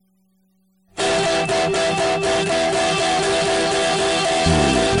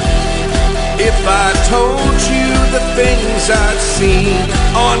If I told you the things I've seen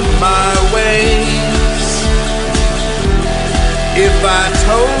on my ways, if I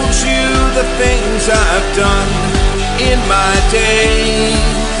told you the things I've done in my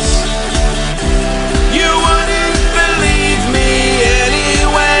days, you wouldn't believe me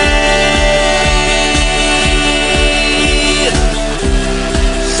anyway.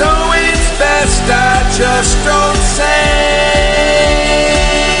 So it's best I just don't say.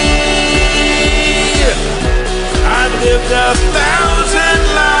 I've lived 1,000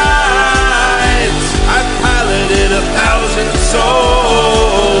 lives, I've piloted 1,000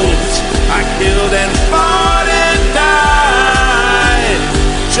 souls, I killed and fought and died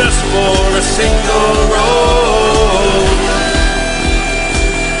just for a single role.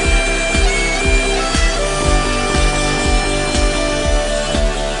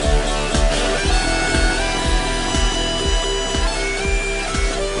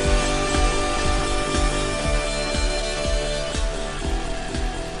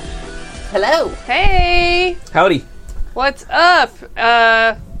 Hello. Hey! Howdy. What's up?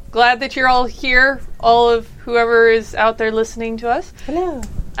 Glad that you're all here, all of whoever is out there listening to us. Hello.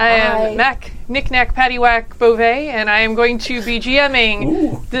 I am Mac, Knick-Knack, Paddywhack, Beauvais, and I am going to be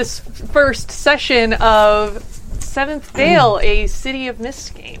GMing this first session of Seventh Dale, a City of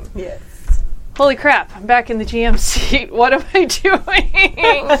Mist game. Yes. Holy crap, I'm back in the GM seat. What am I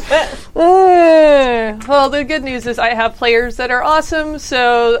doing? Well, the good news is I have players that are awesome,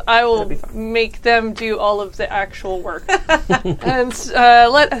 so I will make them do all of the actual work. And it's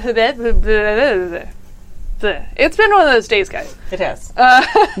been one of those days, guys. It has.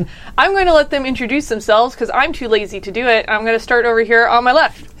 I'm going to let them introduce themselves because I'm too lazy to do it. I'm going to start over here on my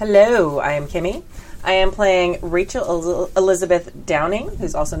left. Hello, I am Kimmy. I am playing Rachel Elizabeth Downing,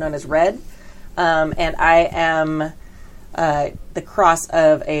 who's also known as Red. And I am the cross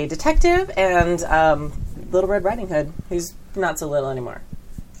of a detective and Little Red Riding Hood, who's not so little anymore.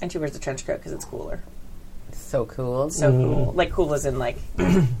 And she wears a trench coat because it's cooler. So cool. So cool. Like, cool as in, like,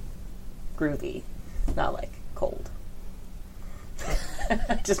 groovy, not, like, cold.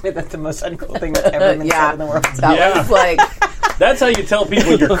 Just made that the most uncool thing that's ever been said in the world. That was like... That's how you tell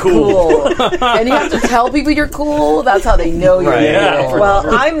people you're cool. And you have to tell people you're cool. That's how they know you're cool. Yeah, well,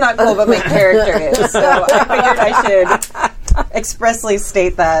 I'm not cool, but my character is. So I figured I should expressly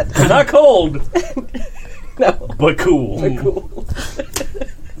state that. Not cold. No. But cool. But cool.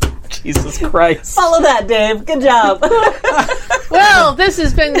 Jesus Christ. Follow that, Dave. Good job. Well, this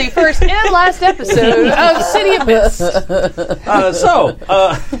has been the first and last episode of City of Mist.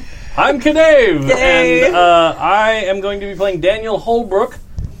 I'm Kadave, Yay. and I am going to be playing Daniel Holbrook,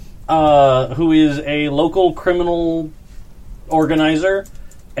 who is a local criminal organizer,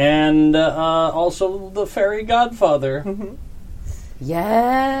 and also the fairy godfather. Mm-hmm.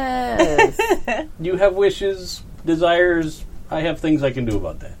 Yes. You have wishes, desires. I have things I can do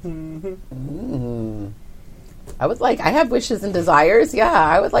about that. Mm-hmm. I have wishes and desires. Yeah,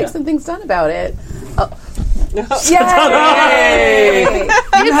 I would like some things done about it. Oh. Yay!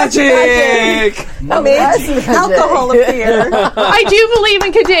 Magic! Magic! Alcohol appear. I do believe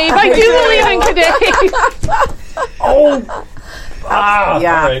in Kadave. I do believe in Kadave. Yeah. All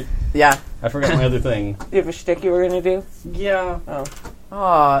right. Yeah. I forgot my other thing. You have a shtick you were going to do? Yeah.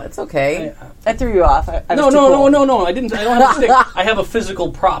 Oh, it's okay. I threw you off. No. I didn't. I don't have a stick. I have a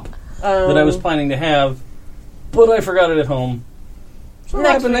physical prop that I was planning to have, but I forgot it at home. So it'll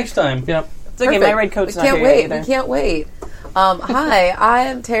happen next time. Yep. It's okay. My red coat's not here either. We can't wait. Hi, I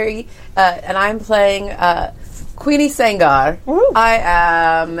am Terry, and I'm playing Queenie Sangar. Woo. I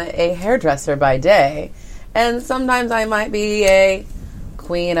am a hairdresser by day, and sometimes I might be a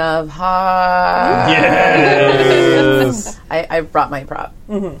Queen of Hearts. Yes. I brought my prop.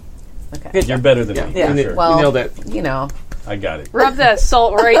 Mm-hmm. Okay. You're better than me. Yeah. For sure. Well, you nailed it. You know. I got it. Rub that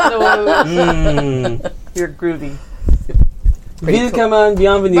salt right in the wound. You're groovy. Willkommen,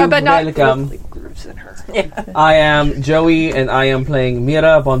 bienvenue, But not welcome. really grooves in her. Yeah. I am Joey, and I am playing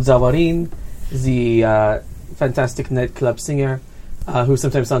Mira Bonzavarin, the fantastic nightclub singer, who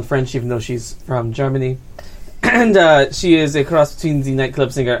sometimes sounds French, even though she's from Germany. And she is a cross between the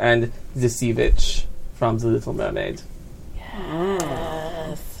nightclub singer and the sea witch from The Little Mermaid.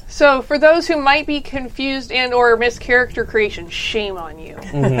 Yes. So, for those who might be confused and or miss character creation, shame on you.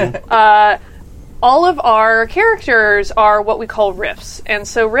 All of our characters are what we call riffs. And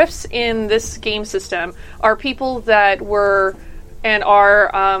so riffs in this game system are people that were and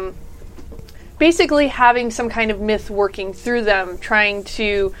are basically having some kind of myth working through them, trying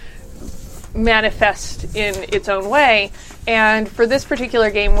to manifest in its own way. And for this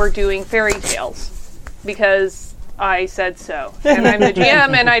particular game, we're doing fairy tales because I said so. And I'm the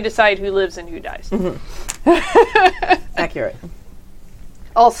GM, and I decide who lives and who dies. Accurate.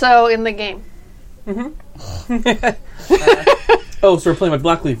 Also in the game. Oh, so we're playing with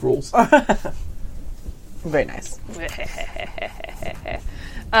Blackleaf rules. Very nice.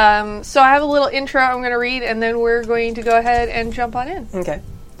 So I have a little intro I'm going to read, and then we're going to go ahead and jump on in. Okay.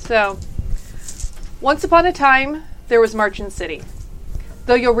 So, once upon a time, there was Marchand City.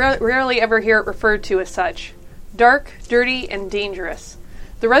 Though you'll rarely ever hear it referred to as such. Dark, dirty, and dangerous.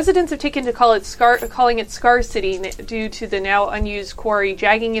 The residents have taken to calling it Scar City due to the now unused quarry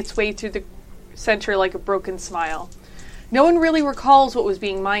jagging its way through the center like a broken smile. No one really recalls what was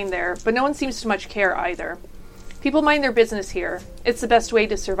being mined there, but no one seems to much care either. People mind their business here. It's the best way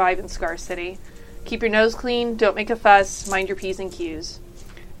to survive in Scar City. Keep your nose clean, don't make a fuss, mind your P's and Q's.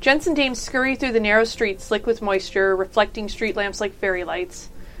 Gents and dames scurry through the narrow streets slick with moisture, reflecting street lamps like fairy lights.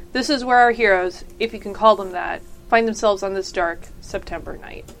 This is where our heroes, if you can call them that, find themselves on this dark September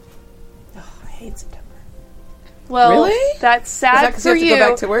night. Oh, I hate September. Well, Really? that's sad that 'cause for you have to go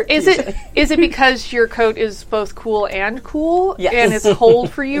back to work Is Tuesday? it because your coat is both cool and cool, Yes. and it's cold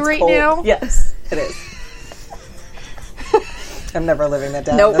for you It's right cold. now? Yes, it is. I'm never living that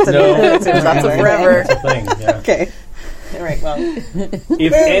down. Nope. That's a No. that's a That's a thing. forever. That's a thing, yeah. Okay. All right. Well.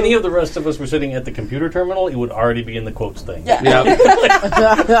 If any of the rest of us were sitting at the computer terminal, it would already be in the quotes thing. Yeah.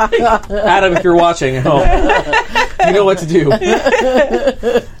 Yeah. Adam, if you're watching at home, you know what to do.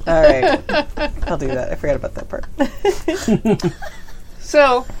 All right. I'll do that. I forgot about that part.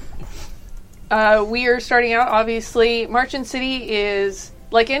 So, we are starting out, obviously. Marchand City is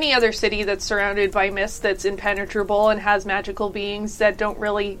like any other city that's surrounded by mist that's impenetrable and has magical beings that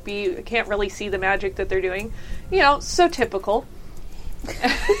can't really see the magic that they're doing. You know, so typical.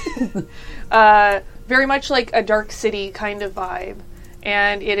 Very much like a dark city kind of vibe.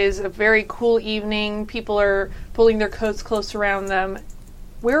 And it is a very cool evening. People are pulling their coats close around them.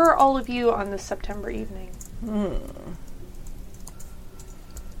 Where are all of you on this September evening?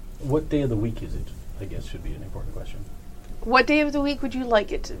 What day of the week is it? I guess should be an important question. What day of the week would you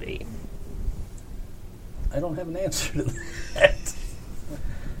like it to be? I don't have an answer to that.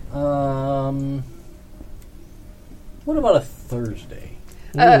 What about a Thursday?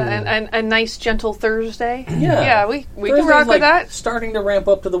 A nice, gentle Thursday? Yeah. Yeah, we can Thursday's rock like with that. starting to ramp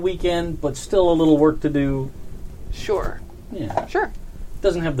up to the weekend, but still a little work to do. Sure. Yeah. Sure.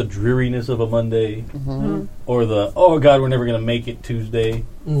 Doesn't have the dreariness of a Monday. Or the, oh God, we're never going to make it Tuesday.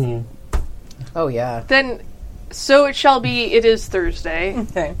 Mm-hmm. Oh, yeah. Then, so it shall be, it is Thursday.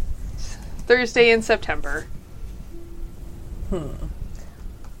 Okay. Thursday in September.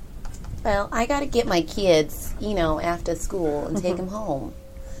 Well, I got to get my kids, after school and take them home.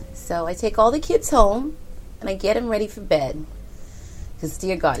 So I take all the kids home and I get them ready for bed. Because,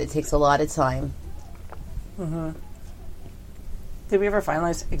 dear God, it takes a lot of time. Did we ever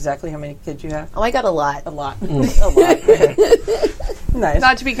finalize exactly how many kids you have? Oh, I got a lot. A lot. A lot. Nice.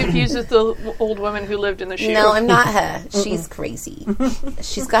 Not to be confused with the old woman who lived in the shoe. No, I'm not her. She's crazy.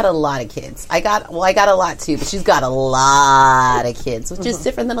 She's got a lot of kids. I got a lot too, but she's got a lot of kids, which is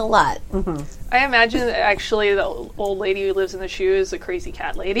different than a lot. I imagine that actually the old lady who lives in the shoe is a crazy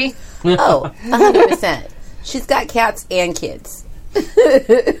cat lady. Oh, 100%. She's got cats and kids.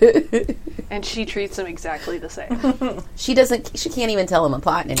 And she treats them exactly the same. She can't even tell them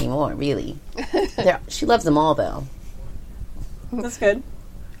apart anymore, really. She loves them all, though. That's good.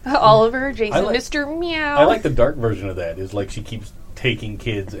 Oliver, Jason, like- Mr. Meow. I like the dark version of that. Is like she keeps taking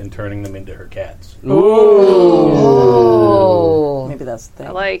kids and turning them into her cats. Oh. Maybe that's the thing.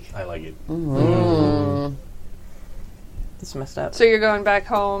 I like. I like it. It's messed up. So you're going back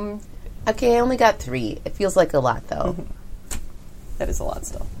home. Okay, I only got 3. It feels like a lot, though. That is a lot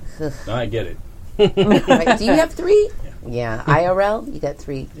still. No, I get it. Right, do you have 3? Yeah. IRL, you got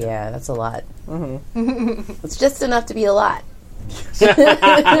 3. Yeah, that's a lot. It's just enough to be a lot. Well,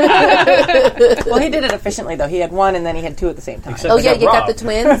 he did it efficiently, though. He had 1 and then he had 2 at the same time. Except Oh, I yeah, you got the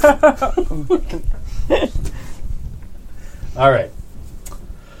robbed. twins? All right.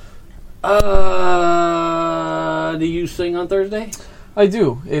 Do you sing on Thursday? I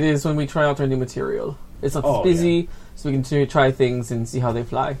do. It is when we try out our new material. It's not Oh, busy, so we can try things and see how they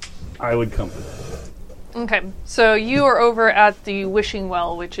fly. I would come to that. Okay, so you are over at the Wishing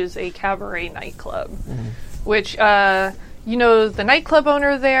Well, which is a cabaret nightclub. Which, the nightclub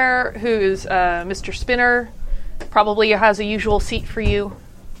owner there, who's Mr. Spinner, probably has a usual seat for you.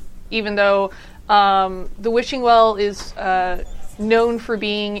 Even though the Wishing Well is known for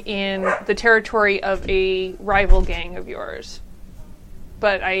being in the territory of a rival gang of yours.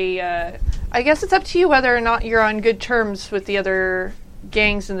 But I guess it's up to you whether or not you're on good terms with the other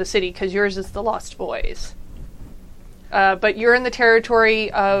gangs in the city, because yours is the Lost Boys. but you're in the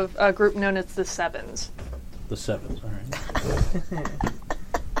territory of a group known as the Sevens. The Sevens, all right.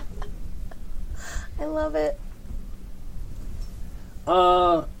 I love it.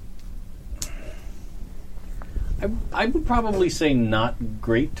 I would probably say not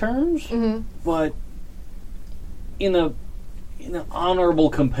great terms, but in an honorable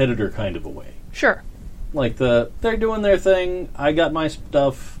competitor kind of a way. Sure. Like they're doing their thing. I got my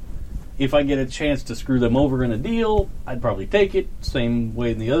stuff. If I get a chance to screw them over in a deal, I'd probably take it. Same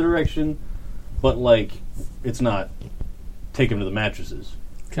way in the other direction, but like it's not take them to the mattresses.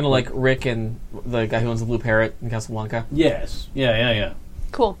 Kind of like Rick and the guy who owns the Blue Parrot in Casablanca. Yes. Yeah.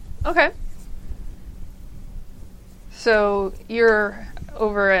 Cool. Okay. So you're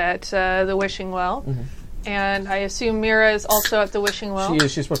over at the Wishing Well, and I assume Mira is also at the Wishing Well. She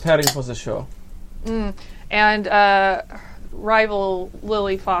is. She's preparing for the show. And rival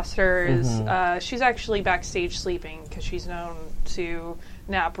Lily Foster is she's actually backstage sleeping because she's known to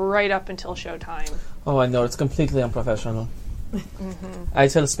nap right up until showtime. Oh, I know. It's completely unprofessional. I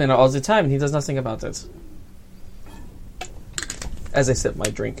tell Spinner all the time, and he does nothing about it. As I sip my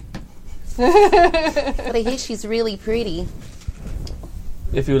drink. But I hear she's really pretty.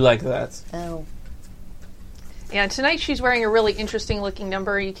 If you like that. Oh. Yeah, tonight she's wearing a really interesting looking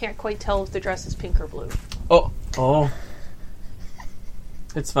number. You can't quite tell if the dress is pink or blue. Oh.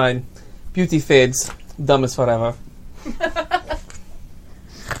 It's fine. Beauty fades. Dumb is forever.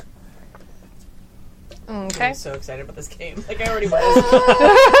 Okay. I'm so excited about this game. Like I already was.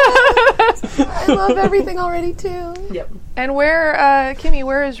 I love everything already, too. Yep. And where, Kimmy,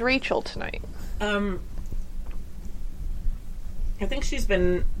 where is Rachel tonight? I think she's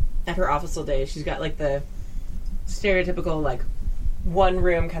been at her office all day. She's got like the stereotypical like one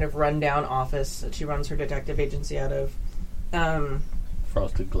room kind of rundown office that she runs her detective agency out of.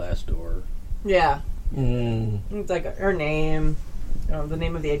 Frosted glass door. Yeah. It's like her name, the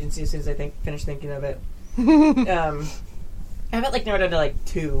name of the agency as soon as I finish thinking of it. I have it like narrowed down to like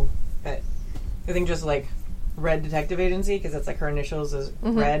 2. But I think just like Red Detective Agency because that's like her initials is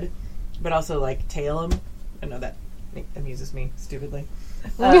Red, but also like Talem. I know that amuses me stupidly.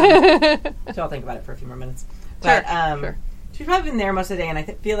 So I'll think about it for a few more minutes. But Sure. she's probably been there most of the day, and I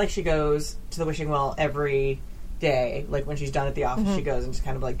feel like she goes to the Wishing Well every day. Like when she's done at the office, she goes and just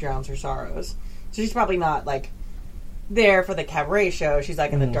kind of like drowns her sorrows. So she's probably not like there for the cabaret show. She's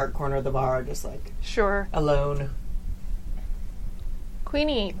like in the dark corner of the bar, just like Sure. alone.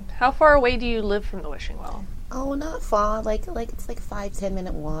 Queenie, how far away do you live from the Wishing Well? Oh, not far. Like it's like 5-10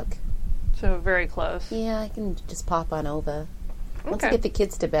 minute walk. So very close. Yeah, I can just pop on over. Once I Okay. get the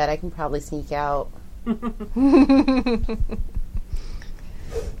kids to bed, I can probably sneak out.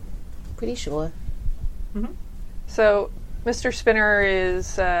 Pretty sure. So Mr. Spinner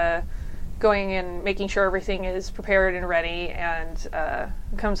is going and making sure everything is prepared and ready, and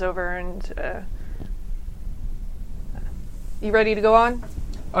comes over and you ready to go on?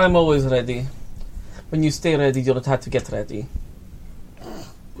 I'm always ready. When you stay ready, you'll have to get ready.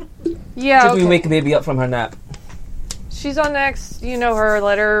 Yeah. Should we Okay. wake baby up from her nap? She's on next. You know her.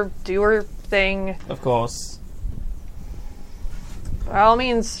 Let her do her thing. Of course. By all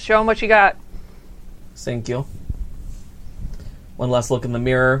means, show them what you got. Thank you. One last look in the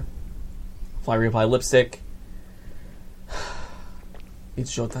mirror. Reapply lipstick.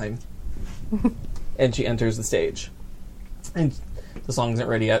 It's showtime. And she enters the stage. And the song isn't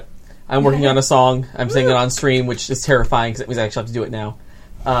ready yet. I'm working on a song. I'm singing it on stream, which is terrifying because it means I actually have to do it now.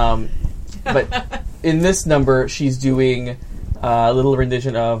 But in this number, she's doing a little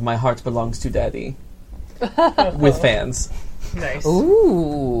rendition of My Heart Belongs to Daddy with fans Nice.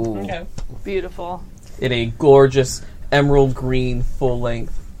 Ooh. Okay. Beautiful. in a gorgeous emerald green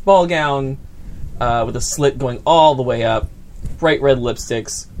full-length ball gown with a slit going all the way up, bright red lipstick.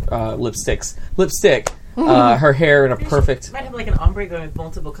 Her hair in a perfect. Might have like an ombre going with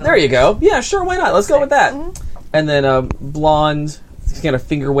multiple colors. There you go. Yeah, sure. Why not? Let's go with that. And then a blonde, kind of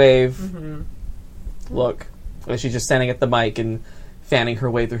finger wave look. She's just standing at the mic and fanning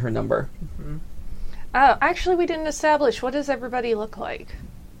her way through her number. Actually, we didn't establish. What does everybody look like?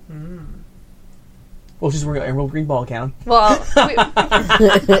 Well, she's wearing an emerald green ball gown. Well,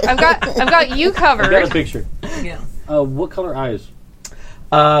 I've got you covered. Got a picture. Yeah. What color eyes?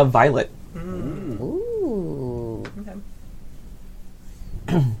 Violet. Ooh.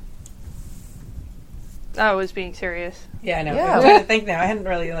 Okay. I was being serious. Yeah, I know. Yeah. I'm trying to think now. I hadn't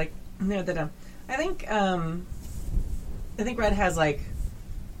really like narrowed that down. I think Red has like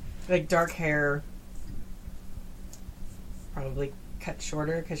dark hair, probably cut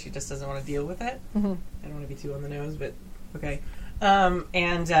shorter because she just doesn't want to deal with it. I don't want to be too on the nose, but okay.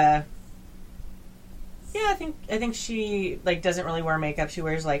 And Yeah, I think she like doesn't really wear makeup. She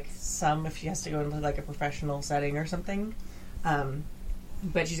wears like some if she has to go into like a professional setting or something.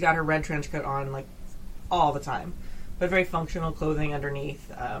 But she's got her red trench coat on like all the time, but very functional clothing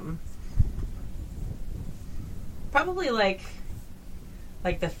underneath. Probably like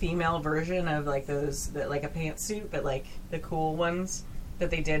the female version of like those like a pantsuit, but like the cool ones that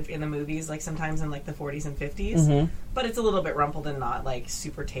they did in the movies, like sometimes in like the 40s and 50s. Mm-hmm. But it's a little bit rumpled and not like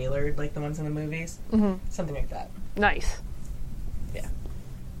super tailored like the ones in the movies. Mm-hmm. Something like that. Nice. Yeah.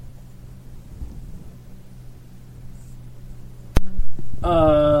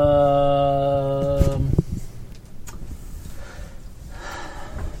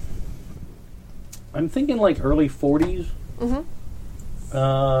 I'm thinking like early 40s. Mm-hmm.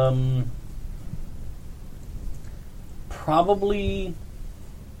 Probably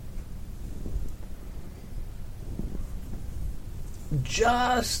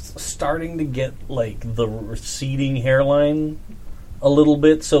just starting to get like the receding hairline a little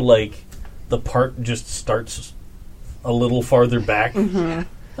bit, so like the part just starts a little farther back.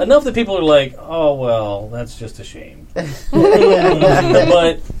 Mm-hmm. Enough that people are like, oh well, that's just a shame.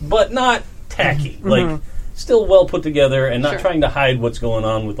 but not tacky. Like still well put together and not Sure. trying to hide what's going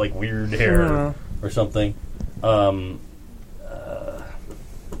on with like weird hair or something.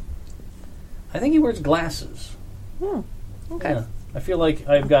 I think he wears glasses. Okay. Yeah. I feel like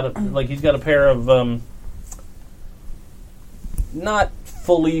I've got he's got a pair of not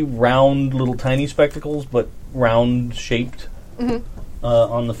fully round little tiny spectacles, but round shaped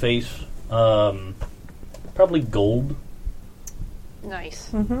on the face. Probably gold. Nice.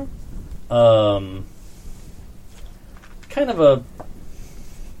 Kind of a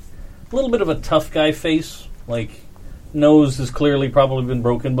little bit of a tough guy face. Like nose has clearly probably been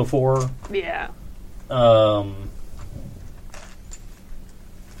broken before. Yeah.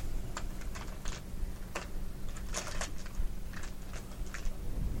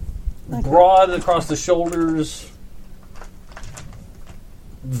 Broad across the shoulders.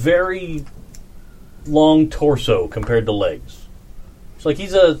 Very long torso compared to legs. It's like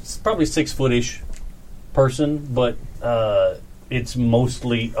he's probably 6 foot-ish person, but it's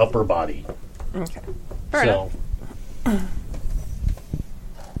mostly upper body. Okay. Fair enough.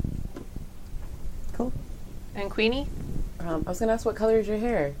 Cool. And Queenie? I was going to ask, what color is your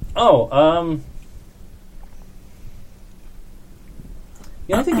hair?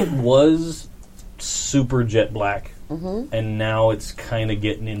 I think it was super jet black, and now it's kind of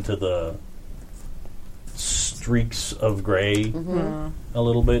getting into the streaks of gray a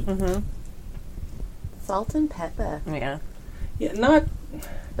little bit. Salt and pepper. Yeah. Yeah, not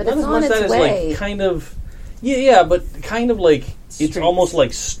But not it's as on much its that as way. like kind of but kind of like it's Streaks. almost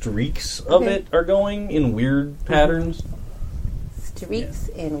like streaks of Okay. it are going in weird patterns. Streaks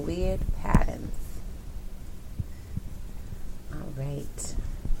in weird patterns. All right.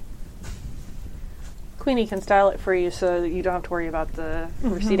 Queenie can style it for you so that you don't have to worry about the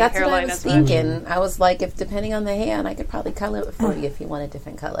receding That's what I hairline was as much. thinking. I was like, if depending on the hand, I could probably color it for you if you want a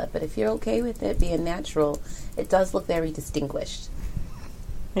different color. But if you're okay with it being natural, it does look very distinguished.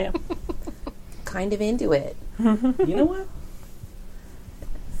 Yeah. Kind of into it. You know what?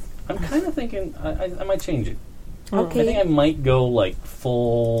 I'm kind of thinking I might change it. Okay. I think I might go like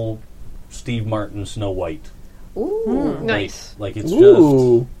full Steve Martin Snow White. Ooh. Nice. Like it's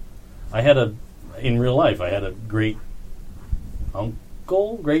Ooh. just in real life I had a great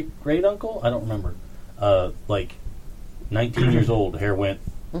uncle, great uncle, I don't remember. Like 19 years old, hair went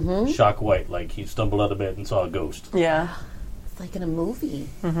shock white, like he stumbled out of bed and saw a ghost. Yeah. It's like in a movie.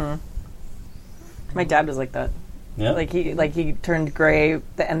 My dad was like that. Yeah. Like he turned gray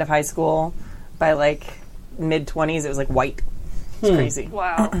at the end of high school. By like mid-20s, it was like white. It's crazy.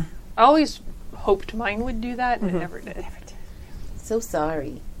 Wow. I always hoped mine would do that, and it never did. So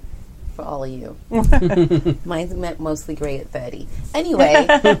sorry for all of you. Mine's meant mostly gray at 30. Anyway,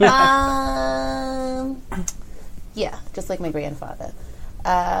 yeah, just like my grandfather.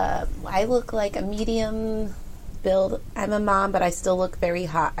 I look like a medium build. I'm a mom, but I still look very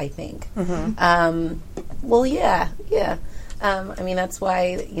hot, I think. Well, yeah. I mean, that's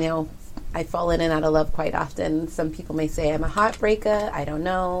why, I fall in and out of love quite often. Some people may say I'm a heartbreaker. I don't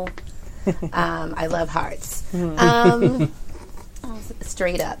know. I love hearts.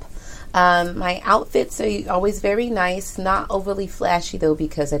 Straight up. My outfits are always very nice, not overly flashy though,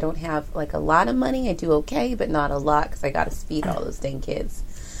 because I don't have like a lot of money. I do okay, but not a lot because I got to feed all those dang kids.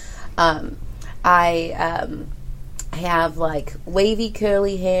 I have like wavy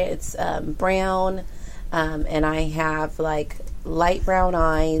curly hair. It's brown, and I have like light brown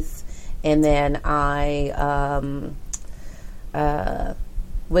eyes, and then I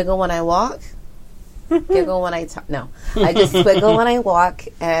wiggle when I walk. giggle when I talk. No, I just wiggle when I walk,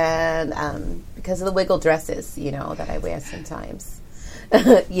 and because of the wiggle dresses, that I wear sometimes.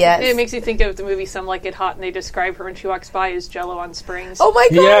 Yes. It makes me think of the movie Some Like It Hot, and they describe her when she walks by as Jello on springs. Oh my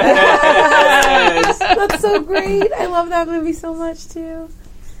god! Yes. That's so great. I love that movie so much too.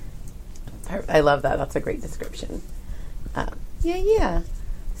 I love that. That's a great description. Yeah.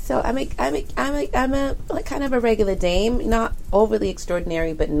 So I'm a like kind of a regular dame, not overly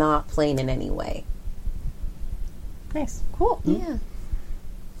extraordinary, but not plain in any way. Nice. Cool. Yeah.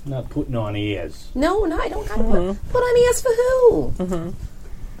 Not putting on ears. No, I don't kind of put on ears for who?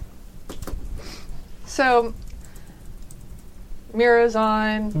 So, Mira's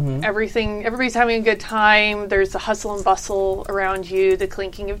on, everybody's having a good time, there's the hustle and bustle around you, the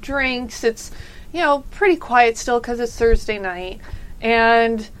clinking of drinks, it's, pretty quiet still because it's Thursday night,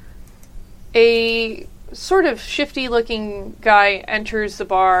 and a sort of shifty-looking guy enters the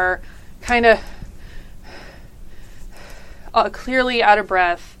bar, kind of clearly out of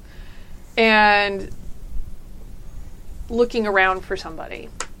breath, and looking around for somebody.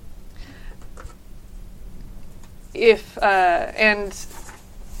 I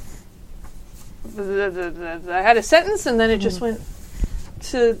had a sentence and then it just went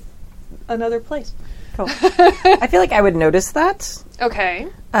to another place. Cool. I feel like I would notice that. Okay.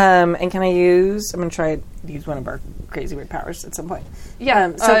 And can I use... I'm going to try to use one of our crazy weird powers at some point.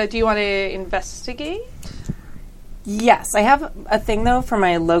 Yeah. So do you want to investigate? Yes. I have a thing, though, for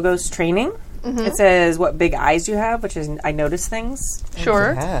my Logos training. It says what big eyes you have, which is I notice things.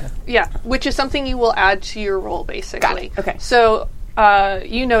 Sure. Yeah. Yeah, which is something you will add to your roll, basically. Got it. Okay. So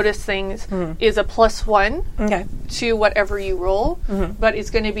you notice things is a +1 Okay. to whatever you roll, but it's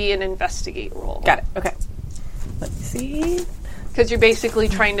going to be an investigate roll. Got it. Okay. Let's see. Because you're basically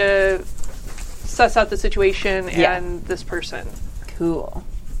trying to suss out the situation and this person. Cool.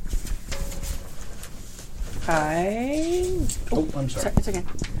 Oh, I'm sorry. It's okay.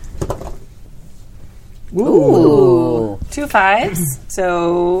 Ooh. 2 5s.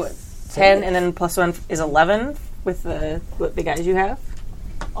 So 10 and then +1 is 11 with the what big eyes you have.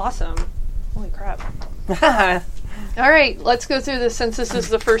 Awesome. Holy crap. All right, let's go through this since this is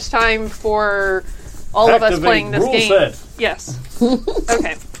the first time for all of us Activate playing this rule game. set. Yes.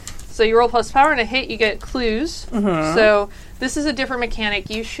 Okay. So you roll plus power and a hit, you get clues. So this is a different mechanic.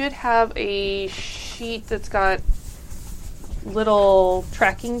 You should have a sheet that's got little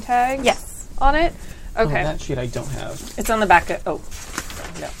tracking tags on it. Okay. Oh, that sheet I don't have. It's on the back of...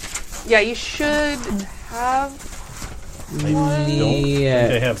 Yeah, you should have... I don't think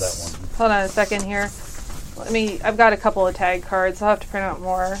I have that one. Hold on a second here. I've got a couple of tag cards. I'll have to print out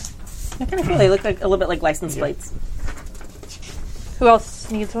more. I kind of feel they look like a little bit like license plates. Who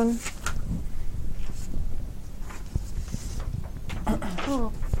else needs one?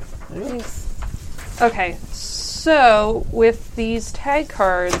 Thanks. Okay, so with these tag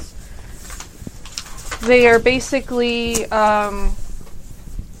cards, they are basically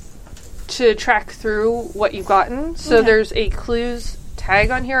to track through what you've gotten. So there's a clues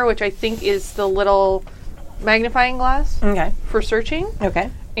tag on here, which I think is the little magnifying glass for searching. Okay.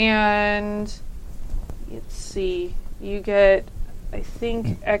 And let's see, you get, I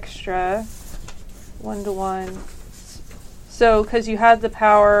think, extra 1-to-1. So because you had the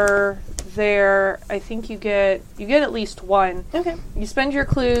power there, I think you get at least one. Okay. You spend your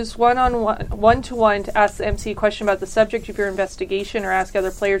clues 1-to-1 to ask the MC a question about the subject of your investigation or ask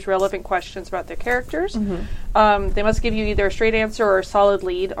other players relevant questions about their characters. They must give you either a straight answer or a solid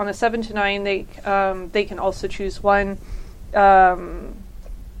lead. On a 7 to 9, they can also choose one.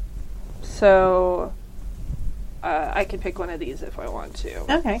 So I can pick one of these if I want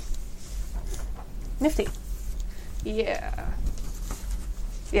to. Okay. Nifty. Yeah.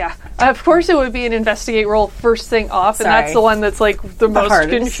 Yeah. Of course it would be an investigate roll first thing off, and that's the one that's like the most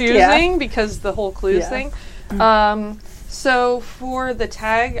hardest, confusing because the whole clues thing. So for the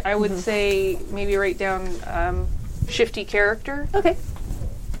tag, I would say maybe write down shifty character. Okay.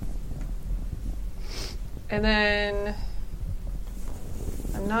 And then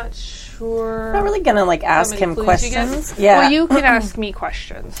I'm not sure. I'm not really gonna like ask many him clues questions. Yeah. Well, you can ask me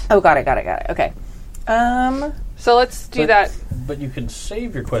questions. Oh, got it. Okay. So let's do that. But you can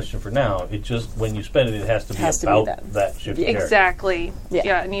save your question for now. It just, when you spend it, it has to be Has to be about that shift character. Exactly.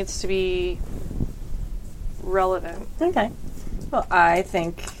 Yeah. It needs to be relevant. Okay. Well, I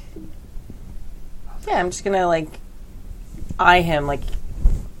think... Yeah, I'm just gonna, like, eye him. Like,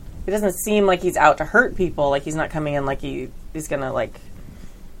 it doesn't seem like he's out to hurt people. Like, he's not coming in like he's gonna, like,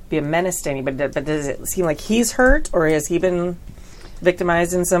 be a menace to anybody. But does it seem like he's hurt? Or has he been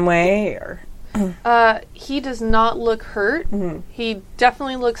victimized in some way? Or... He does not look hurt. He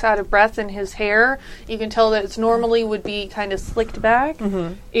definitely looks out of breath, and his hair, you can tell that it's normally would be kind of slicked back,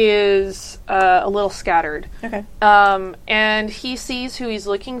 is a little scattered. Okay. And he sees who he's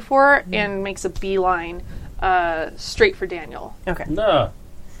looking for and makes a beeline straight for Daniel. Okay. Nah.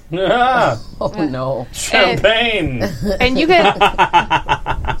 Nah. Oh no. Champagne. And you get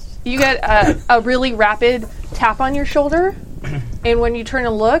a really rapid tap on your shoulder, and when you turn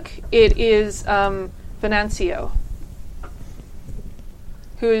and look, it is Venancio,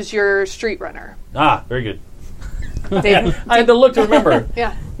 who is your street runner. Ah, very good. Dave, I had to look to remember.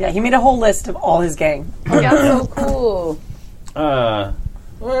 Yeah. yeah, he made a whole list of all his gang. Yeah. So cool.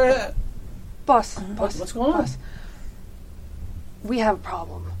 Boss. What's going on? We have a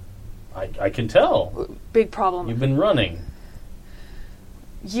problem. I can tell. Big problem. You've been running.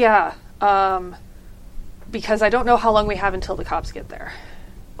 Yeah. Because I don't know how long we have until the cops get there.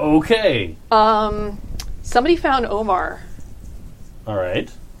 Okay. Somebody found Omar, All right.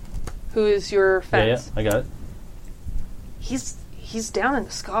 who is your Yeah, fence. I got it. He's down in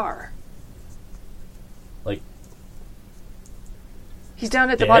the scar. Like He's down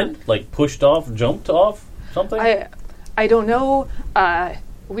at the dead? bottom. Like pushed off, jumped off, something? I don't know.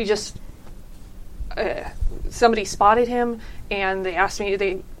 We just somebody spotted him, and they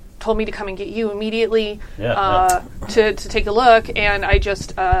told me to come and get you immediately to take a look, and I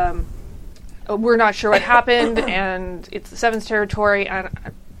just we're not sure what happened, and it's the Seven's territory, and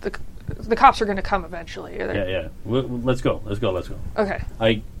the cops are going to come eventually. Yeah. Let's go. Okay.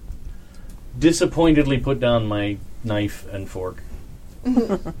 I disappointedly put down my knife and fork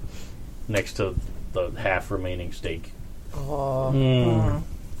next to the half remaining steak. Oh.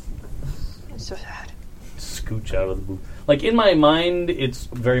 It's so sad. Scooch out of the booth. Like in my mind, it's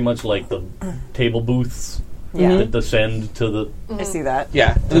very much like the table booths Yeah. that descend to the. I see that.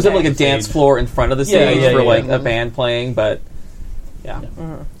 Yeah, there's like a dance Stage. floor in front of the stage yeah, for yeah. like a band playing, but yeah.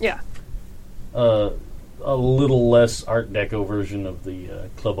 Yeah. A little less Art Deco version of the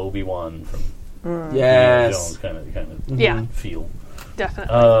Club Obi-Wan from Indiana Yes. Jones kind of Yeah. feel.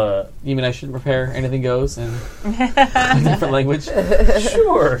 Definitely. You mean I should prepare anything goes in a different language?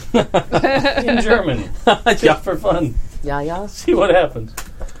 Sure. In German. Just for fun. Yeah. See what happens.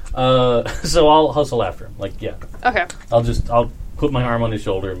 So I'll hustle after him. Like, yeah. Okay. I'll put my arm on his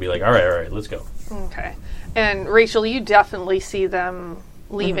shoulder and be like, all right, let's go. Okay. And Rachel, you definitely see them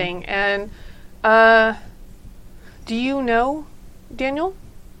leaving. And do you know Daniel?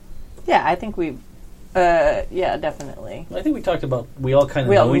 Yeah, I think we've. Yeah, definitely. I think we talked about we all kind of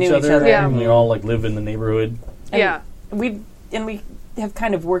We all know each knew each other. other. Yeah. And we all like live in the neighborhood. And Yeah. we have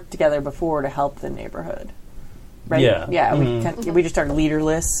kind of worked together before to help the neighborhood. Right? Yeah. Yeah. We just are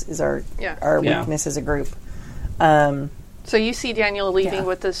leaderless. Is our Yeah. weakness as a group. So you see Daniel leaving Yeah.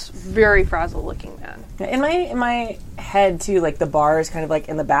 with this very frazzled-looking man. In my head too, like the bar is kind of like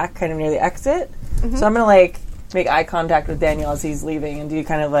in the back, kind of near the exit. So I'm gonna like make eye contact with Daniel as he's leaving and do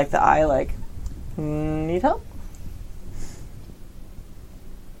kind of like the eye like, need help?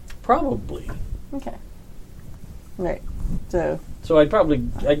 Probably. Okay. Right. So So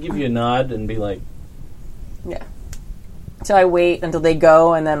I'd give you a nod and be like, yeah. So I wait until they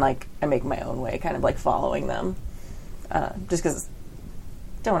go and then like I make my own way, kind of like following them. Just because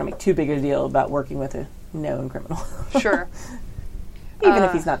I don't want to make too big a deal about working with a known criminal. Sure. Even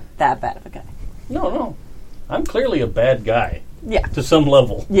if he's not that bad of a guy. no. I'm clearly a bad guy Yeah. to some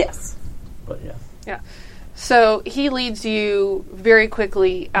level. Yes. But yeah. Yeah. So he leads you very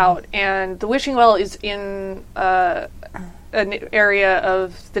quickly out, and the wishing well is in an area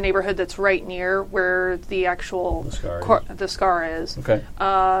of the neighborhood that's right near where the actual the scar is. Okay.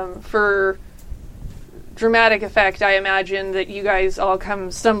 For dramatic effect, I imagine that you guys all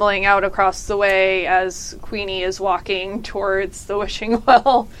come stumbling out across the way as Queenie is walking towards the wishing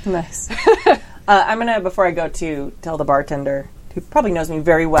well. Nice. I'm going to, before I go to tell the bartender, who probably knows me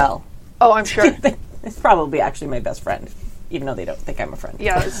very well. Oh, I'm sure. It's probably actually my best friend, even though they don't think I'm a friend.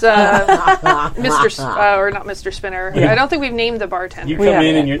 Yeah, it's Mr. Or not Mr. Spinner. Yeah. I don't think we've named the bartender. You come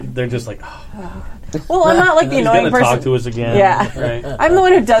in and they're just like, oh, Well, I'm not like the he's annoying going to person. talk to us again. Yeah. Right. I'm the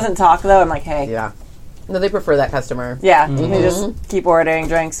one who doesn't talk, though. I'm like, hey. Yeah. No, they prefer that customer. Yeah. You just keep ordering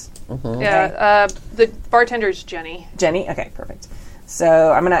drinks. Yeah, the bartender's Jenny. Jenny? Okay, perfect.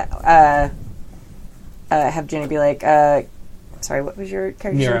 So I'm going to have Jenny be like, sorry, what was your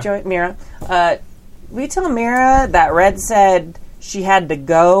character's name, Joey? Mira. Will you tell Mira that Red said she had to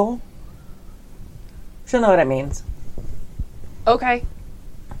go? She'll know what it means. Okay.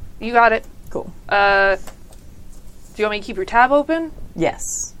 You got it. Cool. Do you want me to keep your tab open?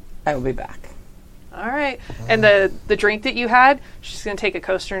 Yes. I will be back. All right. And the drink that you had, she's going to take a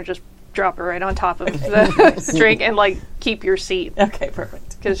coaster and just drop it right on top of the drink and like keep your seat Okay,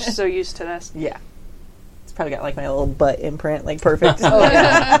 perfect. because she's so used to this. Yeah. It's probably got like my little butt imprint, like perfect.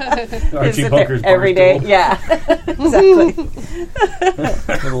 Archie Sit there Bunker's every day. barstool. Yeah,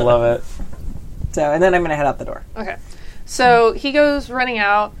 exactly. I love it. So, and then I'm going to head out the door. Okay. So he goes running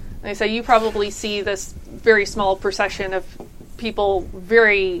out, and I say, you probably see this very small procession of people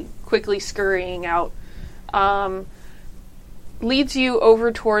very quickly scurrying out. Leads you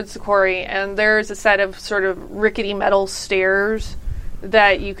over towards the quarry, and there's a set of sort of rickety metal stairs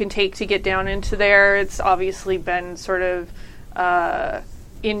that you can take to get down into there. It's obviously been sort of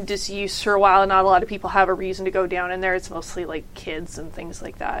in disuse for a while. Not a lot of people have a reason to go down in there. It's mostly like kids and things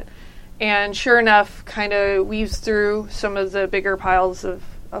like that. And sure enough, kind of weaves through some of the bigger piles of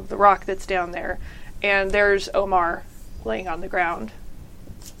the rock that's down there. And there's Omar laying on the ground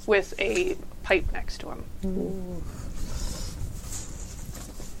with a pipe next to him.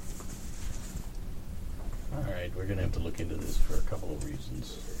 All right, we're going to have to look into this for a couple of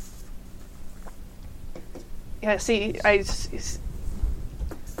reasons. Yeah, see,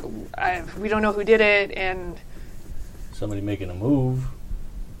 we don't know who did it, and Somebody making a move,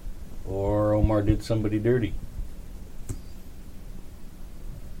 or Omar did somebody dirty.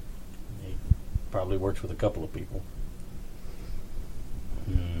 He probably works with a couple of people.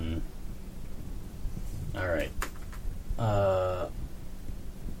 All right.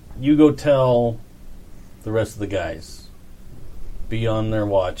 You go tell the rest of the guys. Be on their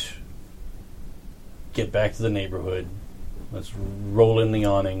watch. Get back to the neighborhood. Let's roll in the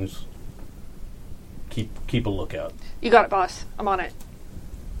awnings. Keep a lookout. you got it, boss. I'm on it.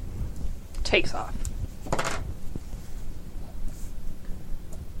 Takes off.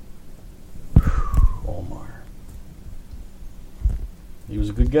 Omar. He was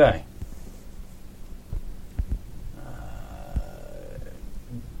a good guy.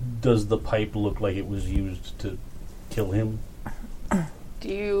 Does the pipe look like it was used to kill him? Do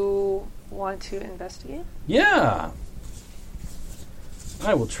you want to investigate? Yeah.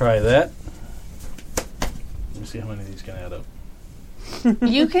 I will try that. Let me see how many of these can add up.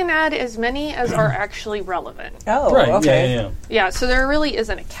 You can add as many as are actually relevant. Oh, Right, okay. yeah. Yeah, so there really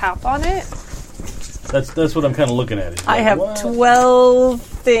isn't a cap on it. That's what I'm kind of looking at. Is I like, have what? 12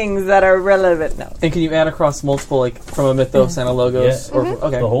 things that are relevant. No. And can you add across multiple, like, from a Mythos and a Logos? Yeah. Or,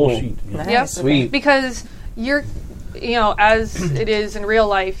 okay, The whole cool. sheet. Yeah. Nice. Yep. Sweet. Because you're, as it is in real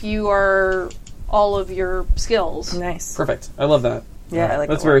life, you are all of your skills. Nice. Perfect. I love that. Yeah, I like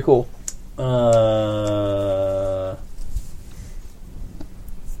That's that very one. cool.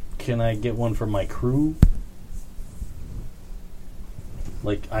 Can I get one for my crew?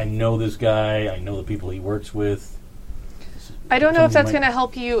 Like, I know this guy. I know the people he works with. I don't know if that's Something going to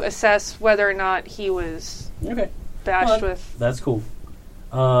help you assess whether or not he was Okay, bashed Well, with. that's cool.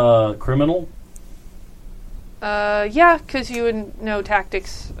 Criminal. Yeah, because you would know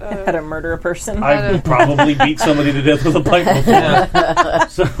tactics. How to murder a person. I probably beat somebody to death with a pipe before.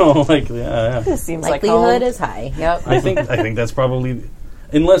 So, like, yeah. This seems like Likelihood home. is high. Yep. I think that's probably,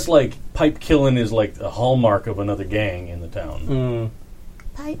 unless like pipe killing is like a hallmark of another gang in the town.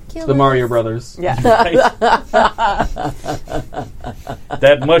 Pipe killers. The Mario Brothers. Yeah.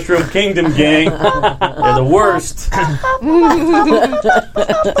 That Mushroom Kingdom gang, they're the worst.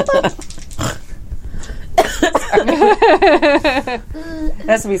 It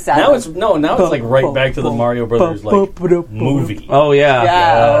has to be sad. Now it's like right back to the Mario Brothers like movie. Oh, yeah.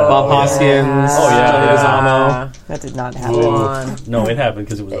 Yeah. Bob Hoskins. Oh, yeah. Johnny Lozano. That did not Come happen. on. No, it happened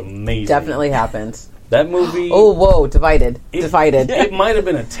because it was amazing. Definitely happened. That movie. Oh, whoa. Divided. Divided. It might have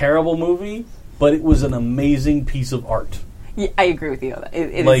been a terrible movie, but it was an amazing piece of art. Yeah, I agree with you.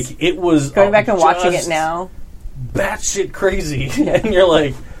 It Like is, it was going back and watching it just now. batshit crazy, and you're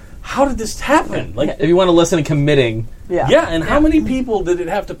like, how did this happen? Like, If you want to listen and committing, Yeah. yeah, and how many people did it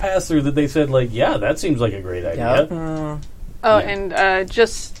have to pass through that they said, like, yeah, that seems like a great idea? Yep. Oh, Yeah. and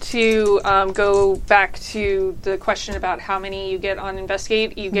just to go back to the question about how many you get on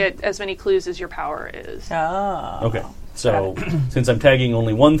Investigate, you get as many clues as your power is. Oh. Okay, so since I'm tagging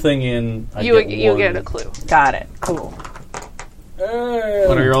only one thing in, I You get one. get a clue. Got it. Cool.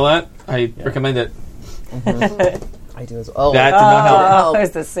 want to roll that? I recommend it. I do as well. Oh, That did not help. Oh,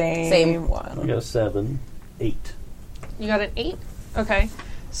 it's the same, Same. one. I got a 7, 8. You got an 8? Okay.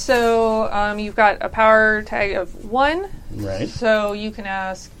 So you've got a power tag of 1. Right. So you can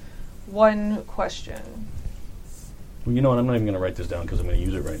ask one question. Well, you know what? I'm not even going to write this down because I'm going to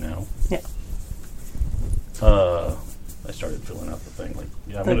use it right now. Yeah. I started filling out the thing. Like,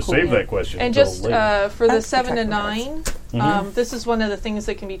 yeah, I'm going to cool. save that question. And until just later. for the That's 7 to attractive 9, This is one of the things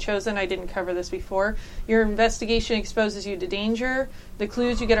that can be chosen. I didn't cover this before. Your investigation exposes you to danger. The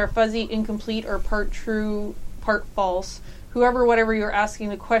clues you get are fuzzy, incomplete, or part true, part false. Whoever, whatever you're asking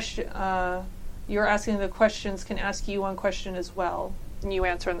the questions can ask you one question as well, and you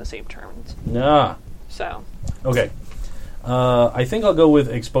answer in the same terms. Ah. So, Okay. I think I'll go with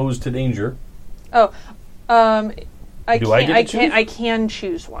exposed to danger. I Do I get to choose? I can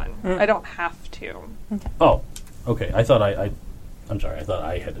choose one. I don't have to. Oh, okay. I thought I'm sorry. I thought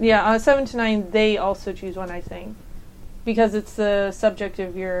I had to. Yeah, 7 to 9, they also choose one, I think. Because it's the subject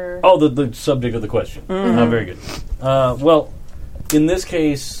of your... Oh, the subject of the question. Very good. Well, in this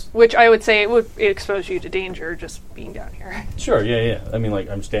case... Which I would say it would expose you to danger just being down here. Sure, yeah. I mean, like,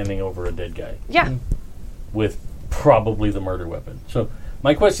 I'm standing over a dead guy. Yeah. With probably the murder weapon. So,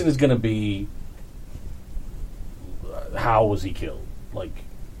 my question is going to be... how was he killed? Like...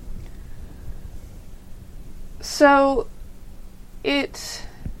 So, it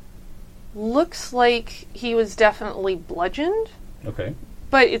looks like he was definitely bludgeoned. Okay.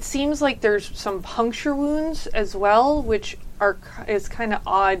 But it seems like there's some puncture wounds as well, which is kind of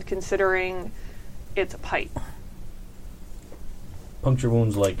odd considering it's a pipe. Puncture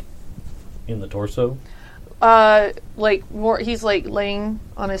wounds, like, in the torso? Like, more, he's, like, laying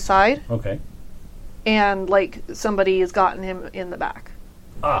on his side, Okay. and, like, somebody has gotten him in the back.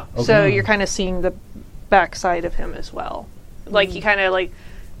 Ah, okay. So you're kind of seeing the back side of him as well. Like, he kind of, like,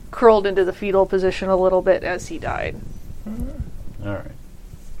 curled into the fetal position a little bit as he died. All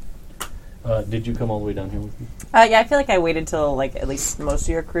right. Did you come all the way down here with me? Yeah, I feel like I waited till like at least most of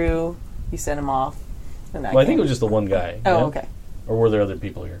your crew. You sent him off. And Well, I think it was just the one guy. Oh, yeah? okay. Or were there other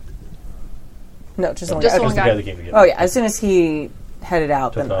people here? No, just the one Just guy. the Okay. one Just the guy. guy that came together. Oh yeah, as soon as he headed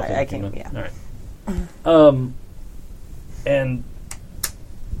out, Took then off I and came. in. Yeah. All right. And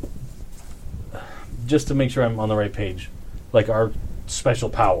just to make sure I'm on the right page, like our special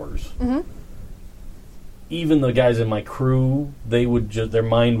powers. Even the guys in my crew, they would just their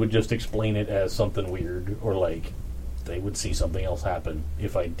mind would just explain it as something weird, or like they would see something else happen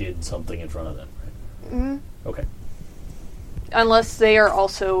if I did something in front of them. Right? Okay, Unless they are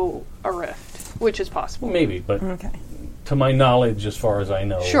also a rift, which is possible. maybe, but Okay. to my knowledge, as far as I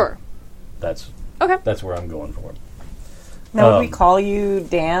know, Sure. that's Okay. where I'm going for. Now, would we call you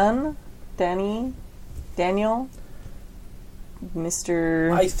Dan, Danny, Daniel,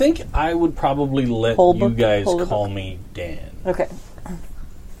 Mr. I think I would probably let Holbrook? you guys Holbrook? call me Dan. Okay, I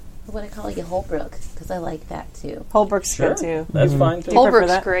want to call you Holbrook because I like that too. Holbrook's Sure, good too. that's fine too. Do you prefer Holbrook's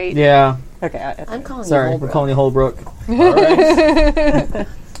that? great. Yeah. Okay, I'm calling Sorry, you we're Holbrook. calling you Holbrook. All right.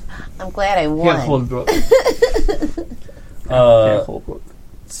 I'm glad I Yeah, won. Holbrook. Uh, Yeah, Holbrook.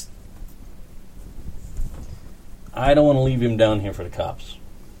 I don't want to leave him down here for the cops.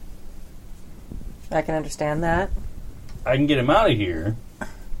 I can understand that. I can get him out of here,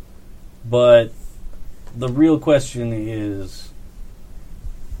 but the real question is,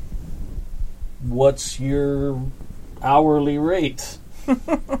 what's your hourly rate?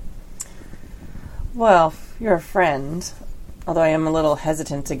 Well, you're a friend. Although I am a little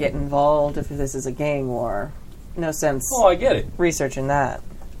hesitant to get involved if this is a gang war. No sense Oh, I get it. researching that.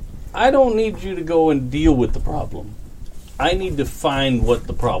 I don't need you to go and deal with the problem. I need to find what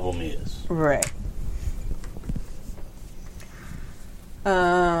the problem is. Right.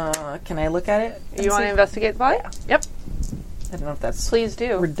 Can I look at it? and You want see? to investigate the body? Yep. I don't know if that's Please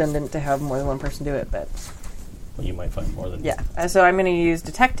do. redundant to have more than one person do it, but You might find more than yeah. So I'm going to use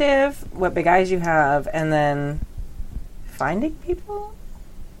detective, what big eyes you have, and then finding people?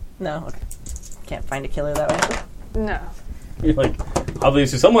 No, okay. Can't find a killer that way. No. You're like,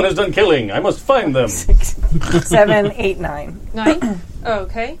 obviously someone has done killing. I must find them. 7, 8, 9. 9.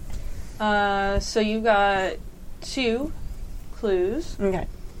 Okay. So you got 2 clues. Okay.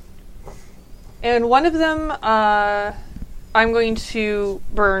 And one of them I'm going to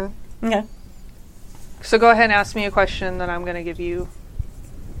burn. Okay. So go ahead and ask me a question, then I'm going to give you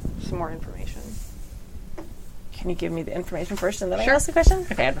some more information. Can you give me the information first and then Sure. I ask the question?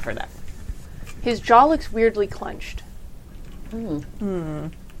 Okay, I prefer that. His jaw looks weirdly clenched.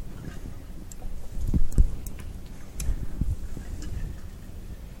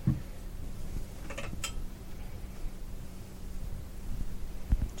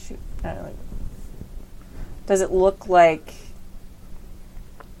 Shoot. Does it look like...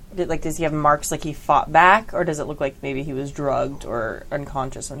 does he have marks like he fought back, or does it look like maybe he was drugged or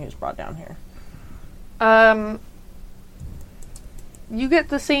unconscious when he was brought down here? You get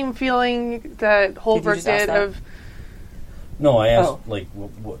the same feeling that Holbrook just ask did that? of... No, I asked Oh. like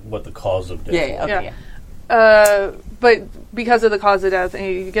what the cause of death. Yeah, was. okay, but because of the cause of death, and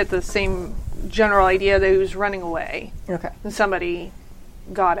you get the same general idea that he was running away. Okay. And somebody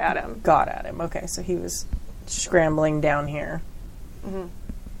got at him. Got at him. Okay, so he was scrambling down here. I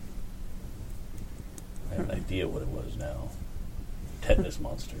have an idea what it was now. Tetanus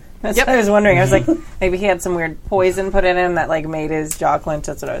monster. That's what I was wondering. I was like, maybe he had some weird poison put in him that like made his jaw clench.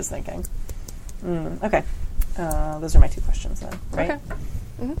 That's what I was thinking. Okay. Those are my 2 questions then, right?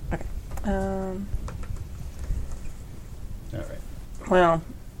 Okay. Okay. All right. Well,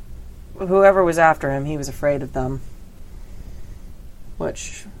 whoever was after him, he was afraid of them.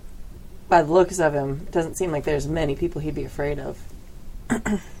 Which, by the looks of him, it doesn't seem like there's many people he'd be afraid of.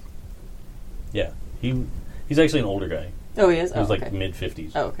 Yeah. He's actually an older guy. Oh, he is? He was Oh, like okay.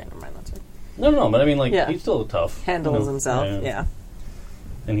 mid-50s. Oh, okay, never mind. That's right. No, but I mean, like, Yeah. he's still tough. Handles himself, yeah.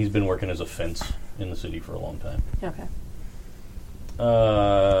 And he's been working as a fence in the city for a long time. Okay.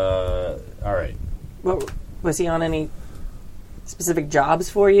 All right. Well, was he on any specific jobs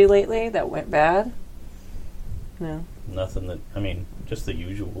for you lately that went bad? No. Nothing that, I mean, just the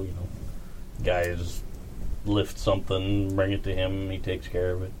usual, you know. Guys lift something, bring it to him, he takes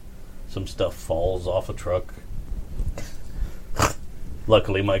care of it. Some stuff falls off a truck.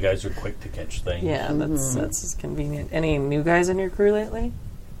 Luckily, my guys are quick to catch things. Yeah, that's convenient. Any new guys in your crew lately?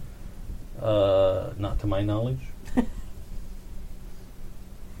 Not to my knowledge.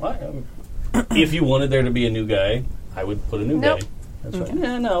 What? If you wanted there to be a new guy, I would put a new Nope. guy. That's right.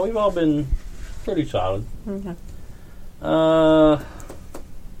 Yeah, no, we've all been pretty solid. Okay.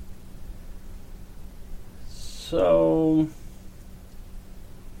 So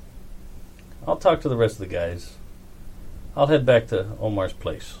I'll talk to the rest of the guys. I'll head back to Omar's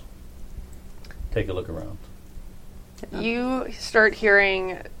place. Take a look around. You start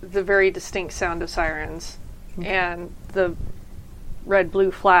hearing the very distinct sound of sirens and the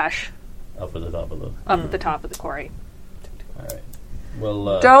red-blue flash Up at the top of the... up at the top of the quarry. All right.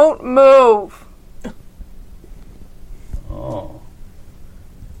 Well, Don't move! Oh.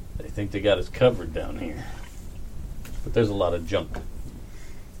 They think they got us covered down here. But there's a lot of junk.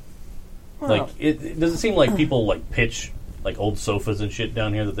 Like, it does it seem like people, like, pitch, like, old sofas and shit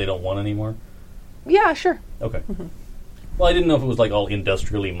down here that they don't want anymore? Yeah, sure. Okay. Well, I didn't know if it was, like, all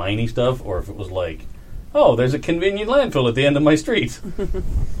industrially miney stuff, or if it was like, oh, there's a convenient landfill at the end of my street.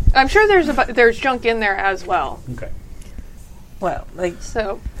 I'm sure there's junk in there as well. Okay. Well, like,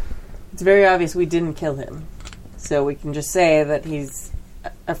 So, it's very obvious we didn't kill him. So we can just say that he's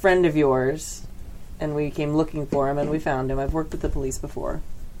a friend of yours, and we came looking for him, and we found him. I've worked with the police before.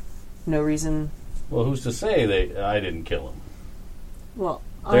 No reason... Well, who's to say I didn't kill him? Well,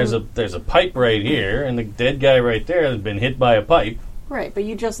 There's a pipe right here, and the dead guy right there has been hit by a pipe. Right, but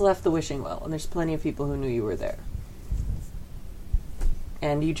you just left the wishing well, and there's plenty of people who knew you were there.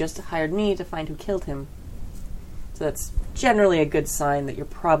 And you just hired me to find who killed him. So that's generally a good sign that you're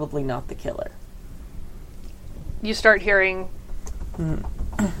probably not the killer. you start hearing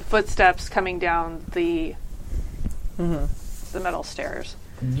footsteps coming down the metal stairs.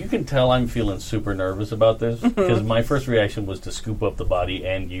 You can tell I'm feeling super nervous about this because my first reaction was to scoop up the body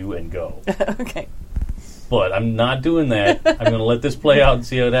and you and go. Okay. But I'm not doing that. I'm going to let this play out and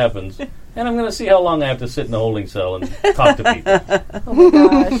see how it happens. And I'm going to see how long I have to sit in the holding cell and talk to people. Oh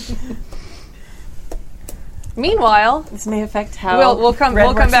my gosh. Meanwhile, This may affect how we'll come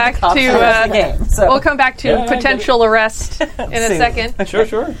Red works back with the cops to for the rest of the game. So we'll come back to Yeah, I get potential arrest in a Soon. second.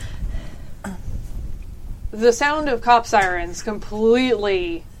 Sure. The sound of cop sirens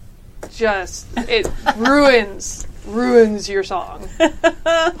completely just it ruins your song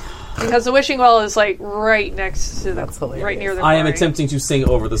because the wishing well is like right next to That's the hilarious. right near the I am quarry. attempting to sing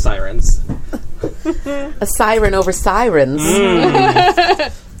over the sirens. A siren over sirens.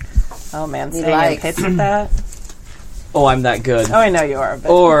 oh man, He staying in likes. pits with that. Oh, I'm that good. Oh, I know you are. But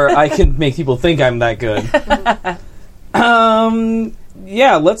Or I can make people think I'm that good.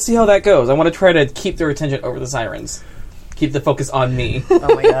 Yeah, let's see how that goes. I want to try to keep their attention over the sirens. Keep the focus on me.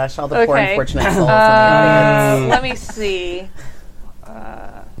 Oh my gosh, all the poor Okay. unfortunate souls in the audience. Let me see.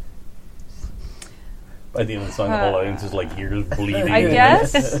 By the end of the song, the whole audience is like ears bleeding. I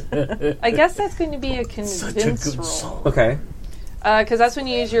guess that's going to be a Such a convince good roll. song. Okay. Because that's when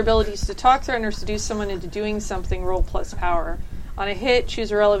you use your abilities to talk, threaten, or seduce someone into doing something. Roll plus power. On a hit,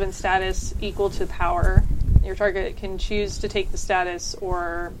 choose a relevant status equal to power. Your target can choose to take the status,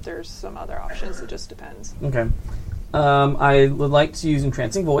 or there's some other options. It just depends. Okay. I would like to use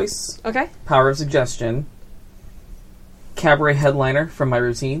Entrancing Voice, Okay. Power of Suggestion, Cabaret Headliner from my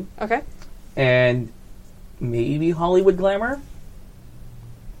routine, Okay. and maybe Hollywood Glamour?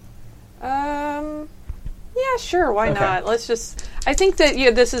 Yeah, sure. Why Okay. not? Let's just. I think that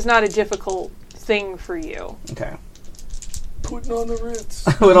this is not a difficult thing for you. Okay. Putting on the Ritz.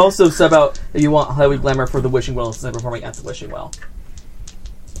 I would also sub out if you want Highway Glamour for the Wishing Well instead of performing at the Wishing Well.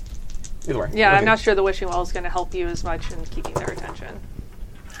 Either way. Yeah, Okay. I'm not sure the wishing well is going to help you as much in keeping their attention.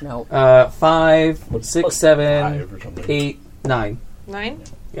 No. 5, What's 6, plus 7, 5 or something? 8, 9. 9?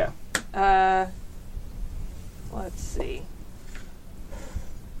 Yeah. Let's see.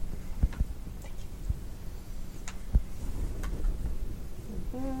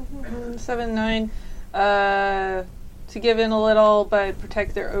 Seven, 9. To give in a little, but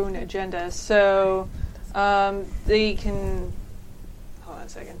protect their own agenda. So they can. Hold on a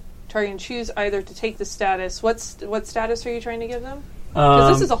second. Target and choose either to take the status. What status are you trying to give them?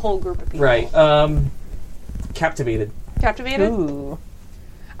 Because this is a whole group of people. Right. Captivated. Captivated? Ooh.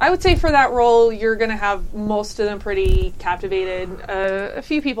 I would say for that role, you're going to have most of them pretty captivated. A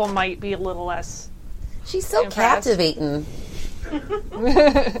few people might be a little less. She's so Impressed. captivating.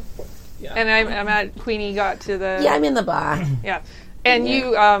 And I'm at Queenie got to the... Yeah, I'm in the bar. Yeah. And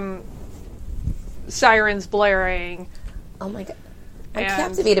you, sirens blaring. Oh my god. I'm And-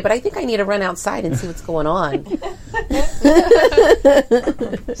 captivated, but I think I need to run outside and see what's going on.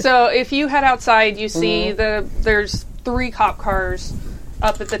 So if you head outside, you see there's 3 cop cars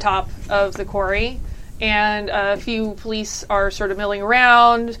up at the top of the quarry, and a few police are sort of milling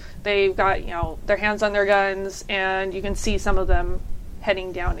around. They've got, their hands on their guns, and you can see some of them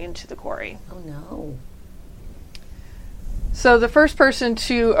heading down into the quarry. Oh no. So the first person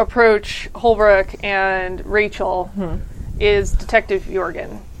to approach Holbrook and Rachel is Detective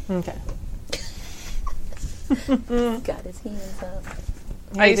Jorgen. Okay. Got his hands up.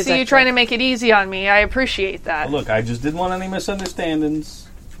 I see you trying to make it easy on me. I appreciate that. Look, I just didn't want any misunderstandings.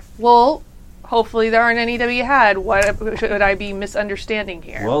 Well, hopefully there aren't any to be had. What should I be misunderstanding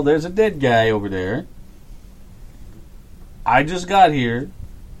here? Well, there's a dead guy over there. I just got here,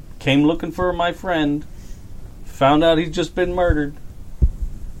 came looking for my friend, found out he's just been murdered,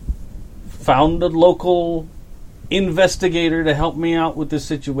 found a local investigator to help me out with this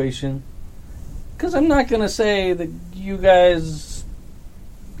situation. Because I'm not going to say that you guys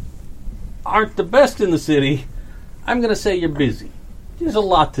aren't the best in the city. I'm going to say you're busy. There's a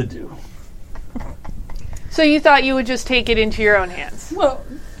lot to do. So you thought you would just take it into your own hands? Well,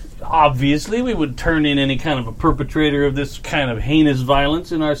 obviously we would turn in any kind of a perpetrator of this kind of heinous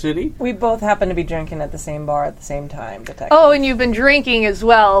violence in our city. We both happen to be drinking at the same bar at the same time, Detective. Oh, and you've been drinking as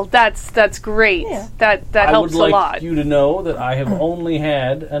well. That's great. Yeah. That I helps would like a lot. you to know that I have only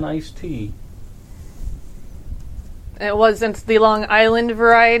had an iced tea. It wasn't the Long Island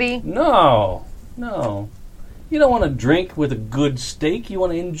variety. No. You don't want to drink with a good steak. You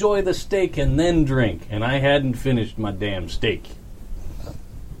want to enjoy the steak and then drink. And I hadn't finished my damn steak.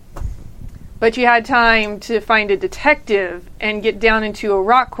 But you had time to find a detective and get down into a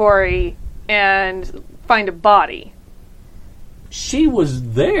rock quarry and find a body. She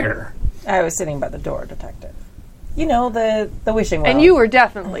was there. I was sitting by the door, Detective. You know, the wishing well. And you were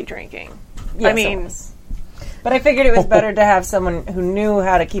definitely drinking. Yes, I mean- was. But I figured it was better to have someone who knew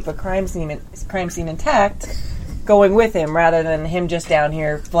how to keep a crime scene intact going with him rather than him just down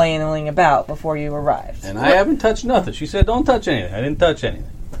here flailing about before you arrived. And I haven't touched nothing. She said, don't touch anything. I didn't touch anything.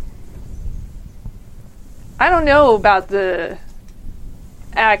 I don't know about the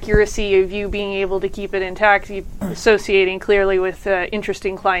accuracy of you being able to keep it intact, associating clearly with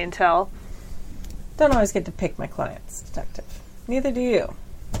interesting clientele. Don't always get to pick my clients, Detective. Neither do you.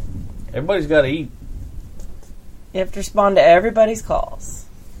 Everybody's got to eat. You have to respond to everybody's calls.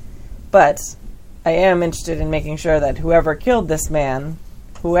 But I am interested in making sure that whoever killed this man,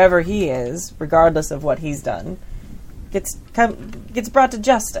 whoever he is, regardless of what he's done, gets brought to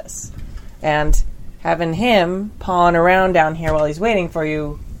justice. And having him pawing around down here while he's waiting for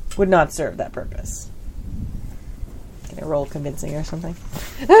you would not serve that purpose. Can I roll convincing or something?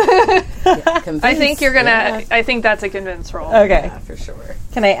 I think you're gonna. I think that's a convince roll. Okay. Yeah, for sure.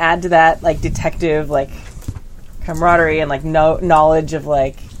 Can I add to that, like, detective, like, camaraderie and, like, knowledge of,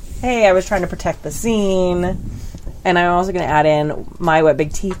 like, hey, I was trying to protect the scene. And I'm also going to add in my what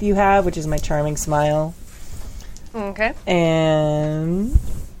big teeth you have, which is my charming smile. Okay. And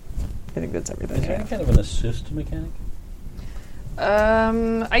I think that's everything. Is that kind of an assist mechanic?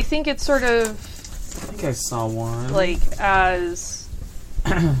 I think it's sort of I think I saw one. like as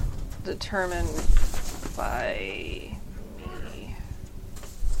determined by me.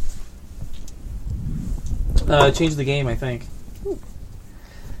 Change the game, I think.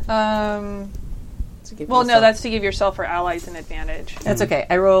 Well, no, that's to give yourself or allies an advantage. That's okay.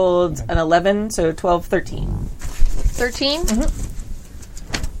 I rolled an 11, so 12, 13. 13?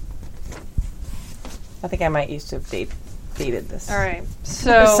 I think I might used to have defeated this. All right. There's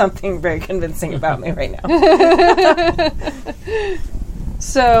So something very convincing about me right now.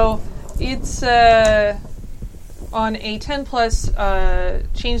 So it's on a 10 plus,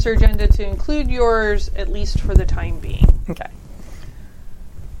 change their agenda to include yours, at least for the time being. Okay.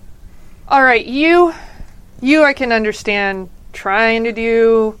 All right, you I can understand trying to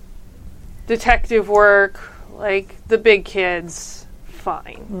do detective work like the big kids.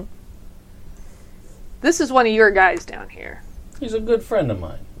 Fine. This is one of your guys down here. He's a good friend of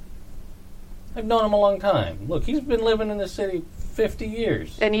mine. I've known him a long time. Look, he's been living in the city 50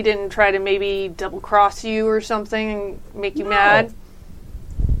 years. And he didn't try to maybe double cross you or something and make you mad?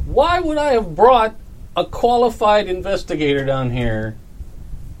 Why would I have brought a qualified investigator down here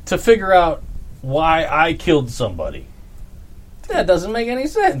to figure out why I killed somebody? That doesn't make any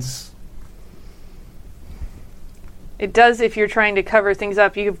sense. It does if you're trying to cover things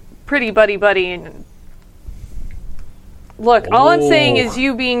up. You're pretty buddy-buddy. And look, all I'm saying is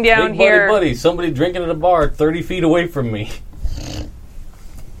you being down Big here... buddy, somebody drinking at a bar 30 feet away from me.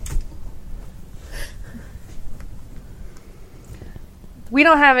 We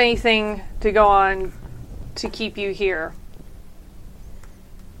don't have anything to go on to keep you here.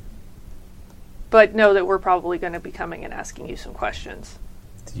 But know that we're probably going to be coming and asking you some questions.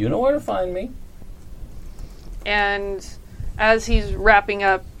 Do you know where to find me? And as he's wrapping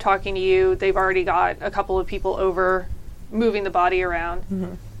up talking to you, they've already got a couple of people over moving the body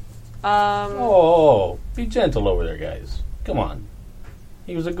around. Oh, be gentle over there, guys. Come on.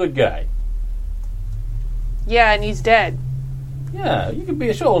 He was a good guy. Yeah, and he's dead. Yeah, you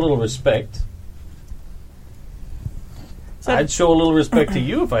could show a little respect. I'd show a little respect to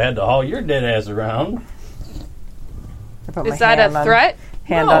you if I had to haul your dead ass around. I put my Is that hand a threat?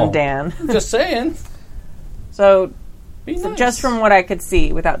 Hand No. on Dan. Just saying. So Be nice. just from what I could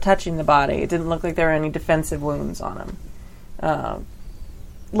see, without touching the body, it didn't look like there were any defensive wounds on him.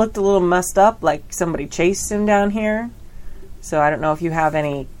 Looked a little messed up, like somebody chased him down here. So I don't know if you have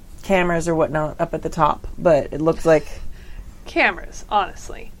any cameras or whatnot up at the top, but it looks like... Cameras,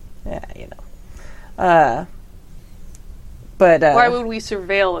 honestly. Yeah, you know. But Why would we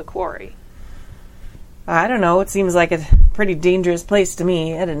surveil a quarry? I don't know. It seems like a pretty dangerous place to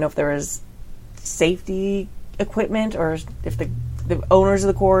me. I didn't know if there was safety equipment or if the owners of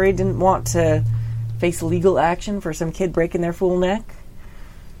the quarry didn't want to face legal action for some kid breaking their fool neck.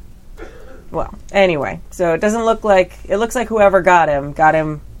 Well, anyway, so it doesn't look like... It looks like whoever got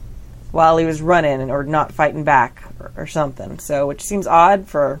him while he was running or not fighting back or something. So, which seems odd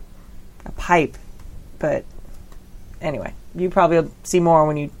for a pipe. But anyway, you probably will see more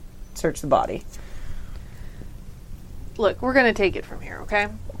when you search the body. Look, we're going to take it from here, okay?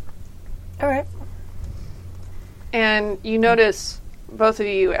 All right. And you notice, both of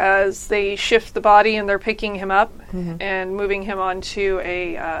you, as they shift the body and they're picking him up and moving him onto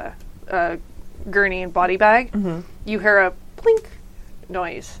a gurney and body bag, you hear a plink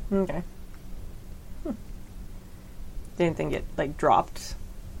noise. Okay. Did anything get, like, dropped?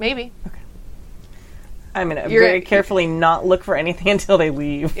 Maybe. I'm going to You're- very carefully not look for anything until they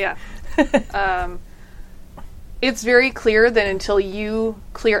leave. Yeah. It's very clear that until you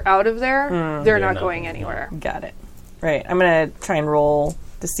clear out of there, they're not going anywhere. Got it. Right. I'm going to try and roll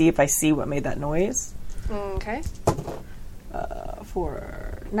to see if I see what made that noise. Okay.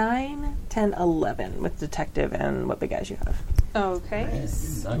 For 9, 10, 11 with detective and what big guys you have. Okay.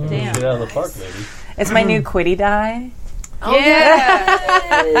 Not gonna Damn. get out of the park, lady. It's my new Quiddy die. Oh, Yeah.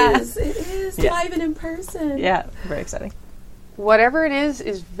 yes, it is Yeah. live and in person. Yeah, very exciting. Whatever it is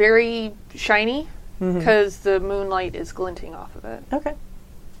very shiny because the moonlight is glinting off of it. Okay.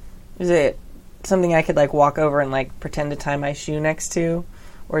 Is it something I could, like, walk over and, like, pretend to tie my shoe next to?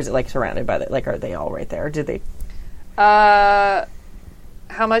 Or is it, like, surrounded by the... Like, are they all right there? Or did they...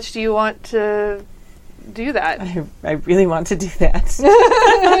 How much do you want to do that? I really want to do that.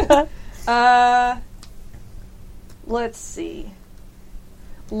 Let's see.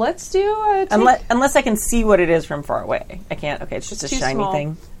 Let's do a Unless I can see what it is from far away. I can't. Okay, it's just It's a too shiny small.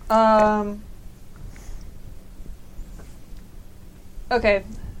 thing. Okay.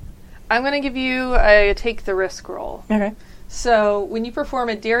 I'm going to give you a take the risk roll. Okay. So, when you perform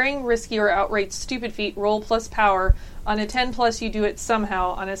a daring, risky, or outright stupid feat, roll plus power. On a 10 plus, you do it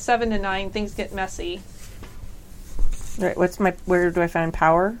somehow. On a 7 to 9, things get messy. Right. Where do I find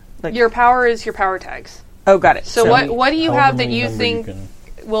power? Like, Your power is your power tags. oh, got it. So what do you However have that many you number think can-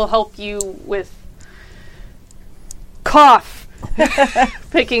 will help you with cough?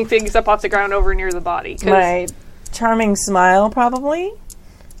 Picking things up off the ground over near the body. 'Cause My charming smile, probably.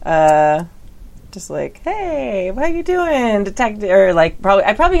 Just like, hey, how you doing, detective? Or like,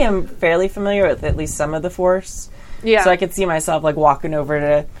 I probably am fairly familiar with at least some of the Force, Yeah. So I could see myself like walking over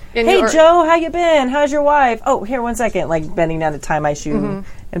to, And hey you're- Joe, how you been? How's your wife? Oh, here, 1 second. Like bending down to tie my shoe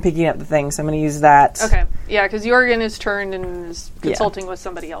and picking up the thing. So I'm going to use that. Okay. Yeah, because Jorgen is turned and is consulting with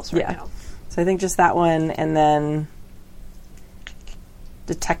somebody else right Yeah. now. So I think just that one, and then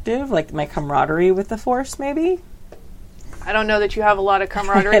detective, like my camaraderie with the Force, maybe. I don't know that you have a lot of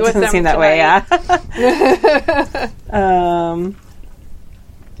camaraderie It with doesn't them seem that tonight. way. Yeah.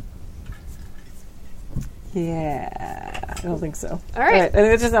 Yeah, I don't think so. All right. I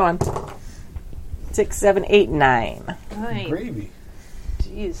think it's just that one. 6, 7, 8, 9. Nice. Gravy.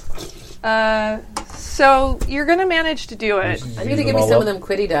 Jeez. So you're going to manage to do it. I need to give me some of them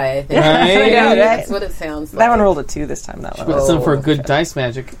quitty die, I think. Right? Yeah, right. That's what it sounds like. That one rolled a 2 this time. That one. Got some for good dice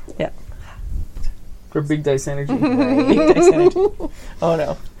magic. Yeah. For big dice energy. Big dice energy. Oh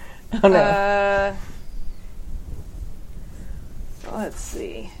no. Oh no. Let's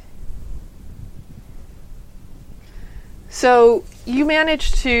see. So you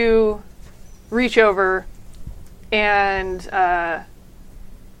managed to reach over and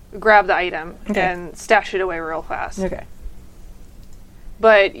grab the item and stash it away real fast. Okay.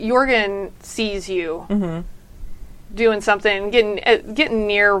 But Jorgen sees you doing something, getting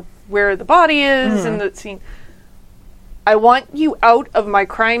near where the body is in the scene. I want you out of my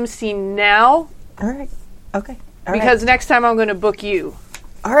crime scene now All right. Okay. All because next time I'm going to book you.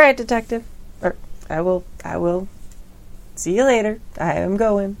 All right, detective. I will. See you later. I am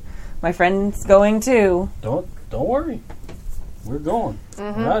going. My friend's going too. Don't worry. We're going. We're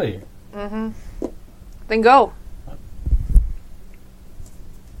out of here. Then go.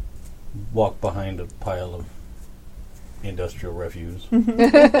 Walk behind a pile of industrial refuse.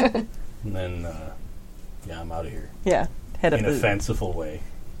 And then, I'm out of here. Yeah. Head up. In a fanciful way.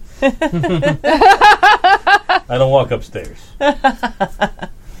 I don't walk upstairs.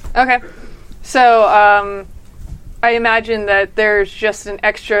 Okay. So, I imagine that there's just an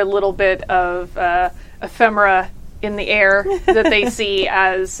extra little bit of ephemera in the air that they see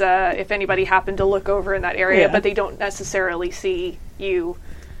as if anybody happened to look over in that area, but they don't necessarily see you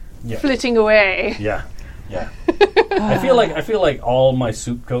flitting away. Yeah. I feel like all my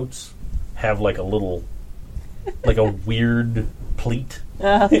suit coats have like a little, like a weird pleat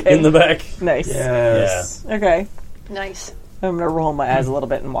in the back. Nice. Yes. Okay. Nice. I'm gonna roll my eyes a little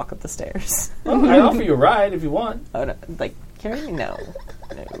bit and walk up the stairs. I offer you a ride if you want. Oh, no, like carry me? No.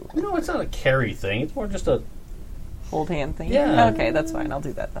 No, it's not a carry thing. It's more just a. Hold hand thing. Yeah. Okay, that's fine. I'll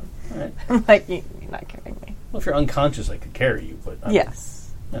do that then. All right. I'm like you're not carrying me. Well, if you're unconscious, I could carry you, but Yes.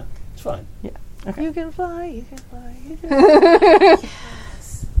 yeah, it's fine. Yeah. Okay. You can fly, you can fly.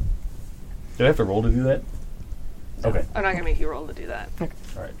 Do I have to roll to do that? Okay. I'm not going to make you roll to do that. All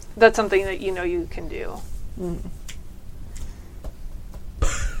right. That's something that you know you can do.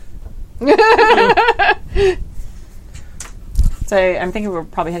 So I'm thinking we're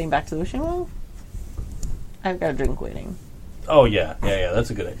probably heading back to the wishing well. I've got a drink waiting. Oh yeah. That's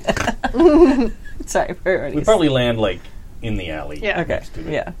a good idea. Sorry, priorities. We probably land like in the alley. Yeah. Okay. next to it.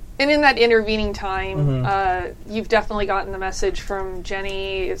 Yeah. And in that intervening time, you've definitely gotten the message from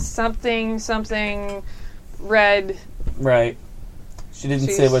Jenny, something red. Right. She didn't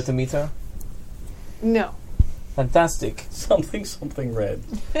say She's- where to meet her? No. Fantastic. Something red.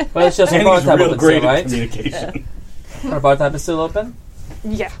 Well, it's just her bar Andy's tab real open great still, at right? communication. Her bar tab is still open?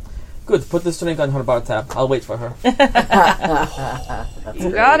 Yeah. Good. Put this drink on her bar tab. I'll wait for her.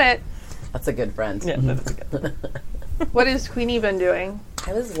 You got it. That's a good friend. Yeah, that's good. What has Queenie been doing?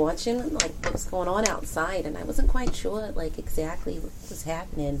 I was watching like what was going on outside, and I wasn't quite sure like exactly what was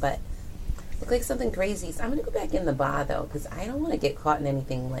happening, but it looked like something crazy. So I'm gonna go back in the bar though, because I don't want to get caught in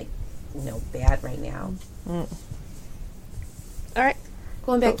anything like bad right now. All right.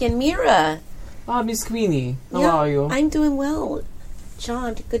 Going back in, Mira. Ah, Miss Queenie. How Yeah, are you? I'm doing well.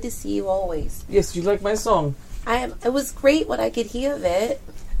 John, good to see you always. Yes, you like my song? It was great when I could hear of it.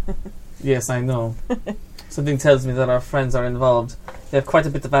 Yes, I know. Something tells me that our friends are involved. They have quite a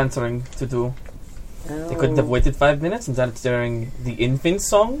bit of answering to do. They couldn't have waited 5 minutes and done it during the infant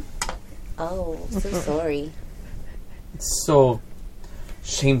song? Oh, so sorry. It's so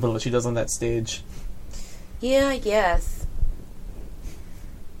shameful what she does on that stage. Yeah, I guess.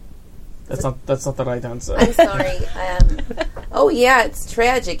 That's not the right answer. I'm sorry. Oh yeah, it's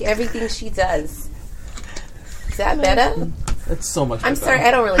tragic. Everything she does. Is that better? It's so much better. I'm sorry.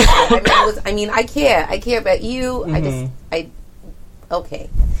 I don't really care. I care. I care about you. Okay.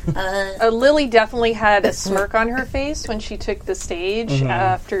 Lily definitely had a smirk on her face when she took the stage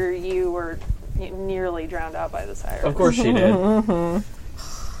after you were nearly drowned out by the siren. Of course she did.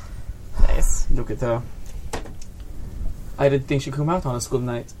 Nice. Look at her. I didn't think she'd come out on a school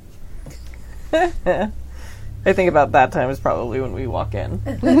night. I think about that time is probably when we walk in.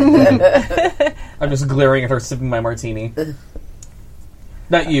 I'm just glaring at her, sipping my martini.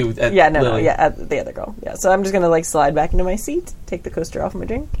 Not you. At Lily. At the other girl. Yeah, so I'm just gonna slide back into my seat, take the coaster off my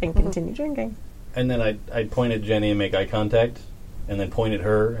drink, and continue drinking. And then I'd point at Jenny and make eye contact, and then point at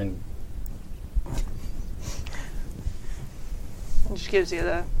her, and It just gives you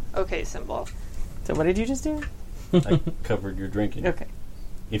the okay symbol. So what did you just do? I covered your drinking. Okay.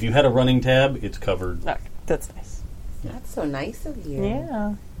 If you had a running tab, it's covered. Okay, that's nice. That's so nice of you.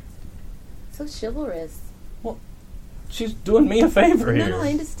 Yeah. So chivalrous. She's doing me a favor here. No, I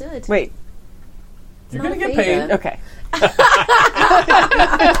understood. Wait. You're not going to a get favor. paid, Okay.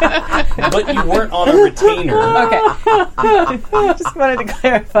 but you weren't on a retainer. Okay. I just wanted to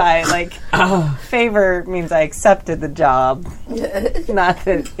clarify. Favor means I accepted the job, not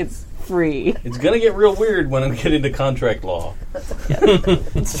that it's free. It's going to get real weird when I get into contract law.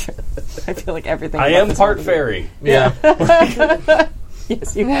 It's true. I feel like everything. I am part fairy. Yeah.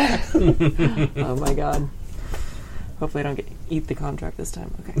 Yes, you are. Oh my god. Hopefully I don't eat the contract this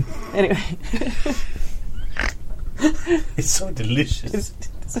time. Okay. Anyway. It's so delicious.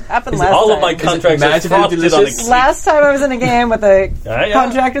 This happened last All time. of my contracts are magically frosted on a delicious? cake. Last time I was in a game with a Yeah.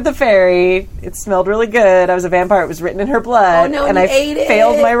 contract with the fairy, it smelled really good. I was a vampire. It was written in her blood. Oh, no, and you I ate it.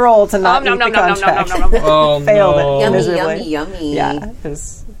 failed my role to not eat the contract. Oh, Failed no. it. Yummy, Miserably. yummy. Yeah, it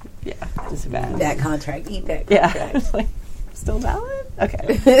was bad. That contract. Eat that contract. Yeah. It's like, still valid?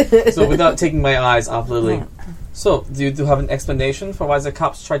 Okay. So without taking my eyes off Lily. So, do you have an explanation for why the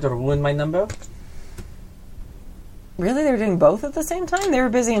cops tried to ruin my number? Really? They were doing both at the same time? They were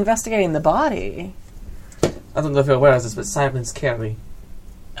busy investigating the body. I don't know if you're aware of this, but silence carry.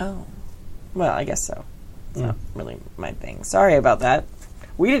 Oh. Well, I guess so. It's not really my thing. Sorry about that.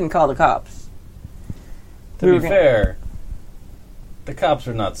 We didn't call the cops. To be fair, the cops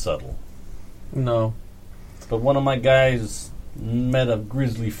are not subtle. No. But one of my guys met a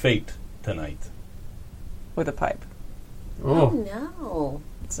grisly fate tonight. With a pipe. Oh, Oh, no.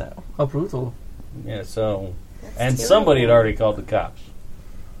 So. how brutal. Yeah, so... That's And terrible. somebody had already called the cops.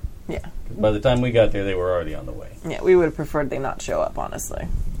 Yeah. 'Cause by the time we got there, they were already on the way. Yeah, we would have preferred they not show up, honestly.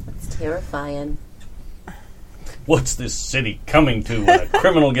 It's terrifying. What's this city coming to when a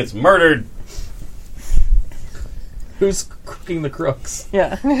criminal gets murdered? Who's cooking the crooks?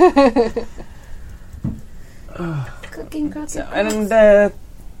 Yeah. Cooking crooks. And the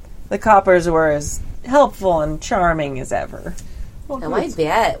coppers were as helpful and charming as ever. Now, I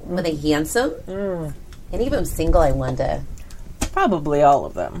bet. Were they handsome? Any of them single, I wonder? Probably all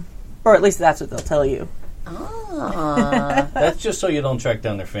of them. Or at least that's what they'll tell you. Ah. That's just so you don't track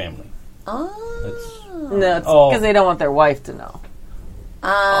down their family. Oh. No, it's Oh. because they don't want their wife to know.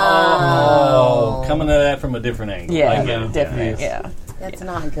 Oh, coming at that from a different angle. Yeah, I get it. different. Yeah. Yeah. That's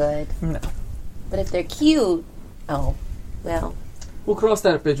not good. No. But if they're cute, well, We'll cross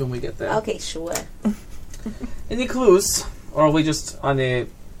that bridge when we get there. okay, sure. Any clues? Or are we just on a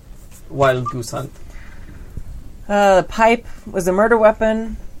wild goose hunt? The pipe was a murder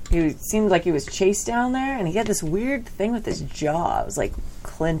weapon. He seemed like he was chased down there, and he had this weird thing with his jaw. It was like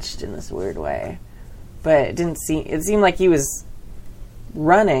clenched in this weird way, but it didn't seem. It seemed like he was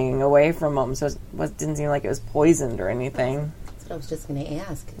running away from him, so it didn't seem like it was poisoned or anything. That's what I was just going to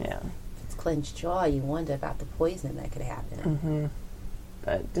ask. Yeah, It's clenched jaw. You wonder about the poison that could happen.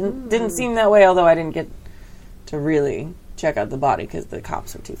 but it didn't seem that way. Although I didn't get to really check out the body because the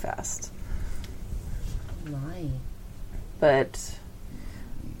cops were too fast. My. But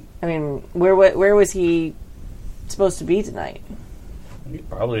I mean, where was he supposed to be tonight? He's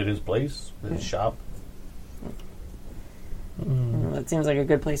probably at his place, his shop. That seems like a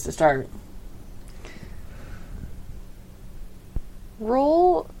good place to start.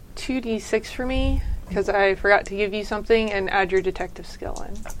 Roll 2d6 for me, because I forgot to give you something, and add your detective skill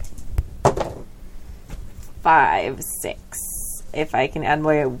in. 5, 6. If I can add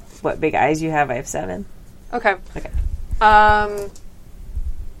what big eyes you have, I have 7. Okay. Okay.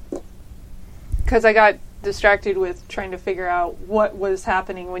 Because I got distracted with trying to figure out what was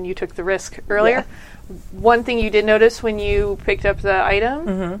happening when you took the risk earlier. One thing you did notice when you picked up the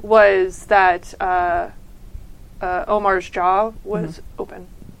item was that Omar's jaw was open.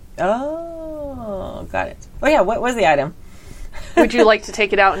 Oh, got it. Oh yeah, what was the item? Would you like to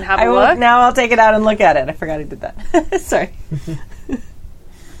take it out and have a I will. look? Now I'll take it out and look at it. I forgot I did that. Sorry.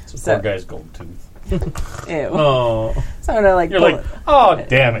 Poor guy's gold tooth. Ew. Oh. So I'm gonna You're pull like, it. oh,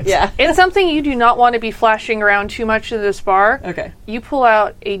 damn it. Yeah. It's something you do not want to be flashing around too much in this bar. Okay. You pull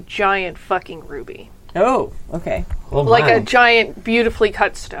out a giant fucking ruby. Oh, okay. Oh Like my. a giant, beautifully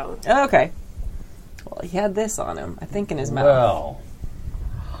cut stone. Oh, okay. Well, he had this on him, I think, in his mouth. Well,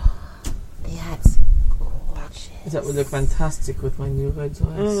 That's gorgeous. That would look fantastic with my new red dress.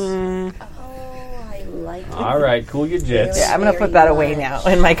 Oh, I like it. All right, cool your jets. Yeah, I'm gonna put that away Very now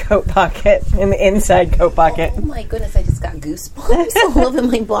much. in my coat pocket, in the inside coat pocket. Oh my goodness, I just got goosebumps all over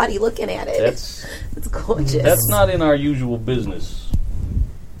my body looking at it. That's It's gorgeous. that's not in our usual business.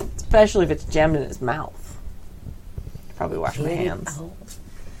 Especially if it's jammed in his mouth. Probably wash my hands. Oh.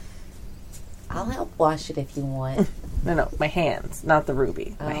 I'll help wash it if you want. No, my hands, not the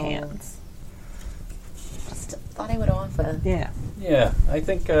ruby. My Oh. hands. Just thought I would offer. Yeah, Yeah, I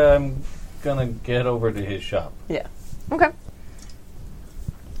think I'm gonna get over to his shop. yeah. Okay.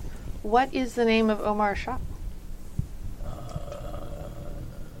 What is the name of Omar's shop?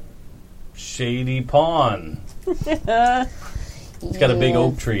 Shady Pawn. It's got a big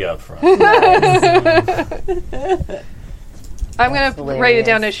oak tree out front. I'm going That's to write it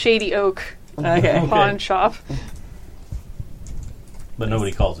down hilarious. as Shady Oak Okay. Pawn Shop. But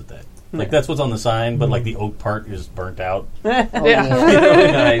nobody calls it that. Like, that's what's on the sign, but, like, the oak part is burnt out. Oh, Yeah.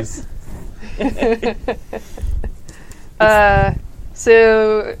 Really nice.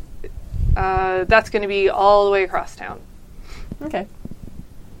 So that's going to be all the way across town. Okay.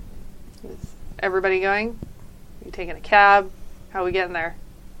 Everybody going? You taking a cab? How are we getting there?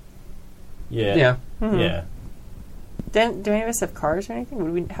 Yeah. Yeah. Yeah. Do any of us have cars or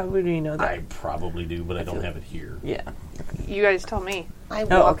anything? How would we know that? I probably do, but I don't have it here. Yeah, You guys tell me. I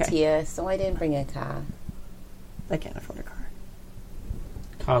Oh, walked okay. here, so I didn't bring a car. I can't afford a car.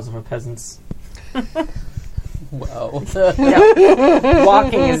 Cars of our peasants. Well, Yeah.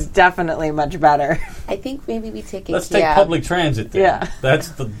 Walking is definitely much better. I think maybe we take a let's take cab. public transit then. Yeah. That's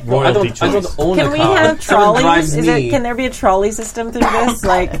the I royalty don't choice. own Can a we car. have Someone drives trolleys? me. Can there be a trolley system through this,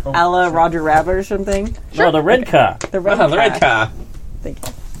 like a la Roger Rabbit or something? No, the red car. The red the red car. Thank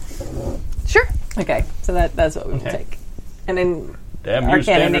you. Sure. Okay, so that's what we will Okay. take. And then Damn Our you,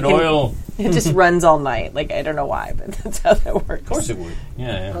 cannon, Standard it can- Oil. it just runs all night. Like, I don't know why, but that's how that works. Of course it would.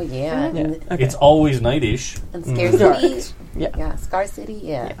 Yeah, Oh, yeah. yeah. And, Okay. It's always night-ish. and Scarcity. Yeah. Yeah, Scar City,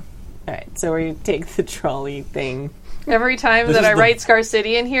 yeah. Yeah. All right, so we take the trolley thing. Every time This that is I the- write Scar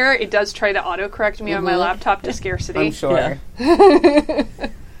City in here, it does try to autocorrect me on my laptop to Scarcity. I'm sure. Yeah.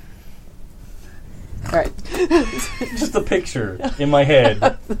 All right, Just a picture in my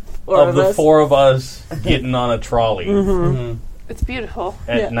head four of the us. four of us getting on a trolley It's beautiful.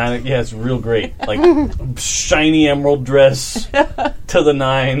 at Yeah. 9. Yeah, it's real great. Like shiny emerald dress to the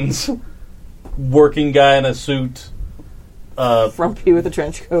nines, working guy in a suit. Frumpy with a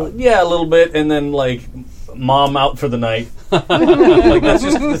trench coat. Yeah, a little bit, and then like mom out for the night. Like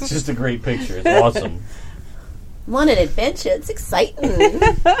that's just a great picture. It's awesome. I'm on an adventure. It's exciting.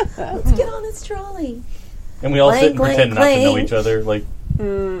 Let's get on this trolley. And we all sit and Clank, pretend clank, not to know clank. each other. Like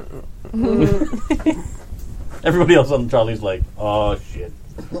everybody else on the trolley's like, oh shit.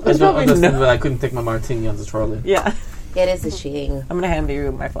 I don't understand that I couldn't take my martini on the trolley. Yeah, It is a shame. I'm gonna hand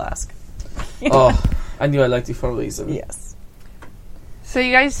you my flask. Oh, I knew I liked you for a reason. Yes. So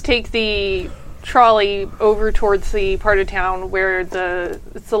you guys take the trolley over towards the part of town where it's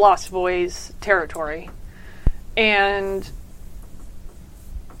the Lost Boys territory, and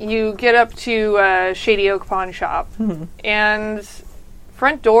you get up to Shady Oak Pawn Shop, and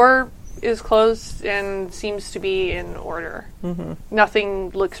front door is closed and seems to be in order. Nothing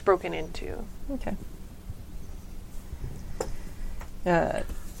looks broken into. Okay.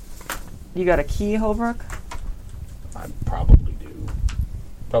 You got a key, Holbrook? I probably do.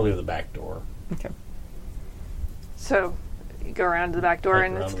 Probably the back door. Okay. So you go around to the back door, Back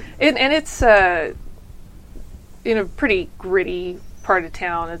and around it's in a pretty gritty part of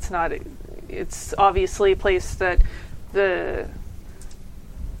town. It's obviously a place that the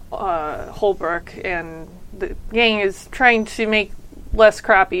Holbrook and the gang is trying to make less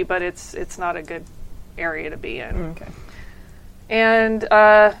crappy, but it's not a good area to be in. Okay. And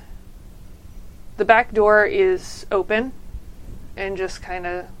the back door is open and just kind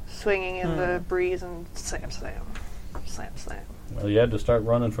of swinging in the breeze, and slam, slam, slam, slam. Well, you had to start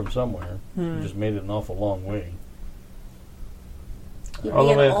running from somewhere. You just made it an awful long way. You All the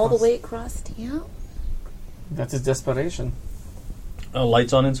ran way all the across. way across town? That's his desperation.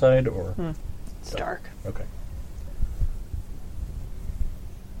 Lights on inside, or It's dark. okay.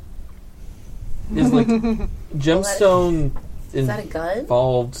 Is like gemstone Is that a gun?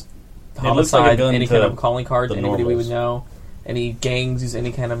 involved looks like a homicide, gun any to kind of calling cards, the anybody we normals. would know, any gangs use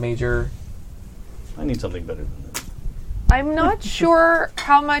any kind of major. I need something better than this. I'm not sure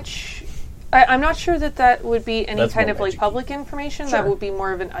how much. I'm not sure that would be any That's kind more of like magic-y. public information. That Sure. would be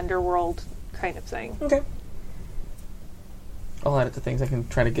more of an underworld kind of thing. Okay. I'll add it to things I can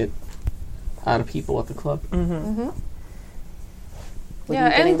try to get out of people at the club. Well, What Yeah, are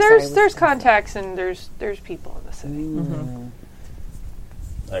you getting? and there's Sorry, there's what's- contacts and there's people in the city.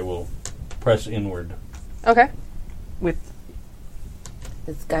 I will press inward. Okay. With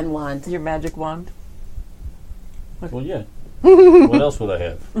It's gun wand. your magic wand. Well, yeah. What else would I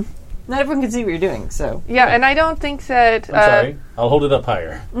have? Not everyone can see what you're doing, so Yeah, and I don't think that. I'm sorry. I'll hold it up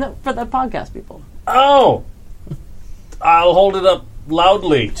higher. no, for the podcast people. Oh! I'll hold it up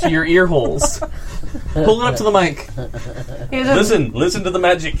loudly. To your ear holes. Pull it up to the mic. He has a, Listen to the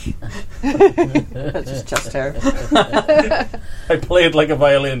magic. that's just chest hair. I play it like a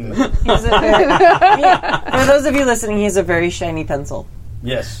violin. He's a for those of you listening, he has a very shiny pencil.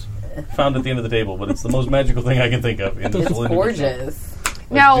 Yes. Found at the end of the table, but it's the most magical thing I can think of. In this It's whole universe. gorgeous.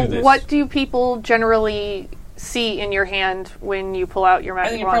 Now, do this. what do people generally see in your hand when you pull out your I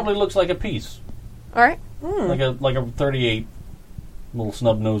magic think it wand? probably looks like a piece. All right. Like a 38 little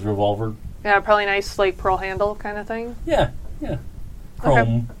snub nose revolver. Yeah, probably nice, like pearl handle kind of thing. Yeah.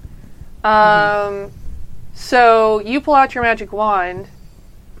 Chrome. So you pull out your magic wand,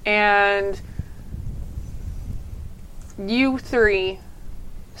 and you three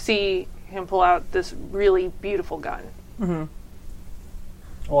see him pull out this really beautiful gun.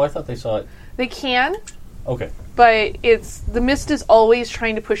 Oh, I thought they saw it. They can, Okay. but the mist is always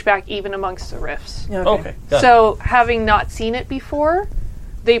trying to push back even amongst the rifts. Okay. Got it. So, having not seen it before,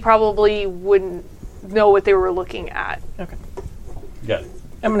 they probably wouldn't know what they were looking at. Okay. Got it.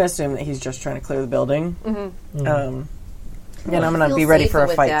 I'm going to assume that he's just trying to clear the building. And I'm going to Feel be ready safer for a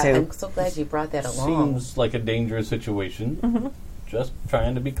with fight that. too. I'm so glad you brought that along. Seems like a dangerous situation. Just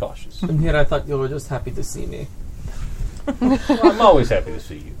trying to be cautious. And here I thought you were just happy to see me. Well, I'm always happy to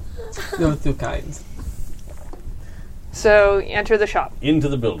see you. You were too kind. So, you enter the shop. Into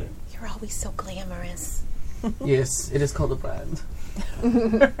the building. You're always so glamorous. Yes, it is called a brand.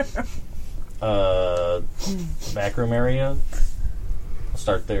 Backroom area. I'll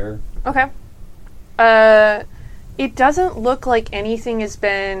start there. Okay. It doesn't look like anything has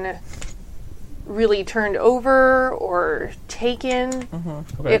been really turned over or taken.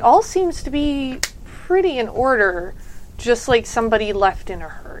 Okay. It all seems to be pretty in order, just like somebody left in a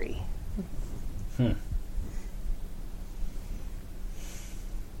hurry. I'm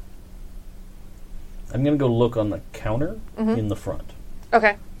going to go look on the counter in the front.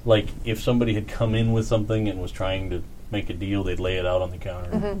 Okay. Like, if somebody had come in with something and was trying to make a deal, they'd lay it out on the counter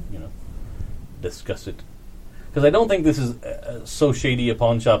and, discuss it. Because I don't think this is so shady a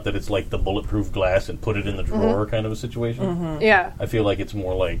pawn shop that it's like the bulletproof glass and put it in the drawer kind of a situation. Yeah. I feel like it's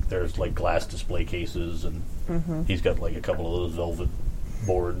more like there's like glass display cases and he's got like a couple of those velvet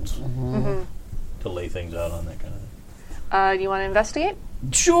boards to lay things out on, that kind of thing. Do you want to investigate?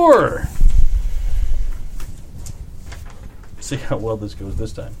 Sure! See how well this goes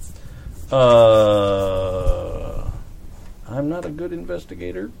this time. I'm not a good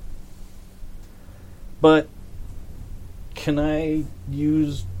investigator. But can I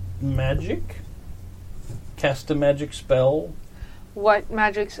use magic? Cast a magic spell? What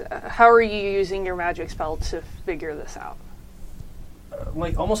magic? How are you using your magic spell to figure this out?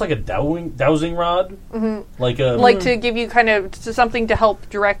 Like almost like a dowsing rod? Like a Like to give you kind of something to help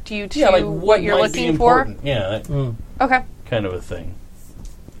direct you to like what you're might be looking for? important. Yeah, that Okay. kind of a thing.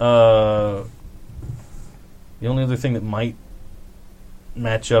 The only other thing that might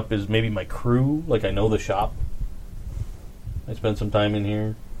match up is maybe my crew. Like I know the shop. I spent some time in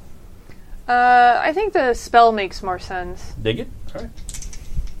here. I think the spell makes more sense. Dig it? All right.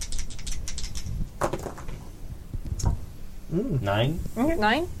 9.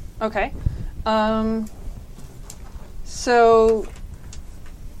 9? Okay. So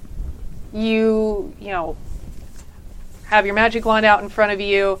you have your magic wand out in front of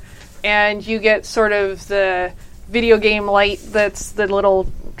you, and you get sort of the video game light that's the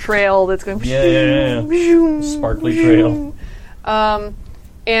little trail that's going Yeah. Sparkly trail.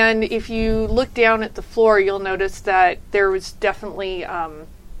 And if you look down at the floor, you'll notice that there was definitely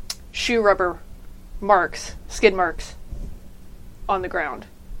shoe rubber marks, skid marks, on the ground,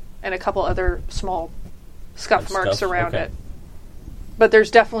 and a couple other small scuff Like marks scuffs? around Okay. it. But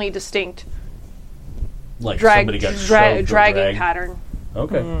there's definitely distinct Like somebody got shoved or dragging dragged. pattern.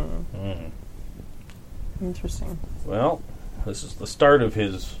 Okay. Interesting. Well, this is the start of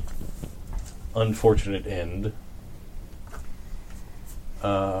his unfortunate end.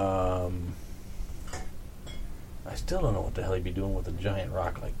 I still don't know what the hell he'd be doing with a giant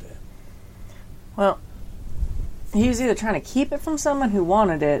rock like that. Well, he was either trying to keep it from someone who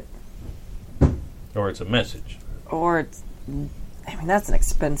wanted it, Or it's a message. or it's. I mean, that's an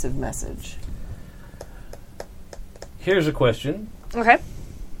expensive message. Here's a question, Okay.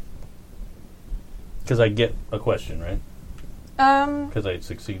 because I get a question, right? Because I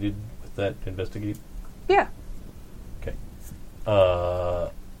succeeded with that investigate. Yeah. Okay.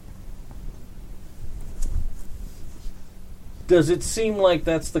 Does it seem like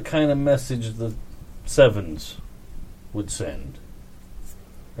that's the kind of message the Sevens would send?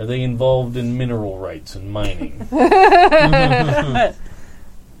 Are they involved in mineral rights and mining?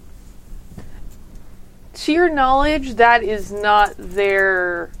 To your knowledge, that is not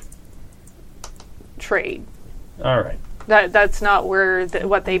their trade. All right. That's not where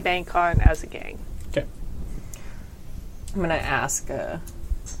what they bank on as a gang. Okay. I'm going to ask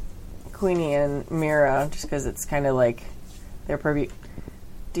Queenie and Mira, just because it's kind of like their purview.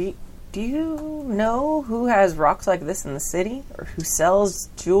 Do you know who has rocks like this in the city? Or who sells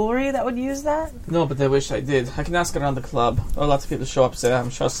jewelry that would use that? No, but I wish I did. I can ask around the club. There are lots of people show up, so I'm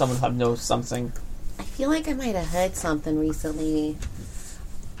sure someone would know something. I feel like I might have heard something recently.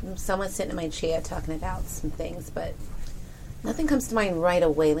 Someone sitting in my chair talking about some things, but nothing comes to mind right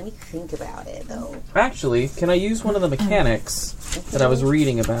away. Let me think about it, though. Actually, can I use one of the mechanics that I was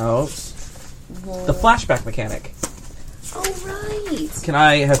reading about? The flashback mechanic. Oh, right. Can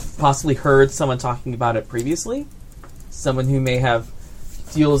I have possibly heard someone talking about it previously? Someone who may have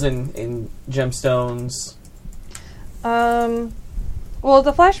deals in gemstones. Well,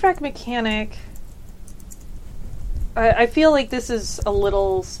 the flashback mechanic, I feel like this is a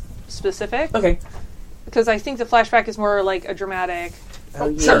little specific. Okay. Because I think the flashback is more like a dramatic, Oh,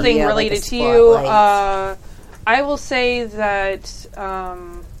 yeah. something Yeah, related like a to you. spotlight. I will say that,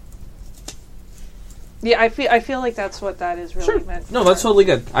 yeah, I feel like that's what that is really Sure. meant. No, that's totally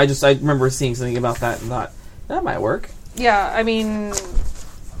good. I remember seeing something about that and thought, that might work. Yeah, I mean,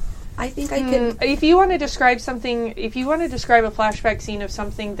 I think I could. if you want to describe something, if you want to describe a flashback scene of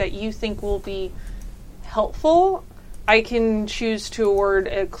something that you think will be helpful, I can choose to award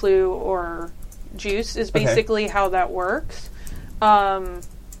a clue or juice is basically how that works.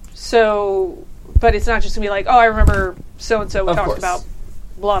 So, but it's not just going to be like, oh, I remember so-and-so Of talked course. about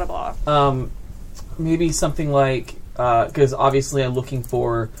blah, blah, blah. Maybe something like, because obviously I'm looking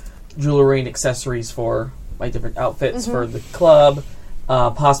for jewelry and accessories for my different outfits for the club,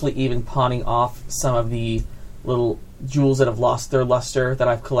 possibly even pawning off some of the little jewels that have lost their luster that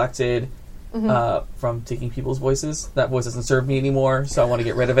I've collected from taking people's voices. That voice doesn't serve me anymore, so I want to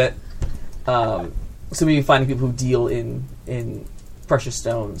get rid of it. So maybe finding people who deal in precious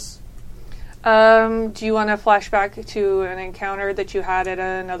stones. Do you want to flashback to an encounter that you had at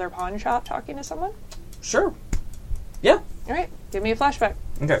another pawn shop talking to someone? Sure. Yeah. All right, give me a flashback.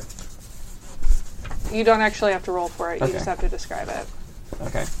 Okay. You don't actually have to roll for it. You Okay. just have to describe it.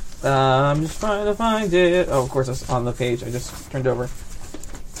 Okay. I'm just trying to find it. Oh, of course, it's on the page I just turned over.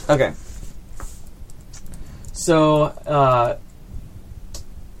 Okay. So,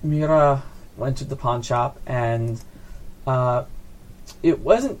 Mira went to the pawn shop, and it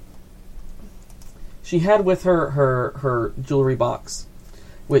wasn't... She had with her jewelry box,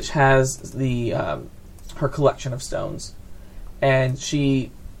 which has the her collection of stones, and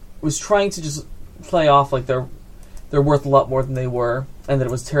she was trying to just play off like they're worth a lot more than they were, and that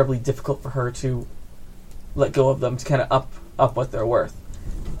it was terribly difficult for her to let go of them to kind of up what they're worth.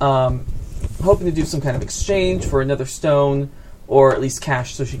 Hoping to do some kind of exchange for another stone, or at least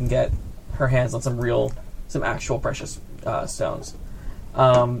cash, so she can get her hands on some actual precious stones.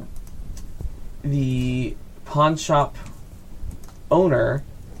 The pawn shop owner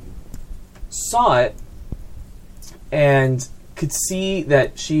saw it and could see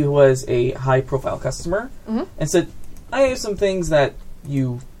that she was a high-profile customer, and said, "I have some things that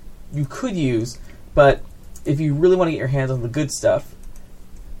you could use, but if you really want to get your hands on the good stuff,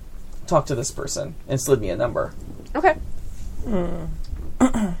 talk to this person," and slid me a number. Okay.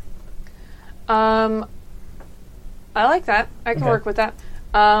 I like that. I can Okay. work with that.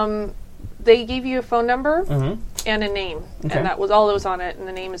 They gave you a phone number and a name, Okay. and that was all that was on it. And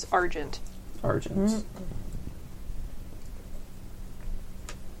the name is Argent. Argent.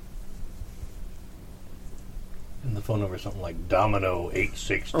 And the phone number is something like Domino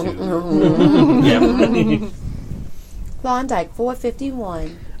 862. Yeah. Klondike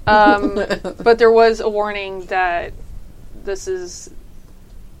 451. But there was a warning that this is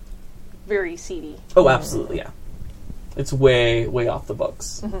very seedy. Oh, absolutely, yeah. It's way, way off the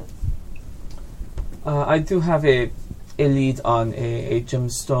books. I do have a lead on a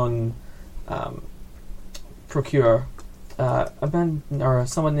gemstone procurer. A man or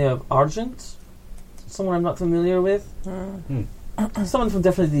someone named Argent. Someone I'm not familiar with. Someone from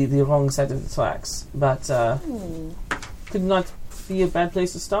definitely the wrong side of the tracks. But could not be a bad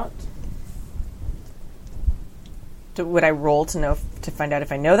place to start. Would I roll to find out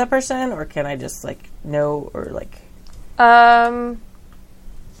if I know that person, or can I just know, or like?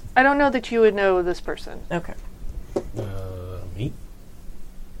 I don't know that you would know this person. Okay. Me?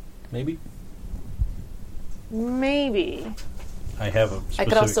 Maybe? Maybe. I have a specific... I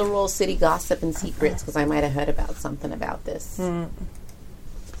could also roll city gossip and secrets because I might have heard about something about this.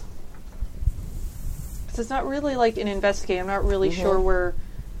 It's not really like an investigate. I'm not really sure where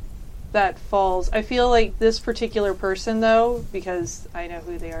that falls. I feel like this particular person, though, because I know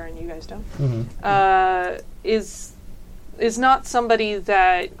who they are and you guys don't, is not somebody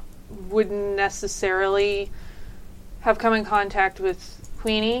that would necessarily have come in contact with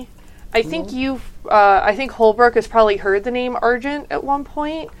Queenie. I think I think Holbrook has probably heard the name Argent at one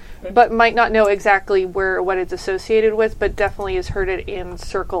point, but might not know exactly what it's associated with, but definitely has heard it in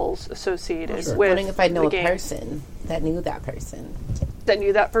circles associated with. Wondering if I know the a game. person that knew that person. That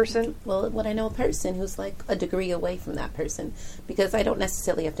knew that person. Well, would I know a person who's like a degree away from that person? Because I don't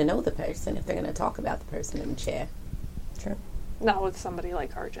necessarily have to know the person if they're going to talk about the person in the chair. Sure. Not with somebody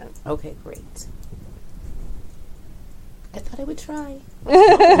like Argent. Okay, great. I thought I would try.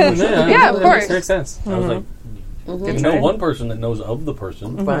 Yeah, of course. Makes sense. I was like, you know one person that knows of the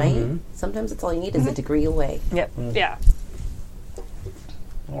person. Right? Sometimes it's all you need is a degree away. Yep. Yeah.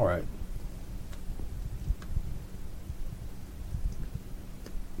 All right.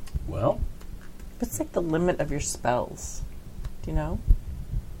 Well, What's like the limit of your spells? Do you know?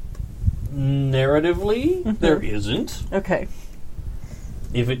 narratively, there isn't. Okay.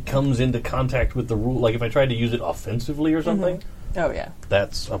 If it comes into contact with the rule, like if I tried to use it offensively or something, Oh yeah.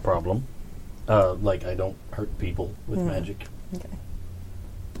 that's a problem. Like I don't hurt people with magic. Okay.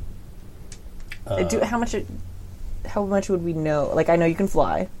 How much would we know? Like I know you can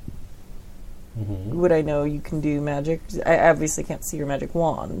fly. Would I know you can do magic? I obviously can't see your magic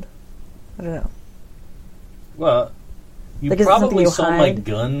wand. I don't know. Well, you Like, is it something probably you saw my hide?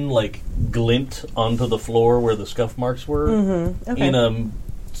 gun like glint onto the floor where the scuff marks were. Okay. In a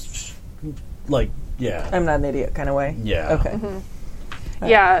yeah. I'm not an idiot kind of way. Yeah. Okay.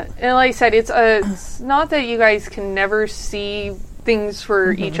 Yeah, and like I said, it's not that you guys can never see things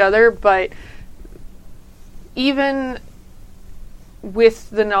for each other, but even with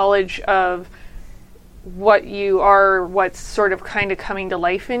the knowledge of what you are, what's sort of kind of coming to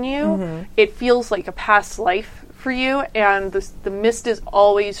life in you, it feels like a past life for you, and the mist is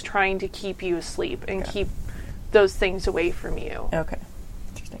always trying to keep you asleep and keep those things away from you. Okay.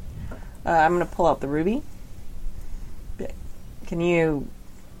 Interesting. I'm going to pull out the ruby. Can you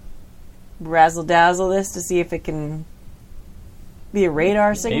razzle dazzle this to see if it can be a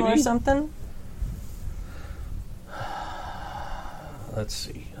radar signal Maybe. or something? Let's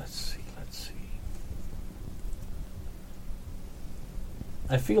see.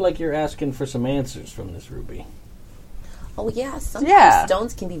 I feel like you're asking for some answers from this ruby. Oh, yeah. Some Yeah.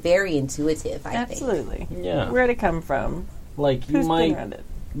 stones can be very intuitive, I think. Absolutely. Yeah. Where'd it come from? Like you Who's been might around it?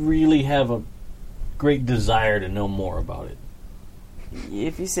 really have a great desire to know more about it.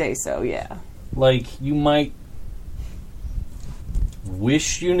 If you say so, yeah. Like you might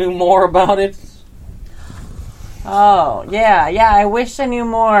wish you knew more about it. Oh, yeah. I wish I knew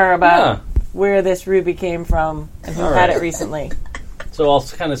more about Yeah. where this ruby came from and who All had right. it recently. So I'll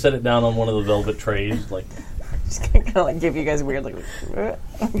kind of set it down on one of the velvet trays, like, Just kind of like give you guys a weird look.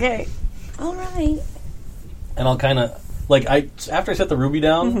 Okay. All right. and I'll kind of like after I set the ruby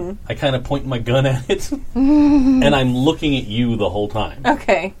down, I kind of point my gun at it, and I'm looking at you the whole time,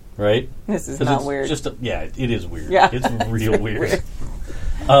 Okay. right? This is 'Cause not it's weird. Just it is weird. Yeah. It's real It's weird.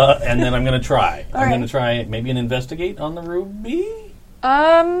 And then I'm going to try. I'm right. going to try maybe an investigate on the ruby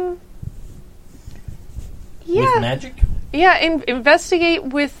Yeah. with magic. Yeah, investigate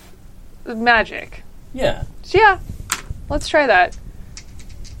with magic. Yeah. So yeah, let's try that.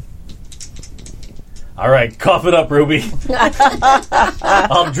 All right, cough it up, Ruby.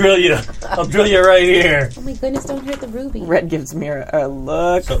 I'll drill you. I'll drill you right here. Oh, my goodness, don't hurt the ruby. Red gives Mira a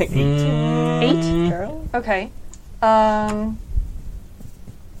look. So- 8? Girl. Okay. Do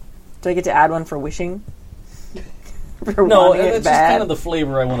I get to add one for wishing? For No, wanting it that's just bad? kind of the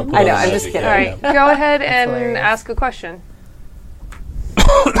flavor I want to put I know, on I'm magic. just kidding. All right, go ahead and hilarious. ask a question.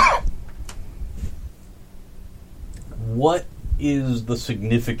 What is the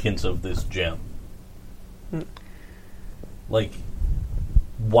significance of this gem? Like,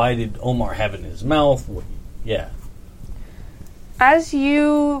 why did Omar have it in his mouth? Yeah. As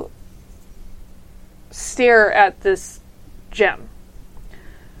you stare at this gem,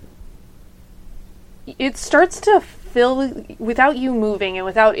 it starts to fill, without you moving and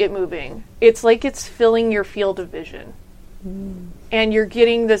without it moving, it's like it's filling your field of vision. And you're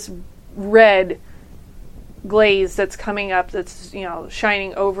getting this red glaze that's coming up, that's,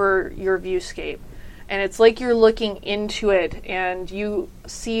 shining over your viewscape. and it's like you're looking into it, and you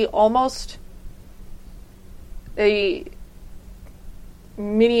see almost a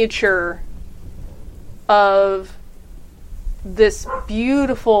miniature of this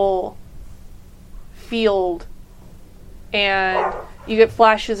beautiful field, and you get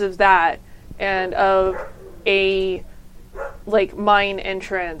flashes of that and of a like mine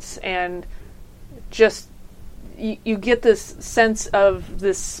entrance, and just you get this sense of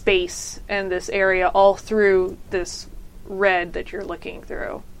this space and this area all through this red that you're looking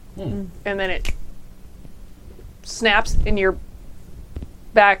through. And then it snaps and you're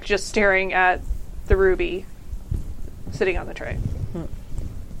back just staring at the ruby sitting on the tray.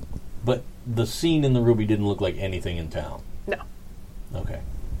 But the scene in the ruby didn't look like anything in town. No. Okay.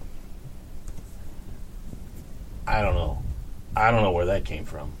 I don't know. I don't know where that came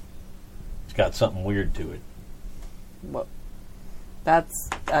from. It's got something weird to it. Well, that's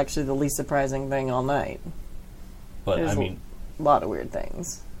actually the least surprising thing all night. But, There's I mean, a lot of weird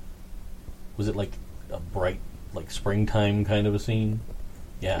things. was it like a bright, like springtime kind of a scene?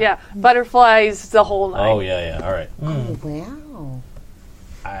 Yeah. Yeah, butterflies the whole night. Oh, yeah, yeah. All right. Oh, wow.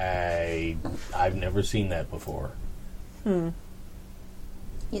 I've never seen that before. You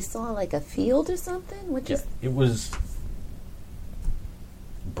saw like a field or something? What Yeah, just it was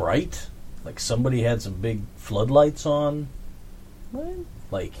bright. Like somebody had some big floodlights on. What?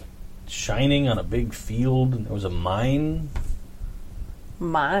 Like shining on a big field, and there was a mine.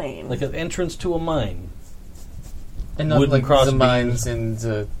 Mine. Like an entrance to a mine. And not Wooden like cross the beams. mines in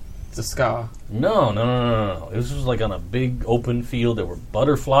the Scar. No. This was like on a big open field. There were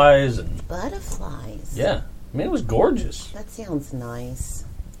butterflies and butterflies? yeah. I mean, it was gorgeous. That sounds nice.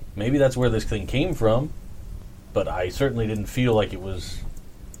 Maybe that's where this thing came from, but I certainly didn't feel like it was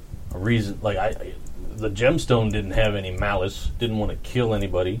a reason. Like the gemstone didn't have any malice. Didn't want to kill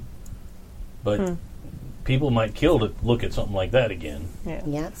anybody, but people might kill to look at something like that again. Yeah.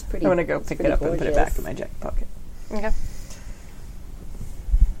 Yeah, it's pretty. I'm going to go it's pick it pretty up and put it gorgeous. back in my jacket pocket. Okay.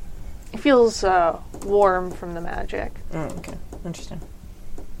 It feels warm from the magic. Okay. Interesting.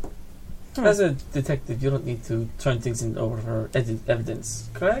 As a detective, you don't need to turn things over for evidence,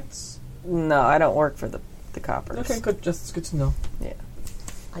 correct? No, I don't work for the coppers. Okay, good. Just good to know. Yeah.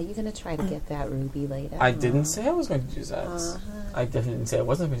 Are you going to try to get that ruby later? I didn't say I was going to do that. I definitely didn't say I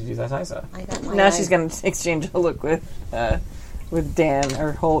wasn't going to do that either. I got my Now eye- she's going to exchange a look with Dan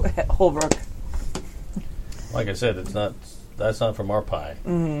or Holbrook. Like I said, that's not from our pie.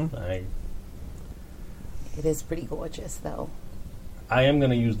 It is pretty gorgeous, though. I am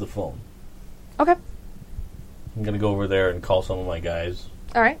going to use the phone. Okay. I'm going to go over there and call some of my guys.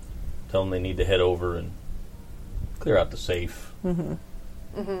 All right. Tell them they need to head over and clear out the safe. You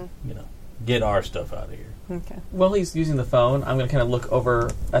know, get our stuff out of here. Okay. While he's using the phone, I'm going to kind of look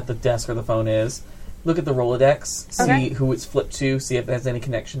over at the desk where the phone is, look at the Rolodex, see Okay. who it's flipped to, see if it has any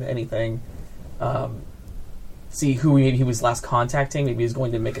connection to anything, see who maybe he was last contacting. Maybe he's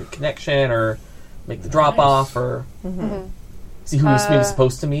going to make a connection or make the drop-off or see who he's maybe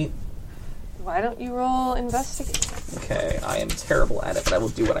supposed to meet. Why don't you roll investigate? Okay, I am terrible at it, but I will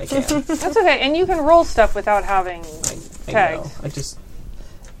do what I can. That's okay, and you can roll stuff without having I tags. know.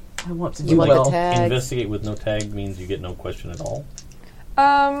 I want to You do want well. the tag? Investigate with no tag means you get no question at all.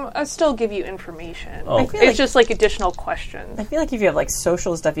 I still give you information. Oh. I feel It's like- just like additional questions. I feel like if you have like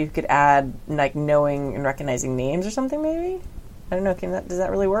social stuff, you could add like knowing and recognizing names or something. Maybe I don't know. Does that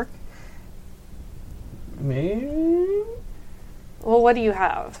really work? Maybe? Well, what do you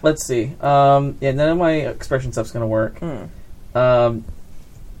have? Let's see. None of my expression stuff's going to work.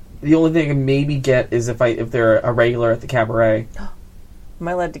 The only thing I can maybe get is if they're a regular at the cabaret. Am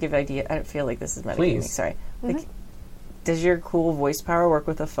I allowed to give idea? I don't feel like this is metagaming. Please. Sorry. Like, does your cool voice power work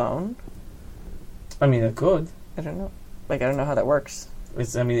with a phone? I mean, it could. I don't know. Like, I don't know how that works. I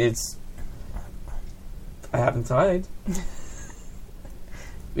haven't tried.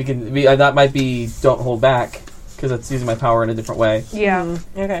 That might be don't hold back, because it's using my power in a different way. Yeah.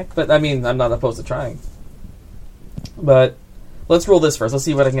 Okay. But, I mean, I'm not opposed to trying. But let's roll this first. Let's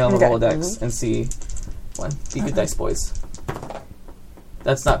see what I can get on the Okay. Rolodex and see. One. Be good dice, boys.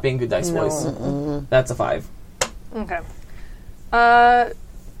 That's not being good dice, No. boys. That's a 5. Okay.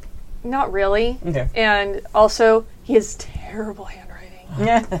 Not really. Okay. And also, he has terrible handwriting.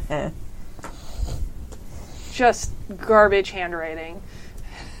 Yeah. Just garbage handwriting.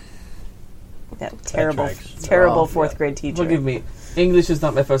 That terrible, tracks. terrible Oh, fourth grade teacher. Forgive me. English is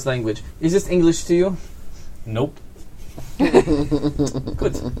not my first language. Is this English to you? Nope.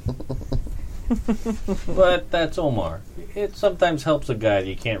 Good. But that's Omar. It sometimes helps a guy that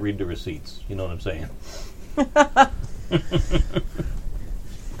you can't read the receipts. You know what I'm saying?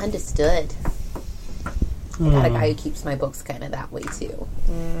 Understood. I got a guy who keeps my books kind of that way too.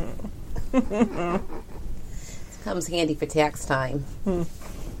 Comes handy for tax time.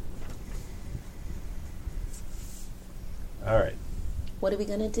 All right. What are we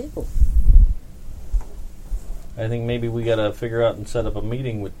gonna do? I think maybe we gotta figure out and set up a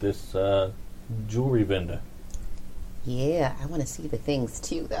meeting with this jewelry vendor. Yeah, I want to see the things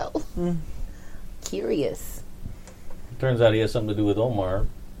too, though. Curious. Turns out he has something to do with Omar.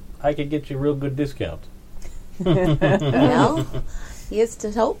 I could get you a real good discount. Well, here's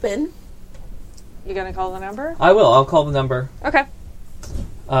to hoping. You gonna call the number? I will. I'll call the number. Okay.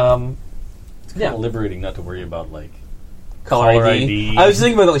 Yeah. Kind of liberating not to worry about, like, Caller ID. I was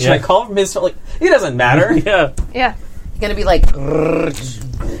thinking about, like, should I call from his phone? Like, it doesn't matter. Yeah. Yeah. You're gonna be like, you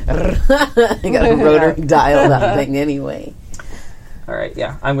got a rotary dial that thing anyway. All right.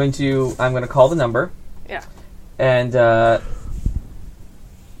 Yeah. I'm going to call the number. Yeah. And I'm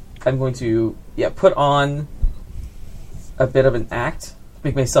going to put on a bit of an act,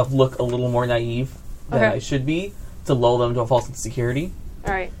 make myself look a little more naive than I should be, to lull them to a false insecurity.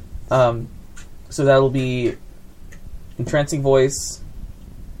 All right. So that'll be entrancing voice.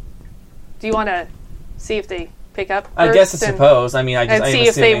 Do you want to see if they pick up first? I guess I suppose. I mean, and see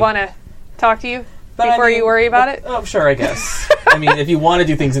if they want to talk to you before you worry about it? Oh, sure, I guess. I mean, if you want to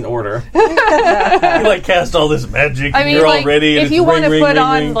do things in order. You, like, cast all this magic, I mean, you're like, all ready. if and you want to put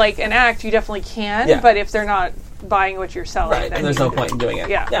on, ring. like, an act, you definitely can. Yeah. But if they're not buying what you're selling, Right, then and there's no point in doing it.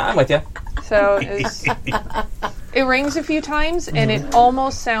 Yeah. Yeah, I'm with you. So it rings a few times, and it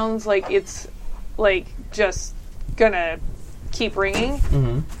almost sounds like it's, like, just gonna keep ringing.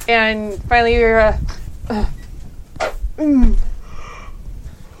 Mm-hmm. And finally you're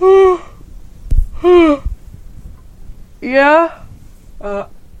yeah?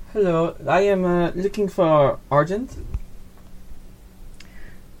 Hello. I am looking for Argent.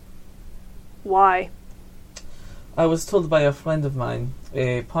 Why? I was told by a friend of mine,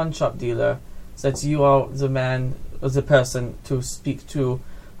 a pawn shop dealer, that you are the man, or the person to speak to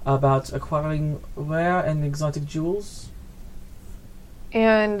about acquiring rare and exotic jewels.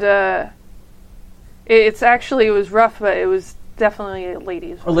 And it was rough, but it was definitely a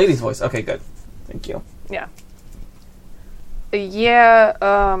lady's voice. A lady's voice. Okay, good. Thank you. Yeah. Yeah,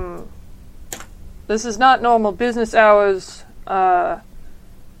 this is not normal business hours. I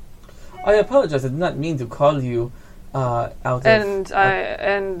apologize. I did not mean to call you out of... And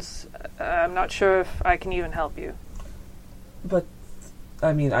I'm not sure if I can even help you. But,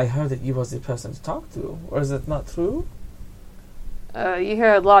 I mean, I heard that you was the person to talk to. Or is it not true? You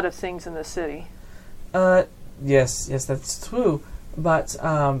hear a lot of things in the city. Yes, that's true. But,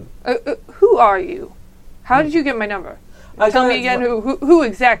 who are you? How did you get my number? Tell me again, who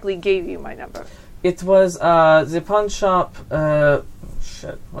exactly gave you my number? It was the pawn shop.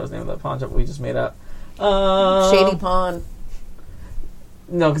 Shit, what was the name of that pawn shop we just made up? Shady Pawn.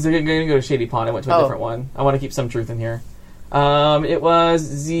 No, because they're going to go to Shady Pawn. I went to a different one. I want to keep some truth in here. It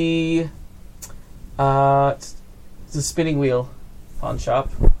was the Spinning Wheel pawn shop.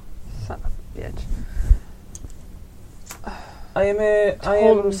 Son of a bitch.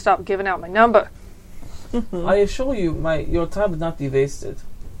 Told him to stop giving out my number. I assure you, your time would not be wasted.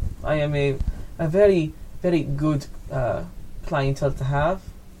 I am a very, very good clientele to have.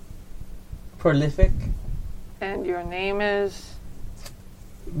 Prolific. And your name is?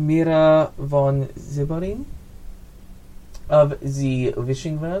 Mira von Ziborin of the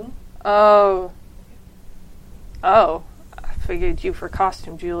Wishing Well. Oh, I figured you for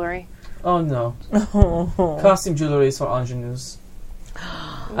costume jewelry. Oh no. Costume jewelry is for ingenues.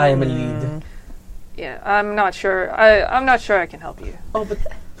 I am a lead. Yeah, I'm not sure. I'm not sure I can help you. Oh, but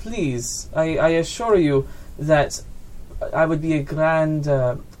please, I assure you that I would be a grand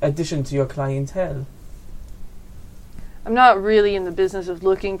addition to your clientele. I'm not really in the business of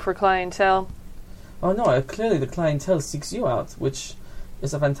looking for clientele. Oh no, clearly the clientele seeks you out, which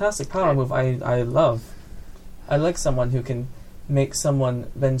is a fantastic power move I love. I like someone who can make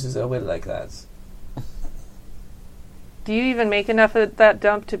someone bend to their will like that. Do you even make enough of that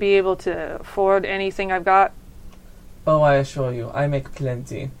dump to be able to afford anything I've got? Oh, I assure you, I make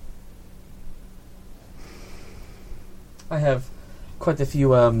plenty. I have quite a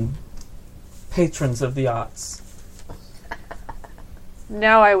few patrons of the arts.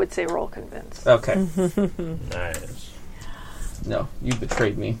 Now I would say roll convince. Okay. Nice. No, you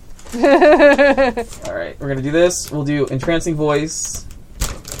betrayed me. Alright, we're gonna do this. We'll do entrancing voice,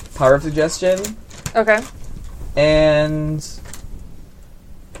 power of suggestion, Okay. and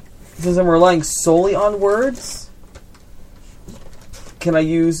since I'm relying solely on words, can I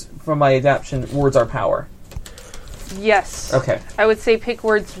use from my adaptation words are power? Yes. Okay. I would say pick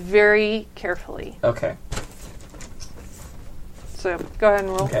words very carefully. Okay. So go ahead and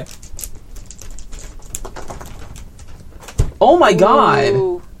roll. Okay. Oh my god!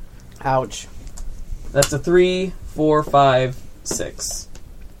 Ooh. Ouch. That's a 3, 4, 5, 6.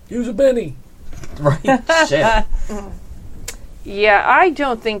 Use a Benny. Right? Shit. Yeah, I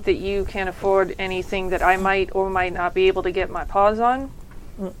don't think that you can afford anything that I might or might not be able to get my paws on.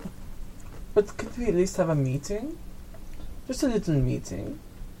 But could we at least have a meeting? Just a little meeting.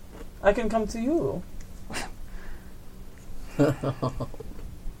 I can come to you.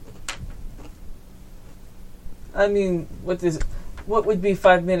 I mean, what would be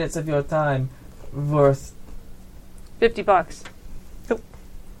 5 minutes of your time worth? $50.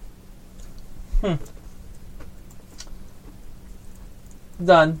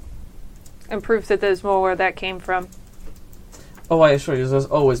 Done. And proof that there's more where that came from. Oh, I assure you, there's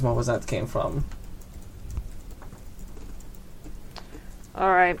always more where that came from.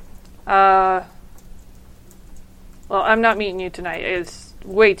 Alright. Well, I'm not meeting you tonight. It's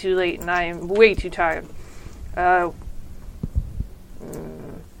way too late and I am way too tired.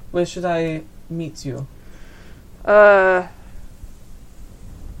 Where should I meet you? Tomorrow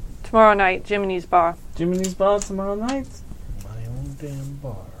night, Jiminy's Bar. Jiminy's Bar tomorrow night? My own damn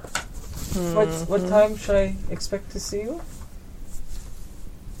bar. What time should I expect to see you?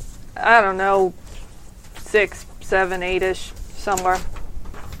 I don't know, 6, 7, 8-ish, somewhere.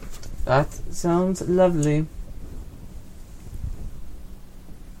 That sounds lovely.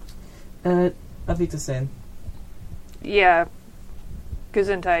 Avita Sen. Yeah.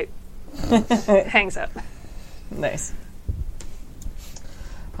 Gesundheit. Hangs up. Nice.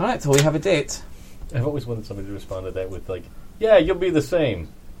 Alright, so we have a date. I've always wanted somebody to respond to that with, like, yeah, you'll be the same.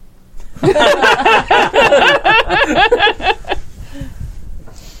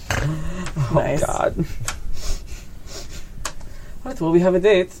 Nice. Oh, God. Alright, well, we have a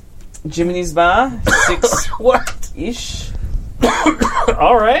date. Jiminy's Bar, 6-ish.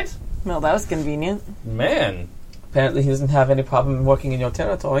 All right. Well, that was convenient. Man. Apparently he doesn't have any problem working in your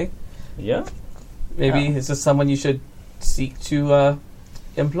territory. Yeah. Maybe it's just someone you should seek to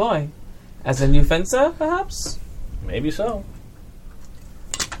employ. As a new fencer, perhaps? Maybe so.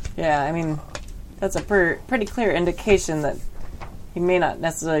 Yeah, I mean, that's a pretty clear indication that he may not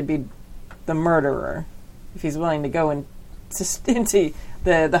necessarily be the murderer if he's willing to go into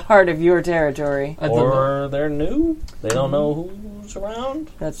the heart of your territory. Or they're new. They don't know who's around.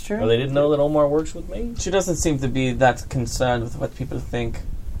 That's true. Or they didn't know that Omar works with me. She doesn't seem to be that concerned with what people think.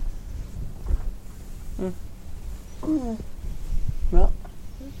 Well,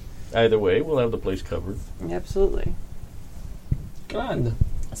 Either way, we'll have the place covered. absolutely. Grand.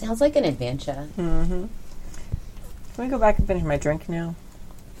 Sounds like an adventure. Can we go back and finish my drink now?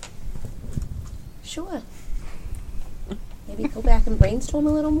 Sure. Maybe go back and brainstorm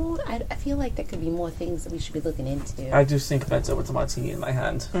a little more. I feel like there could be more things that we should be looking into. I do think better with a martini in my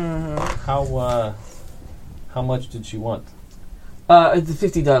hand. How much did she want? It's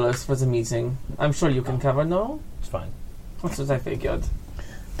 $50 for the meeting. I'm sure you can cover, no? It's fine. That's what I figured.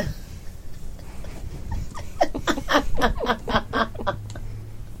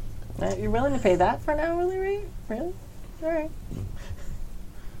 You're willing to pay that for an hourly rate? Really? All right.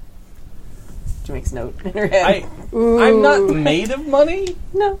 She makes note in her head. I'm not made of money.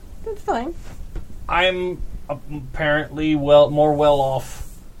 No, that's fine. I'm apparently more well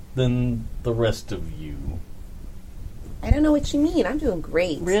off than the rest of you. I don't know what you mean. I'm doing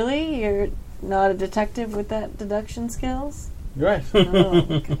great. Really? You're not a detective with that deduction skills? You're right. Oh,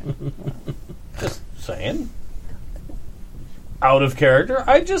 okay. Just saying. Out of character.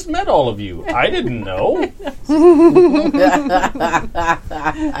 I just met all of you. I didn't know.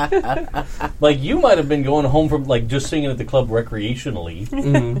 Like, you might have been going home from, like, just singing at the club recreationally.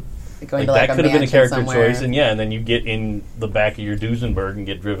 Going Like, to that could have been a mansion character somewhere. choice, and then you get in the back of your Duesenberg and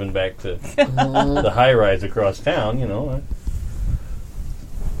get driven back to the high rise across town, you know.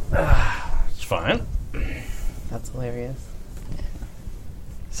 It's fine. That's hilarious.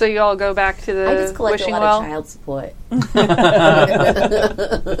 So you all go back to I just the collect a wishing lot well? of child support.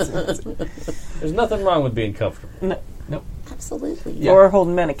 There's nothing wrong with being comfortable. Absolutely. Or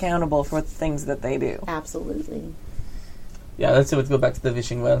holding men accountable for the things that they do. Absolutely. Yeah, let's go back to the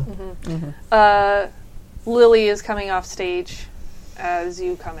wishing well. Lily is coming off stage as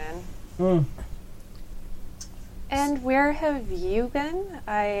you come in. And where have you been?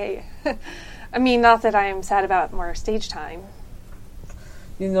 I mean, not that I'm sad about more stage time.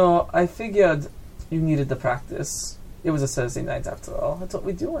 You know, I figured you needed the practice. It was a Thursday night after all. That's what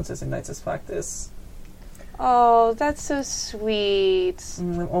we do on Thursday nights is practice. Oh, that's so sweet.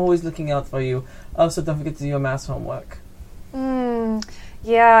 I'm always looking out for you. Also, don't forget to do your math homework.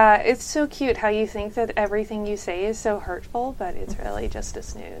 Yeah, it's so cute how you think that everything you say is so hurtful, but it's really just a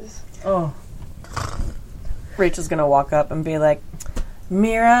snooze. Oh, Rachel's gonna walk up and be like,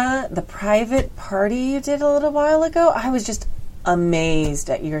 Mira, the private party you did a little while ago, I was just amazed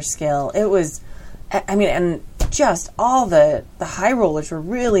at your skill. It was, I mean, and just all the high rollers were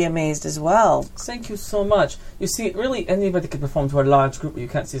really amazed as well. thank you so much. You see, really anybody can perform to a large group where you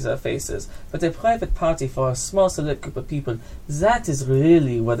can't see their faces, but a private party for a small select group of people, that is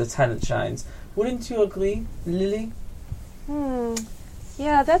really where the talent shines. Wouldn't you agree, Lily?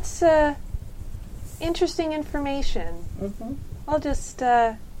 Yeah, that's interesting information. Mm-hmm. I'll just,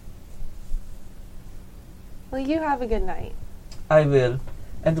 well, you have a good night. I will.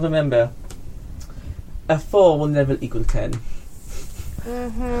 And remember, a 4 will never equal 10.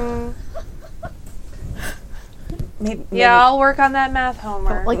 Maybe, Yeah, I'll work on that math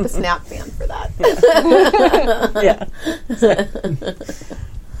homework. Like the snap fan for that. yeah.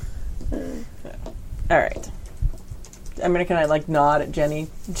 All right. I mean, can I like nod at Jenny?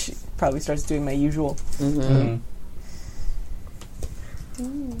 She probably starts doing my usual.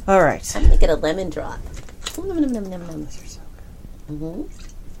 All right. I'm gonna get a lemon drop. Nom, nom, nom, nom, nom.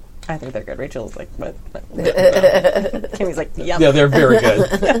 I think they're good. Rachel's like, what? Kimmy's like, yum. Yeah, they're very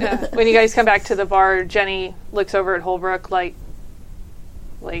good. When you guys come back to the bar, Jenny looks over at Holbrook like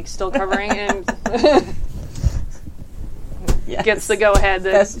still covering and Yes. gets the go-ahead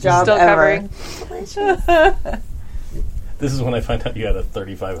that Best job still ever. covering. This is when I find out you had a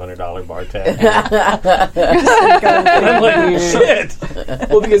 $3,500 bar tab. And I'm like, shit.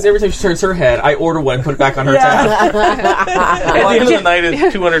 Well, because every time she turns her head, I order one and put it back on her tab. At the end of the night,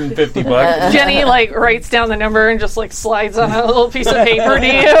 it's $250. Jenny writes down the number and just slides on a little piece of paper to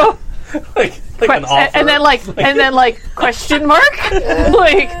you. like an offer. And then question mark?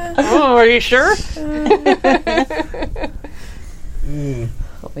 Oh, are you sure?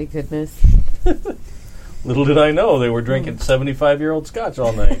 Oh my goodness. Little did I know they were drinking 75-year-old scotch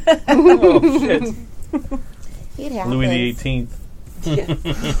all night. Oh, shit. It happens. Louis the 18th.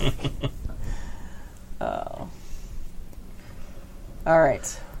 Oh. All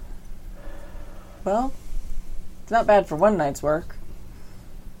right. Well, it's not bad for one night's work.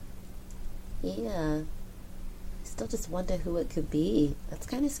 Yeah. I still just wonder who it could be. That's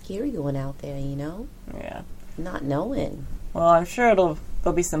kind of scary going out there, you know? Yeah. Not knowing. Well, I'm sure there'll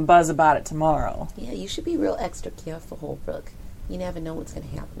be some buzz about it tomorrow. Yeah, you should be real extra careful, Holbrook. You never know what's going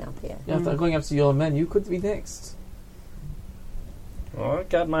to happen out there. Yeah, if I'm going after your men, you could be next. Well, I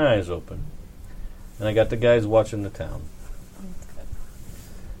got my eyes open. And I got the guys watching the town.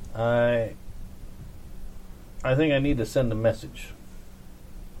 I think I need to send a message.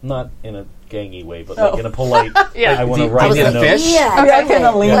 Not in a gangy way, but in a polite... Yeah. I want to I write was in a like, note. fish? Yeah, Okay, I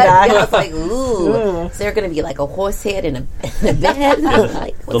kinda lean back. I was like, ooh. Is there going to be like a horse head in a bed?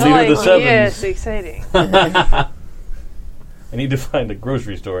 Like, The what's leader of the sevens. Yes, exciting. I need to find a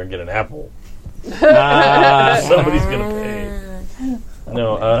grocery store and get an apple. Somebody's going to pay.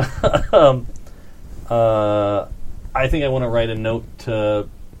 No, I think I want to write a note to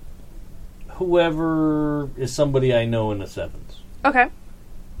whoever is somebody I know in the sevens. Okay.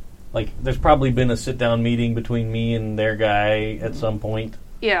 Like, there's probably been a sit-down meeting between me and their guy at some point.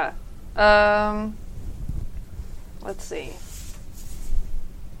 Yeah. Let's see.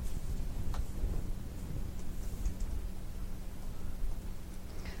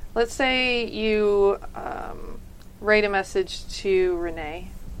 Let's say you write a message to Renee.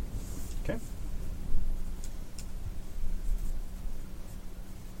 Okay.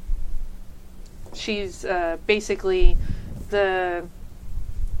 She's basically the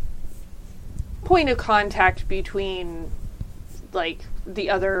point of contact between the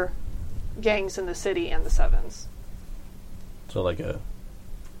other gangs in the city and the sevens. So, like a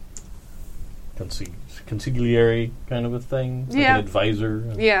consigliere kind of a thing? Like Yeah. an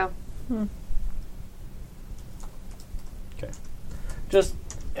advisor? Yeah. Okay.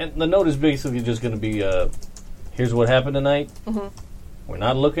 And the note is basically just going to be, here's what happened tonight. Mm-hmm. We're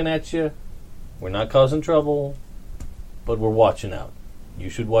not looking at you. We're not causing trouble. But we're watching out. You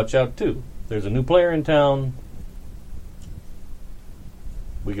should watch out, too. There's a new player in town.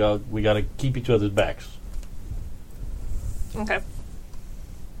 We got to keep each other's backs. Okay.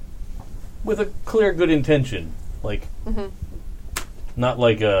 With a clear, good intention. Like, not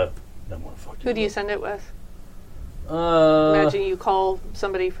like a... I'm gonna fuck Who do you send it with? up. Imagine you call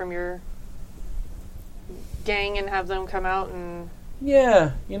somebody from your gang and have them come out and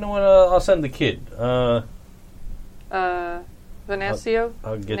Yeah, you know what? I'll send the kid. Venancio?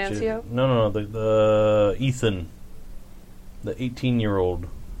 I'll get Venancio? you. No, the Ethan, the 18-year-old.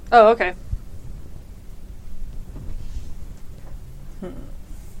 Oh, okay.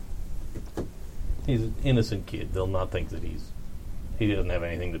 He's an innocent kid. They'll not think that he doesn't have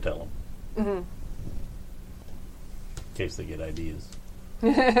anything to tell them. Mm-hmm. In case they get ideas.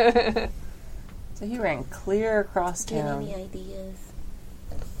 So he ran clear across Get town. any ideas?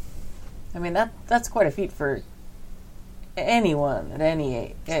 I mean, that's quite a feat for anyone at any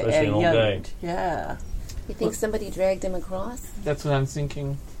age. Especially at an old young guy. age. Yeah. You think somebody dragged him across? That's what I'm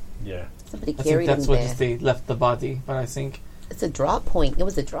thinking. Yeah. Somebody I think carried him that's what there. they left the body, but I think It's a drop point. It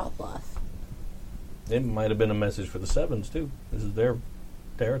was a drop off. It might have been a message for the Sevens, too. This is their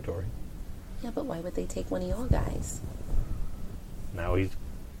territory. Yeah, but why would they take one of your guys? Now he's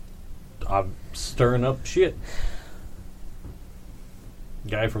stirring up shit.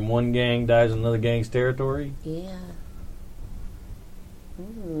 Guy from one gang dies in another gang's territory. Yeah.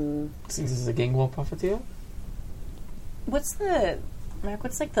 since this is a gang war profiteer. What's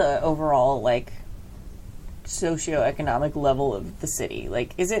like the overall like socioeconomic level of the city?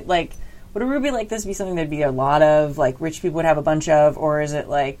 Like, is it like, would a ruby like this be something there'd be a lot of, like rich people would have a bunch of, or is it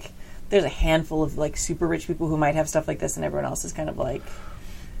like there's a handful of like super rich people who might have stuff like this and everyone else is kind of like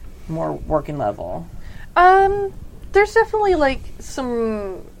more working level? There's definitely like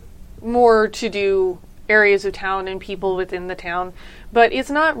some more to do areas of town and people within the town, but it's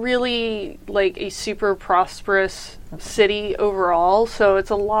not really like a super prosperous city overall. So it's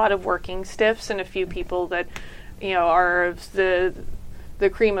a lot of working stiffs and a few people that, you know, are of the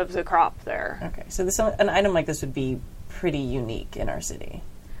cream of the crop there. Okay, so an item like this would be pretty unique in our city.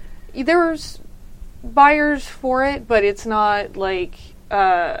 There's buyers for it, but it's not like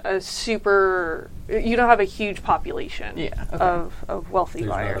a super. You don't have a huge population of wealthy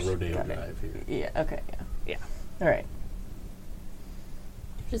There's buyers. not a rodeo Got it. drive here. Yeah. Okay. Yeah. Yeah. All right.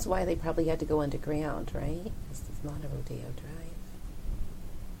 Which is why they probably had to go underground, right? This is not a rodeo drive.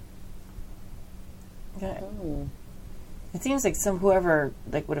 Okay. Oh. It seems like whoever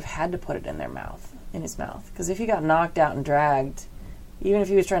like would have had to put it in his mouth, because if he got knocked out and dragged, even if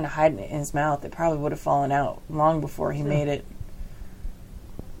he was trying to hide it in his mouth, it probably would have fallen out long before he made it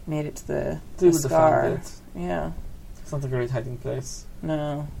to the They would have scar. found it. Yeah. It's not a great hiding place.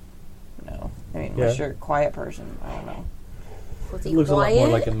 No. I mean, Yeah. unless you're a quiet person, I don't know. Was It he looks a lot quiet? more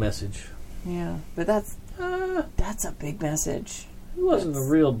like a message. Yeah, but that's a big message. He wasn't a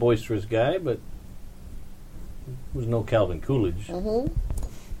real boisterous guy, but he was no Calvin Coolidge. Mm-hmm.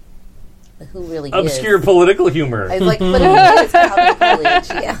 Who really Obscure is? political humor. I was like, but it is Calvin Coolidge,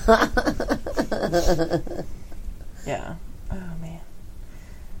 yeah. Yeah. Oh man.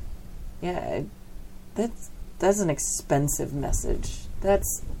 Yeah, that's an expensive message.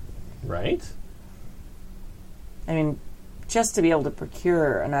 That's, Right? I mean, just to be able to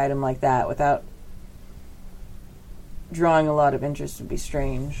procure an item like that without drawing a lot of interest would be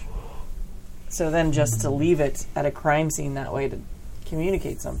strange. So then just to leave it at a crime scene that way to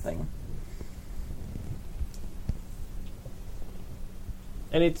communicate something.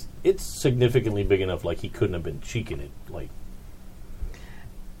 And it's significantly big enough, like he couldn't have been cheeking it. Like,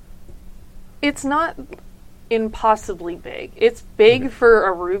 It's not impossibly big. It's big for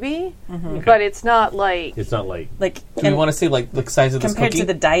a ruby, but it's not like it's not like Like, Do you want to say like the size of this compared cookie? to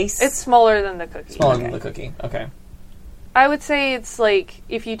the dice? it's smaller than the cookie. smaller Okay. than the cookie. Okay. I would say it's like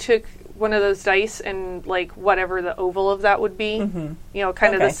if you took one of those dice and like whatever the oval of that would be, you know,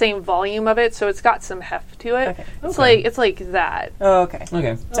 kind of Okay. the same volume of it, so it's got some heft to it. Okay. It's like that. Oh, okay.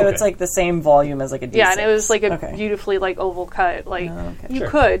 Okay. So it's like the same volume as like a D6. Yeah, and it was like a Okay. beautifully like oval cut. Like Oh, okay. you Sure.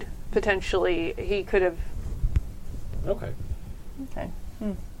 could potentially, he could have. okay. Okay.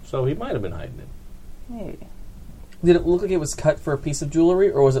 So he might have been hiding it. Maybe. Did it look like it was cut for a piece of jewelry,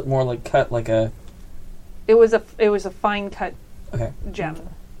 or was it more like cut like a? It was a fine cut Okay. gem.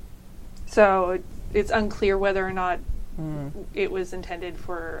 So it's unclear whether or not it was intended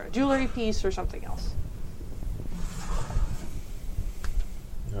for a jewelry piece or something else.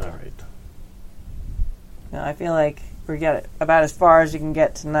 All right. No, I feel like we get about as far as you can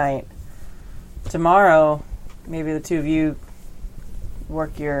get tonight. Tomorrow, maybe the two of you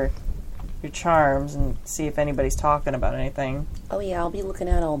work your charms and see if anybody's talking about anything. Oh, yeah, I'll be looking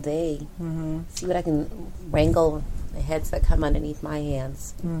out all day. Mm-hmm. See what I can wrangle the heads that come underneath my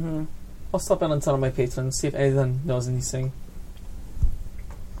hands. I'll stop in on some of my patrons, see if anyone knows anything.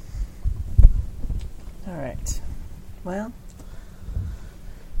 All right. Well,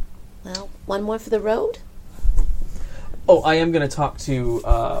 Well, one more for the road? Oh, I am going to talk to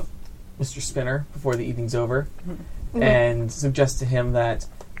Mr. Spinner before the evening's over, and suggest to him that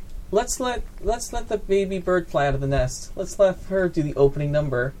let's let the baby bird fly out of the nest. Let's let her do the opening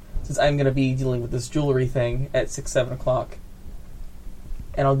number, since I'm going to be dealing with this jewelry thing at 6-7 o'clock,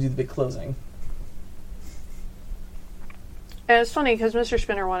 and I'll do the big closing. And it's funny because Mr.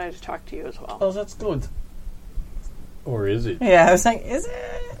 Spinner wanted to talk to you as well. Oh, that's good. Or is it? Yeah, I was like, is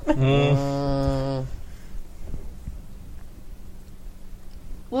it?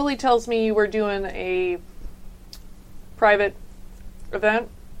 Lily tells me you were doing a private event.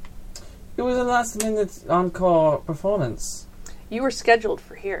 It was a last-minute encore performance. You were scheduled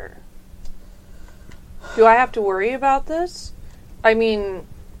for here. Do I have to worry about this? I mean,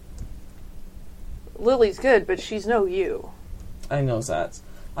 Lily's good, but she's no you. I know that.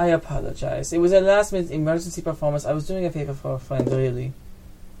 I apologize. It was a last-minute emergency performance. I was doing a favor for a friend, really.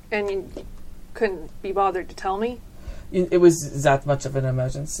 And you couldn't be bothered to tell me? It was that much of an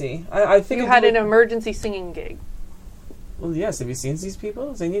emergency. I think You had an emergency singing gig. Well, yes. Have you seen these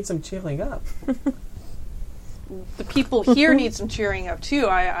people? They need some cheering up. The people here need some cheering up, too.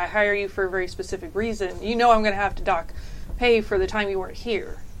 I hire you for a very specific reason. You know I'm going to have to dock pay for the time you weren't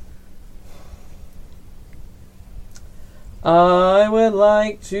here. I would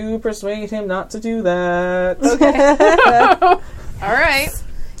like to persuade him not to do that. All right.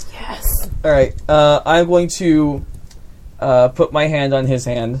 All right. I'm going to put my hand on his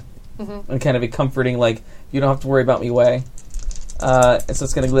hand and kind of a comforting, like, you don't have to worry about me way. And so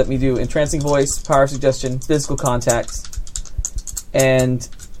it's going to let me do entrancing voice, power suggestion, physical contact, and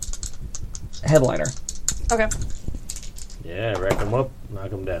headliner. Okay. Yeah, rack them up,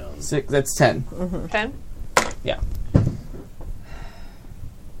 knock them down. 6. That's 10. 10? Yeah.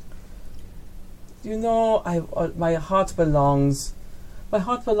 You know, my heart belongs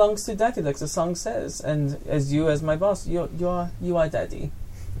to Daddy, like the song says, and as my boss, you are Daddy.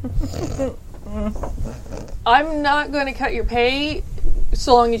 I'm not going to cut your pay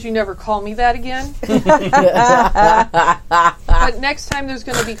so long as you never call me that again. But next time there's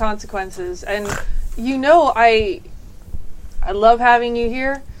going to be consequences. And you know I love having you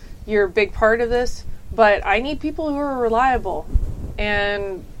here. You're a big part of this. But I need people who are reliable.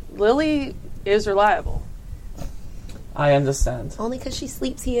 And Lily is reliable. I understand. Only because she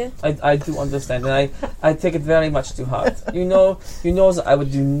sleeps here. I do understand, and I take it very much to heart. You know that I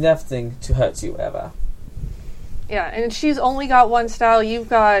would do nothing to hurt you ever. Yeah, and she's only got one style. You've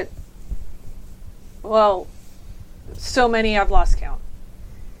got, well, so many I've lost count.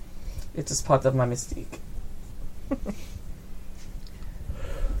 It is part of my mystique.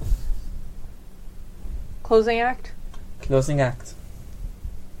 Closing act? Closing act.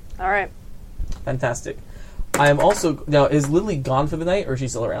 All right. Fantastic. I am also now. Is Lily gone for the night, or is she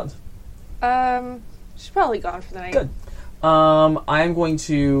still around? She's probably gone for the night. Good. I am going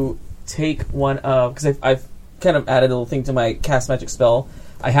to take one of, because I've kind of added a little thing to my cast magic spell.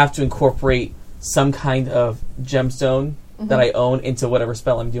 I have to incorporate some kind of gemstone that I own into whatever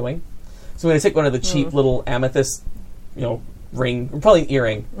spell I'm doing. So I'm going to take one of the cheap little amethyst, ring, or probably an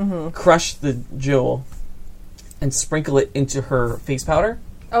earring, crush the jewel, and sprinkle it into her face powder.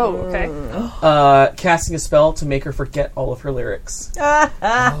 Oh, okay. Casting a spell to make her forget all of her lyrics. Let's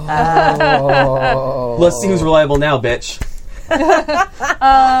see who's reliable now, bitch.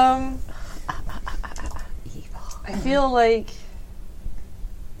 I feel like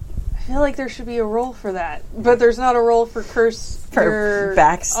there should be a roll for that, but there's not a roll for curse For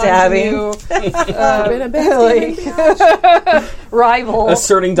backstabbing. Rival.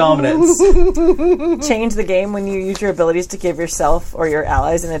 Asserting dominance. Change the game when you use your abilities to give yourself or your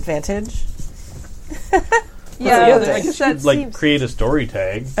allies an advantage. Yeah, I guess that you'd, like, seems. create a story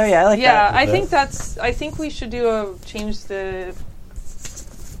tag. Oh yeah, I like Yeah, that. I think we should change the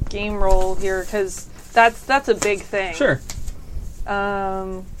game roll here because that's a big thing. Sure.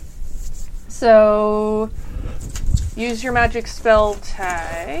 So use your magic spell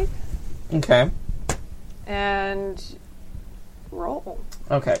tag Okay. and roll.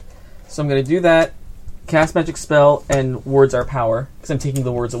 Okay. So I'm going to do that. Cast magic spell and words are power because I'm taking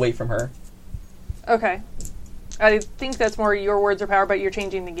the words away from her. Okay. I think that's more your words are power, but you're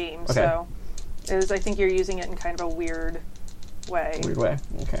changing the game. Okay. So I think you're using it in kind of a weird way. Weird way.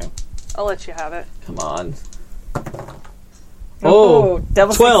 Okay. I'll let you have it. Come on. Oh,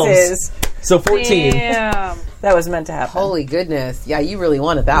 double 12s. sixes. So 14. Damn. That was meant to happen. Holy goodness. Yeah, you really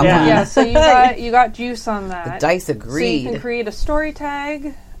wanted that Yeah. one. Yeah, so you got juice on that. The dice So agreed. you can create a story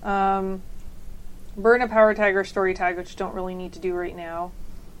tag, burn a power tag or story tag, which you don't really need to do right now.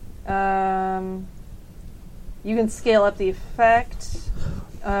 You can scale up the effect.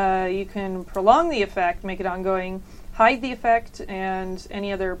 You can prolong the effect, make it ongoing, hide the effect, and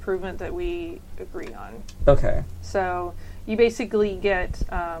any other improvement that we agree on. Okay. So you basically get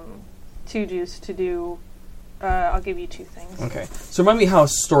 2 juice to do. I'll give you 2 things. Okay. So remind me how a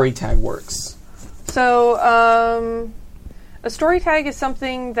story tag works. So, a story tag is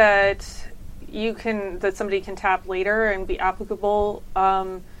something that that somebody can tap later and be applicable.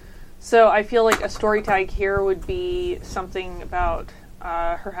 So I feel like a story tag here would be something about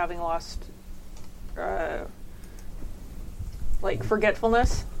her having lost, like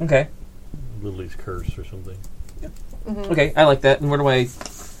forgetfulness. Okay. Lily's curse or something. Okay, I like that. And where do I...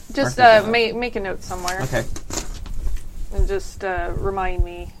 Just Mark it make a note somewhere. Okay. And just remind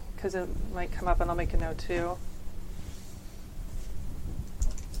me, because it might come up and I'll make a note too.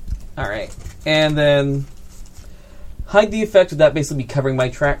 All right. And then hide the effect. Would that basically be covering my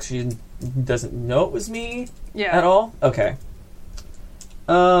tracks? She doesn't know it was me at all? Okay.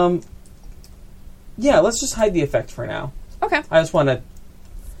 Yeah, let's just hide the effect for now. Okay. I just want to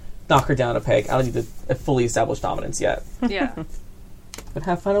knock her down a peg. I don't need a fully established dominance yet. Yeah. But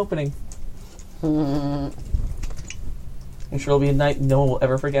have fun opening. I'm sure it'll be a night no one will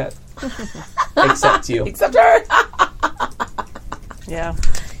ever forget. Except you. Except her. Yeah.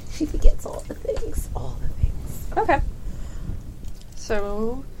 She forgets all the things. All the things. Okay.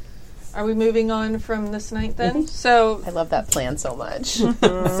 So, are we moving on from this night then? So, I love that plan so much.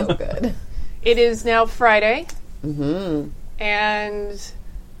 So good. it is now Friday, Mm-hmm. and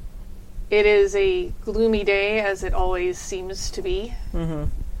it is a gloomy day, as it always seems to be. Mm-hmm.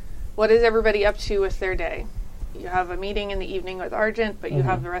 What is everybody up to with their day? You have a meeting in the evening with Argent, but you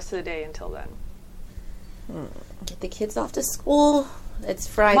have the rest of the day until then. Get the kids off to school. It's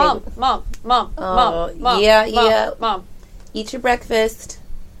Friday. Mom. Yeah. Eat your breakfast.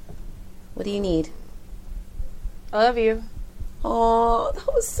 What do you need? I love you. Oh, that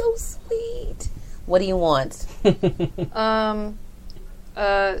was so sweet. What do you want?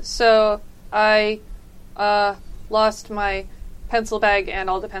 So I lost my pencil bag and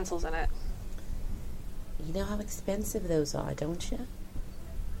all the pencils in it. You know how expensive those are, don't you?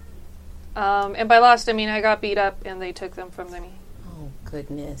 And by lost, I mean I got beat up and they took them from me. Oh,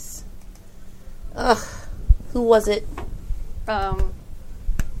 goodness. Ugh. Who was it? I'm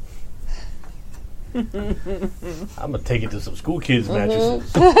gonna take it to some school kids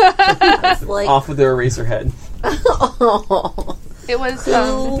matches. It's like, Off with their eraser head. oh, It was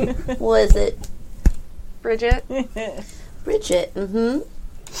who was it? Bridget. Bridget. Mm-hmm.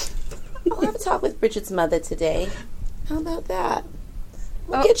 I'll have a talk with Bridget's mother today. How about that?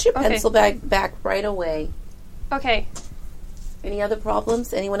 We'll get your okay. pencil bag back right away. Okay. Any other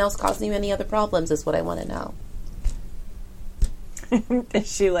problems? Anyone else causing you any other problems is what I want to know.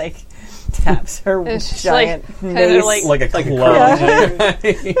 She like taps her And she's giant like, mace. kinda like- Like a club.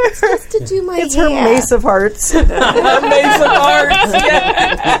 It's just to do my It's her hair. mace of hearts. Mace of Hearts.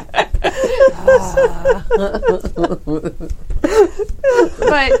 Yeah.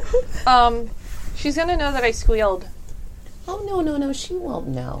 But she's gonna know that I squealed. Oh, no. She won't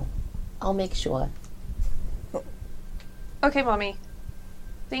know. I'll make sure. Okay, Mommy.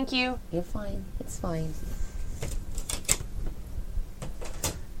 Thank you. You're fine. It's fine.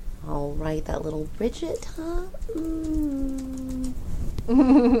 All right, that little Bridget, huh?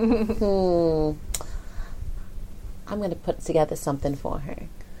 I'm going to put together something for her.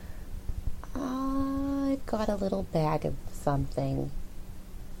 I've got a little bag of something.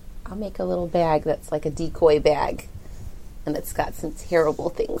 I'll make a little bag that's like a decoy bag. And it's got some terrible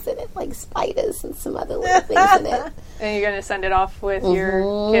things in it, like spiders and some other little things in it. And you're gonna send it off with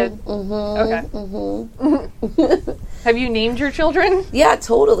your kid? Okay. Have you named your children? Yeah,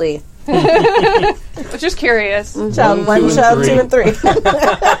 totally. I was just curious. Child 1, child 2, and 3.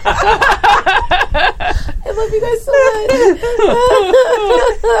 I love you guys so much.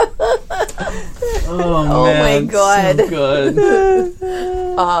 Oh, my man, God. So good.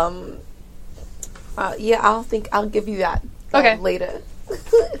 Yeah, I'll give you that Okay. later.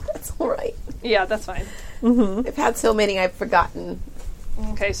 That's all right. Yeah, that's fine. I've had so many I've forgotten.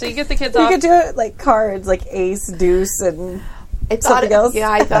 Okay, so you get the kids You off. could do it like cards, like ace, deuce, and something else.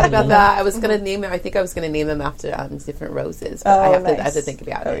 Yeah, I thought about that. I was gonna name them. I think I was gonna name them after different roses, but I have nice. to think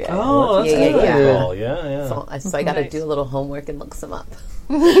about it. yeah. Oh, that's Yeah. good. Oh, yeah. So I got to Nice. do a little homework and look some up.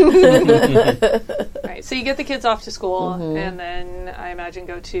 Right, so you get the kids off to school, and then I imagine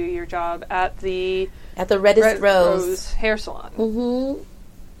go to your job at the At the Reddest Red Rose. Hair Salon.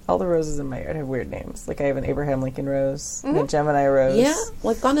 All the roses in my yard have weird names. Like I have an Abraham Lincoln rose, and a Gemini rose. Yeah,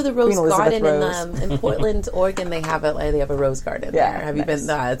 well, I've gone to the Rose Queen Elizabeth Garden Rose. in Portland, Oregon. They have a rose garden Yeah, there. Have you nice.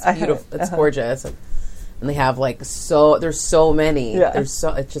 been? It's I beautiful. have. It's gorgeous, and they have like there's so many. Yeah. There's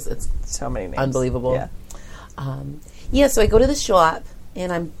so it's So many names. unbelievable. Yeah. So I go to the shop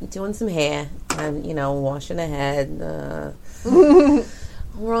and I'm doing some hair. I'm washing a head. All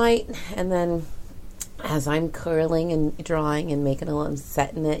right, and then as I'm curling and drawing and making I'm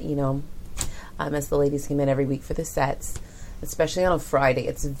setting it, as the ladies come in every week for the sets, especially on a Friday.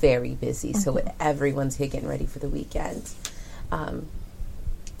 It's very busy, so everyone's here getting ready for the weekend. I'm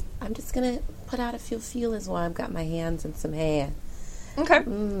just going to put out a few feelers while I've got my hands in some hair. Okay.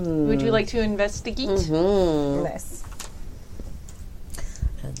 Would you like to investigate? Nice.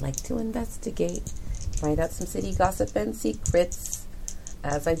 I'd like to investigate, find out some city gossip and secrets.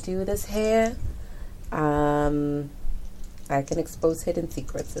 As I do this hair, I can expose hidden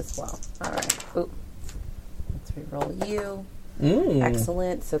secrets as well. All right. Ooh. Let's reroll you.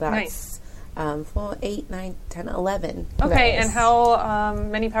 Excellent. So that's 4, 8, 9, 10, 11. Okay, Nice. and how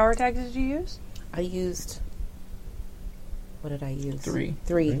many power tags did you use? I used... What did I use? 3.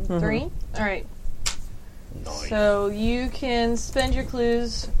 3. 3? All right. Nice. So you can spend your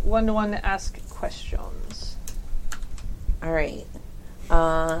clues 1-to-1 to ask questions. All right.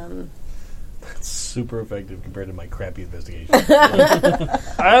 Super effective compared to my crappy investigation. I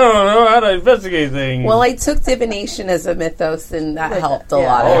don't know how to investigate things. Well, I took divination as a mythos, and that helped a yeah.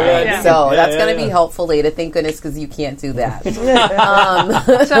 lot. Oh, yeah, Yeah. So yeah, that's yeah, going to yeah. be helpful later. Thank goodness, because you can't do that.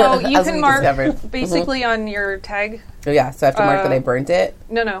 So you As can we mark discovered. basically on your tag. Oh, yeah, so I have to mark that I burnt it.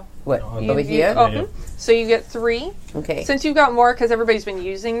 No. What, You- over you- here? oh, Yeah. So you get 3. Okay. Since you've got more, because everybody's been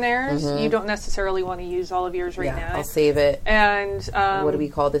using theirs, you don't necessarily want to use all of yours right yeah, now. I'll save it. And What do we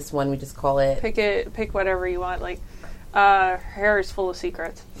call this one? We just call it... pick whatever you want. Like hair is full of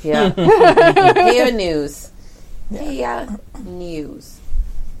secrets. Yeah. Hair news. Hair news.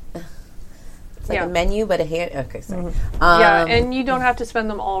 It's like Yeah. a menu, but a hair... Okay, sorry. Yeah, and you don't have to spend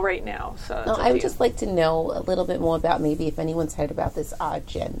them all right now. So it's No, up I to would you. just like to know a little bit more about maybe if anyone's heard about this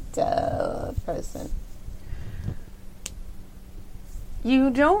Argent person.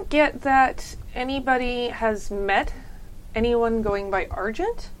 You don't get that anybody has met anyone going by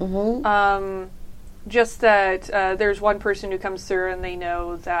Argent. Mm-hmm. Just that there's one person who comes through and they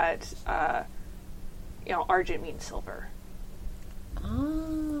know that Argent means silver.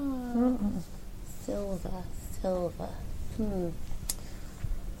 Ah. Silver.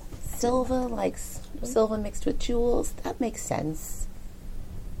 Silver, like silver mixed with jewels. That makes sense.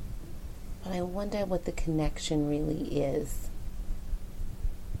 But I wonder what the connection really is.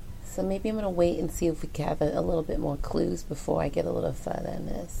 So maybe I'm going to wait and see if we can have a little bit more clues before I get a little further in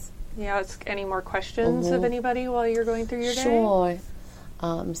this. Yeah, any more questions of anybody while you're going through your day? Sure.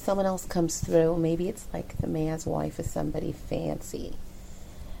 Someone else comes through. Maybe it's like the mayor's wife or somebody fancy.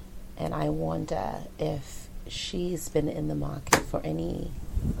 And I wonder if she's been in the market for any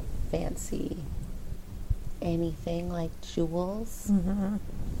fancy, anything like jewels.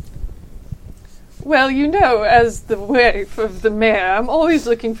 Well, as the wife of the mayor, I'm always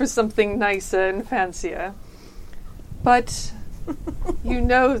looking for something nicer and fancier. But you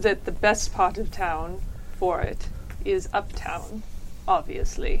know that the best part of town for it is uptown,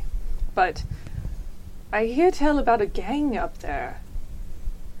 obviously. But I hear tell about a gang up there.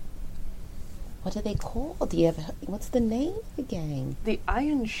 What are they called? Do you have? What's the name of the gang? The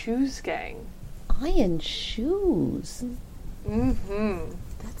Iron Shoes Gang. Iron Shoes. Mm-hmm.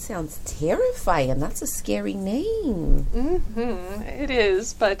 That sounds terrifying. That's a scary name. Mm-hmm. It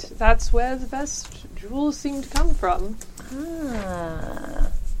is, but that's where the best jewels seem to come from. Ah.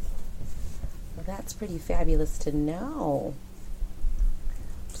 Well, that's pretty fabulous to know.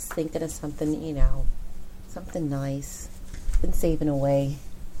 Just thinking of something, something nice. Been saving away.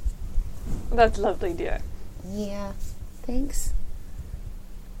 That's lovely, dear. Yeah, thanks.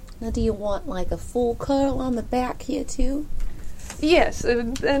 Now, do you want like a full curl on the back here too? Yes,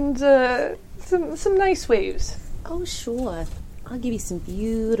 and some nice waves. Oh, sure. I'll give you some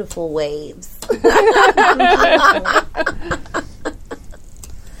beautiful waves.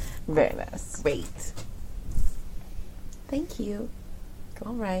 Very nice. Great. Thank you.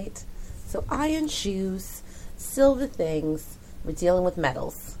 All right. So iron shoes, silver things. We're dealing with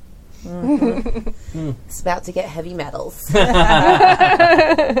metals. It's about to get heavy metals.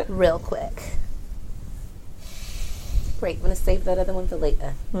 Real quick. Great. I'm going to save that other one for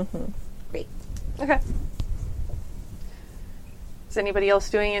later. Great. Okay. Is anybody else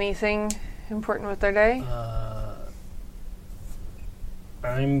doing anything important with their day?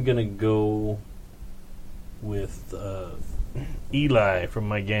 I'm gonna go with Eli from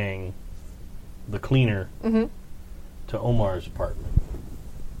my gang, the cleaner, Mm-hmm. to Omar's apartment.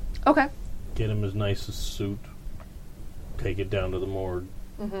 Okay. Get him his nicest suit. Take it down to the morgue.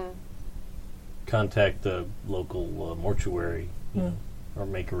 Mm-hmm. Contact the local mortuary, or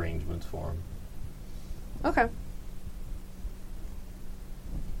make arrangements for him. Okay.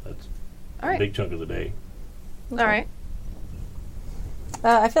 That's All a right. big chunk of the day. All right.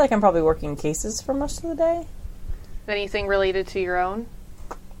 I feel like I'm probably working cases for most of the day. Anything related to your own?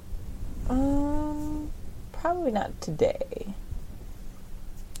 probably not today.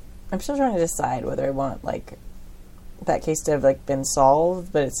 I'm still trying to decide whether I want, like, that case to have, like, been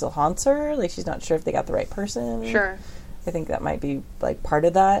solved, but it still haunts her. Like, she's not sure if they got the right person. Sure. I think that might be, like, part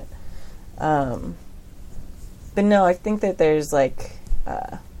of that. But no, I think that there's, like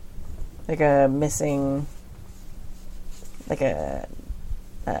a missing, like, a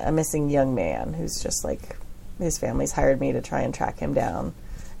missing young man who's just, like, his family's hired me to try and track him down.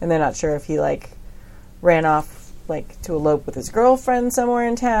 And they're not sure if he, like, ran off, like, to elope with his girlfriend somewhere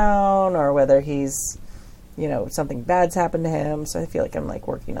in town, or whether he's, you know, something bad's happened to him. So I feel like I'm, like,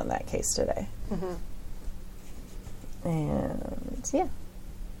 working on that case today. And, yeah.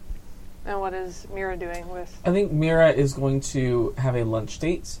 And what is Mira doing with? I think Mira is going to have a lunch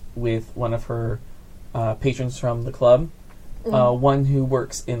date with one of her patrons from the club, one who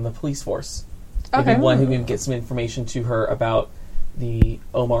works in the police force. Maybe one who can get some information to her about the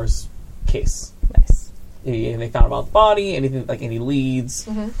Omar's case. Nice. And they found about the body, anything, like any leads.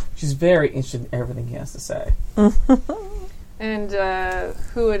 She's very interested in everything he has to say. And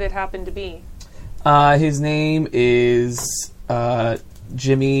who would it happen to be? His name is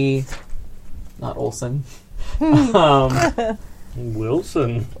Jimmy, not Olsen.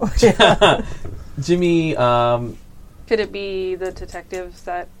 Wilson. Jimmy. Could it be the detectives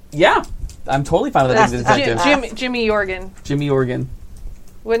that? Yeah, I'm totally fine with it. Jimmy Organ. Jimmy Organ.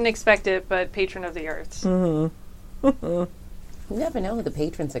 Wouldn't expect it, but patron of the arts. You never know who the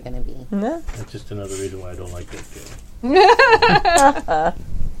patrons are going to be. Yeah. That's just another reason why I don't like that game.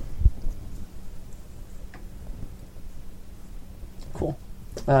 Cool.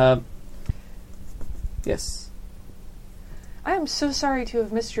 Yes. I am so sorry to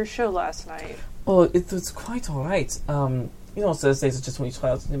have missed your show last night. Oh, it was quite all right. You know, Thursdays are just when you try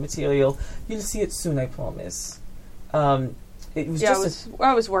out the new material. You'll see it soon, I promise. It was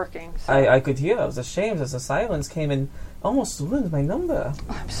I was working. So. I could hear. I was ashamed as the silence came and almost ruined my number.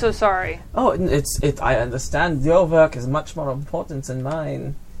 I'm so sorry. Oh, I understand. Your work is much more important than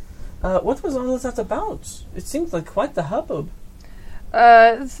mine. What was all of that about? It seemed like quite the hubbub.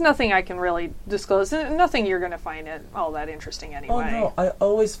 It's nothing I can really disclose. Nothing you're going to find it all that interesting anyway. Oh no, I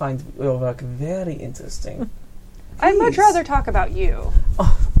always find your work very interesting. I'd much rather talk about you.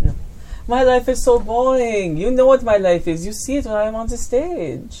 Oh, no. My life is so boring. You know what my life is. You see it when I'm on the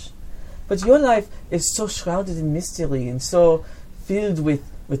stage. But your life is so shrouded in mystery and so filled with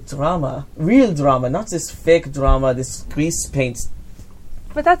drama. Real drama, not this fake drama, this grease paint.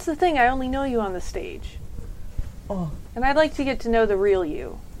 But that's the thing. I only know you on the stage. Oh. And I'd like to get to know the real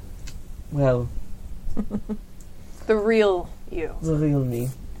you. Well. The real you. The real me.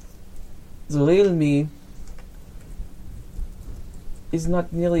 The real me is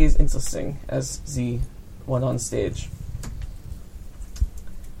not nearly as interesting as the one on stage.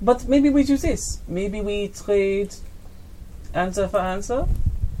 But maybe we do this. Maybe we trade answer for answer.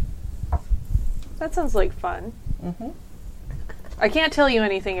 That sounds like fun. I can't tell you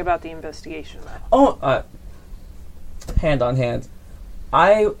anything about the investigation, though. Oh, hand on hand.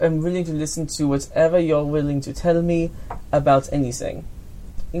 I am willing to listen to whatever you're willing to tell me about anything,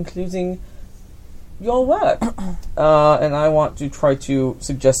 including your work. And I want to try to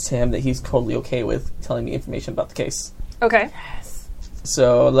suggest to him that he's totally okay with telling me information about the case. Okay.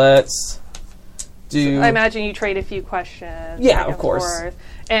 So let's do... I imagine you trade a few questions. Yeah, of course. Forth,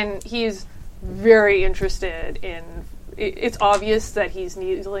 and he's very interested in... It's obvious that he's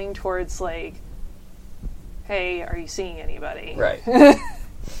kneeling towards, like, hey, are you seeing anybody? Right.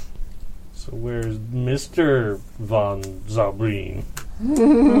 So where's Mr. Von Zabrin?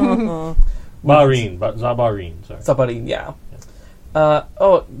 Zabarin, sorry. Zabarin, yeah.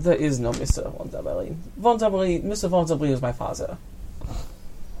 There is no Mr. Von Zabarin. Mr. Von Zabarin is my father.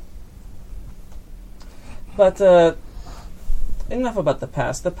 But, enough about the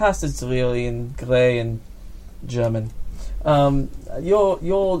past. The past is really in grey and German.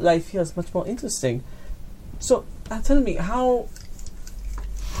 Your life here is much more interesting. So, tell me, how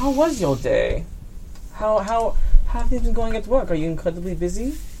was your day? How have you been going at work? Are you incredibly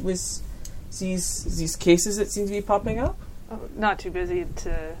busy with these cases that seem to be popping up? Oh, not too busy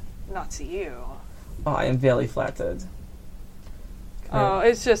to not see you. Oh, I am very flattered. Oh,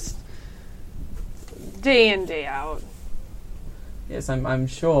 it's just day in, day out. Yes, I'm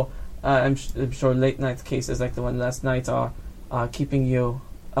sure. I'm sure late night cases like the one last night are keeping you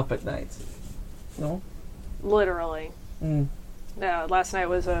up at night. No? Literally. Mm. No, last night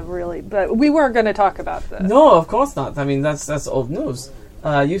was but we weren't going to talk about this. No, of course not. I mean, that's old news.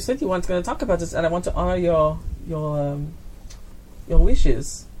 You said you weren't going to talk about this, and I want to honor your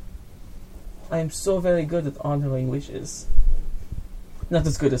wishes. I am so very good at honoring wishes. Not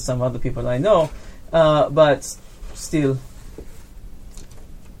as good as some other people I know. but still.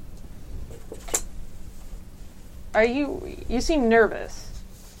 Are you seem nervous.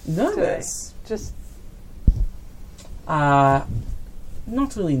 Nervous? Just Not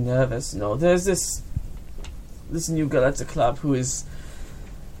really nervous, no. There's this new girl at the club who is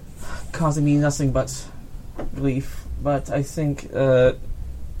causing me nothing but grief, but I think her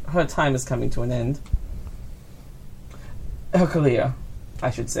time is coming to an end. Her career,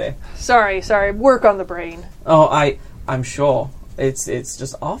 I should say. sorry. Work on the brain. Oh, I'm sure. It's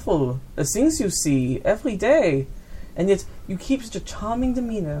just awful. The things you see every day, and yet you keep such a charming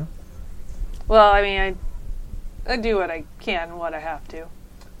demeanor. Well, I mean, I do what I can and what I have to.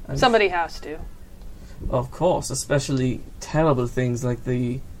 Somebody has to. Of course, especially terrible things like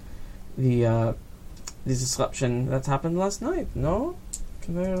the disruption that happened last night. No,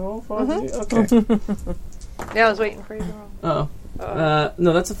 can I roll for it? Okay. Yeah, I was waiting for you to roll.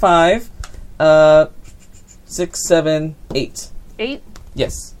 No, that's a 5. 6, 7, 8. 8?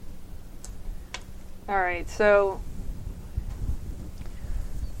 Yes. Alright, so...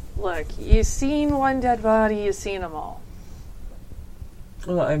 Look, you've seen one dead body, you've seen them all.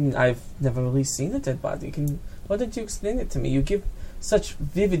 Well, I mean, I've never really seen a dead body. Why don't you explain it to me? You give such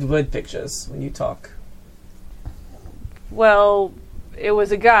vivid word pictures when you talk. Well, it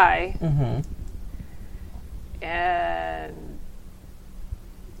was a guy, Mm-hmm. and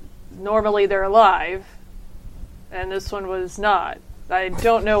normally they're alive, and this one was not. I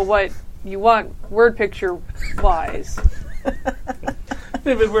don't know what you want word picture wise.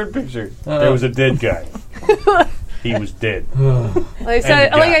 Vivid word picture. There was a dead guy. He was dead. Like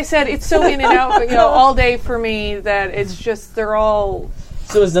I said, it's so in and out, all day for me that it's just they're all.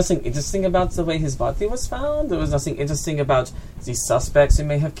 So there's nothing interesting about the way his body was found? There was nothing interesting about the suspects who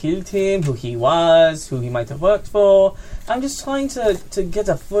may have killed him, who he was, who he might have worked for? I'm just trying to get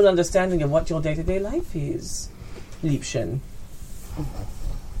a full understanding of what your day-to-day life is, Liebchen.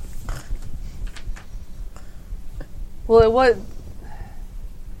 Well, it was.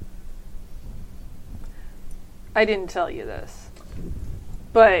 I didn't tell you this,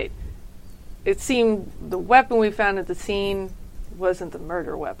 but it seemed the weapon we found at the scene wasn't the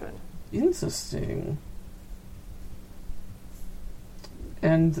murder weapon. Interesting.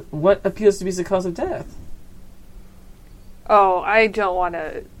 And what appears to be the cause of death? Oh, I don't want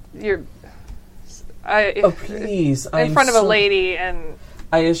to. Oh, please. In front of a lady, and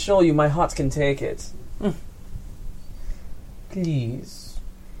I assure you, my heart can take it. Please.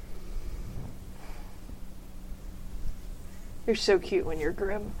 you're so cute when you're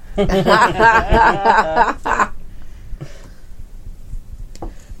grim.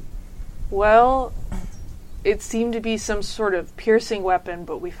 Well, it seemed to be some sort of piercing weapon,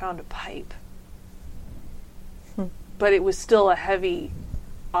 but we found a pipe. But it was still a heavy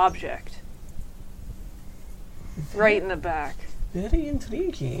object. Right in the back. Very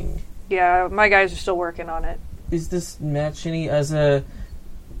intriguing. Yeah, my guys are still working on it. Is this match any other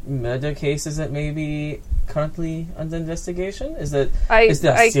murder cases that may be currently under investigation? Is there a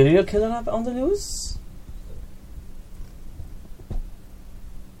serial killer up on the loose?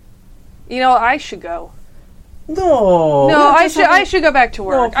 I should go. No. No, I should go back to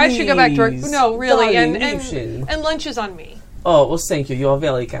work. No, I should go back to work. please. No, really, Darling, and lunch is on me. Oh, well, thank you. You're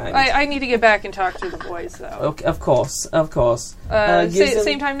very kind. I need to get back and talk to the boys, though. Okay, of course.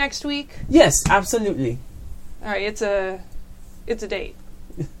 Same time next week? Yes, absolutely. All right, it's a date.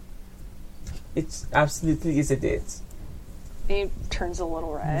 It's absolutely is a date. He turns a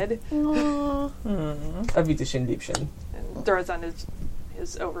little red A Wiedersehen, Liebchen. and throws on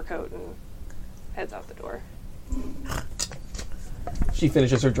his overcoat and heads out the door. She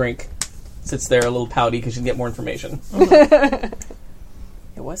finishes her drink, sits there a little pouty because she can get more information. It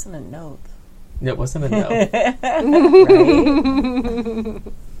wasn't a note. It wasn't a no. Right?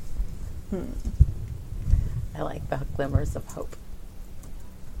 I like the glimmers of hope.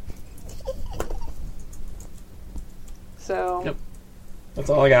 So Yep. That's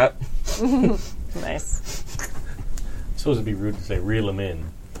all I got. Nice. It's supposed to be rude to say reel him in.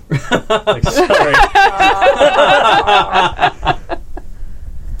 Like, sorry.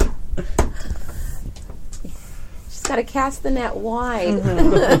 Just gotta cast the net wide.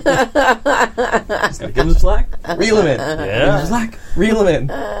 Just gotta give him slack, reel him in. Give him Yeah. slack, reel him in.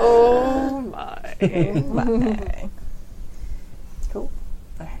 oh my. Bye. Cool.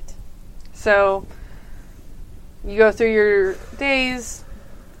 All right. So you go through your days,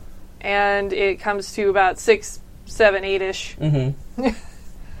 and it comes to about 6, 7, 8-ish. Mm-hmm.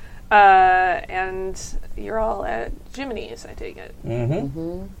 And you're all at Jiminy's, I take it.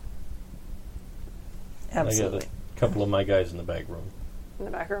 Mm-hmm. Absolutely. I got a couple of my guys in the back room. In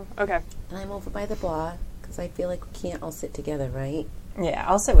the back room? Okay. And I'm over by the bar because I feel like we can't all sit together, right? Yeah,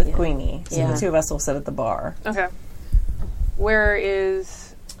 I'll sit with Queenie. So Yeah. the two of us will sit at the bar. Okay. Where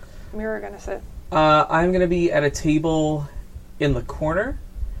is Mira going to sit? I'm going to be at a table in the corner,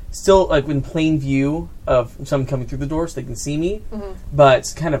 still like in plain view of someone coming through the door so they can see me,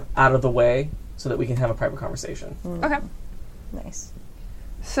 but kind of out of the way so that we can have a private conversation. Okay. Nice.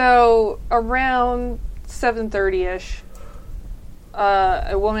 So around 7:30ish,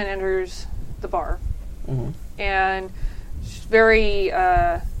 a woman enters the bar, and she's very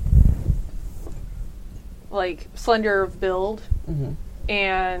like slender of build,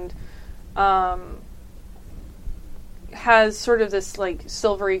 and has sort of this like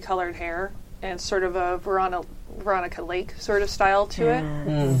silvery colored hair and sort of a Veronica Lake sort of style to it,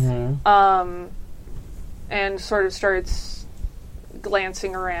 and sort of starts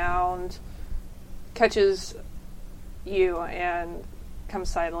glancing around, catches you, and comes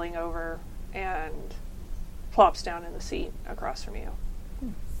sidling over and plops down in the seat across from you.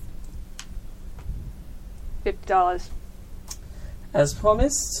 $50. As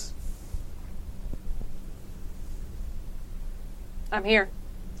promised. I'm here.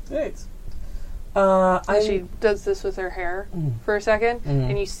 Great. And she does this with her hair for a second,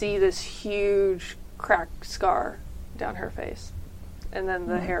 and you see this huge crack scar down her face, and then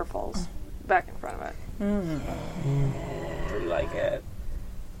the hair falls back in front of it. I like it.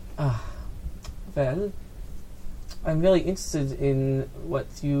 Well, I'm really interested in what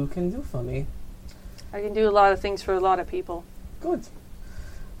you can do for me. I can do a lot of things for a lot of people. Good.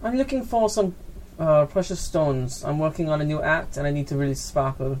 I'm looking for some precious stones. I'm working on a new act, and I need to really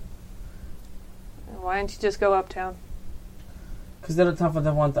sparkle. Why don't you just go uptown? Because they don't have what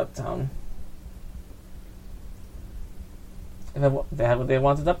they want uptown. If they had what they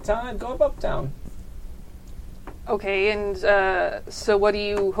wanted uptown, I'd go up uptown. Okay, and so what are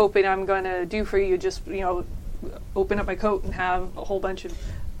you hoping I'm going to do for you? Just, open up my coat and have a whole bunch of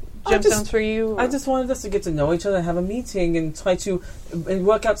gemstones for you? I just wanted us to get to know each other, have a meeting, and try to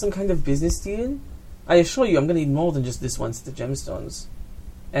work out some kind of business deal. I assure you, I'm going to need more than just this one set of gemstones.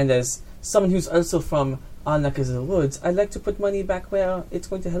 And as someone who's also from our neck of the woods, I'd like to put money back where it's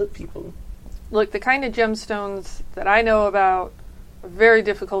going to help people. Look, the kind of gemstones that I know about are very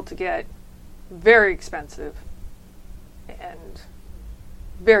difficult to get, very expensive, and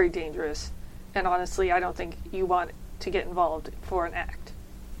very dangerous. And honestly, I don't think you want to get involved for an act.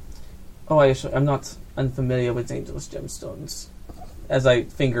 Oh, I'm not unfamiliar with dangerous gemstones. As I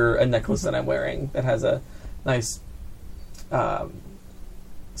finger a necklace that I'm wearing that has a nice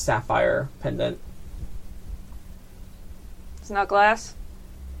sapphire pendant. It's not glass?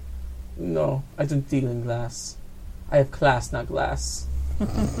 No, I don't deal in glass. I have class, not glass.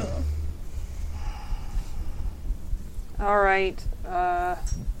 All right.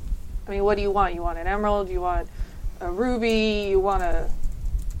 What do you want? You want an emerald? You want a ruby? You want a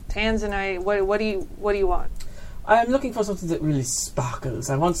tanzanite? What do you want? I'm looking for something that really sparkles.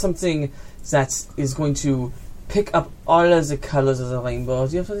 I want something that is going to pick up all of the colors of the rainbow.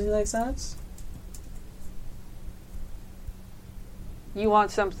 Do you have something like that? You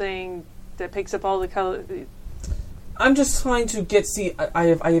want something that picks up all the colors? I'm just trying to I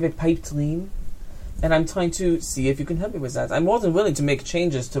have a pipe dream, and I'm trying to see if you can help me with that. I'm more than willing to make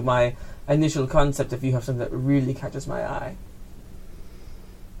changes to my initial concept if you have something that really catches my eye.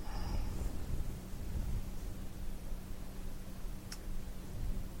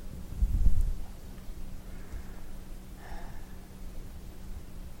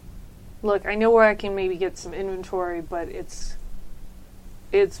 Look, I know where I can maybe get some inventory, but it's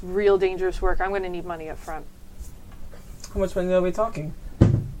real dangerous work. I'm going to need money up front. How much money are we talking?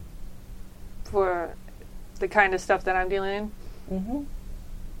 For the kind of stuff that I'm dealing in? Mm-hmm.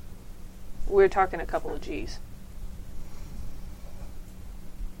 We're talking a couple of G's.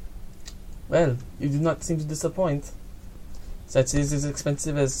 Well, you do not seem to disappoint. That is as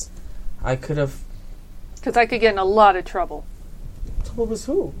expensive as I could have. Because I could get in a lot of trouble. Trouble with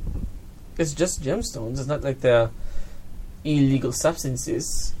who? It's just gemstones. It's not like they're illegal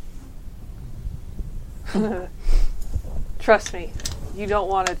substances. Trust me, you don't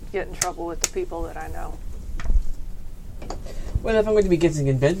want to get in trouble with the people that I know. Well, if I'm going to be getting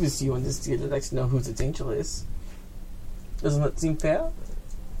in bed with you on this deal, I'd like to know who the danger is. Doesn't that seem fair?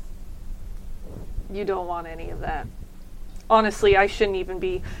 You don't want any of that. Honestly, I shouldn't even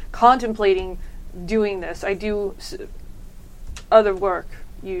be contemplating doing this. I do other work,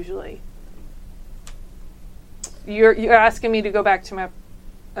 usually. You're asking me to go back to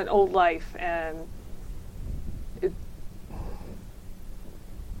an old life, and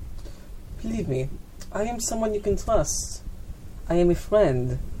believe me, I am someone you can trust. I am a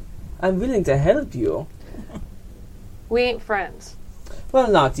friend. I'm willing to help you. We ain't friends. Well,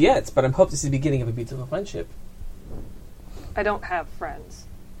 not yet, but I'm hoping this is the beginning of a beautiful friendship. I don't have friends.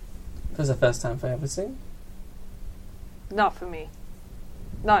 For the first time for everything. Not for me.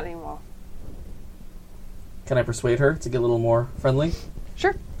 Not anymore. Can I persuade her to get a little more friendly?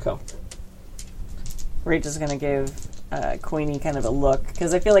 Sure. Cool. Rachel's gonna give Queenie kind of a look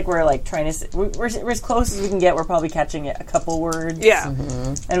because I feel like we're like trying to. We're as close as we can get. We're probably catching a couple words. Yeah.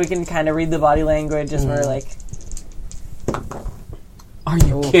 And we can kind of read the body language as we're like, Are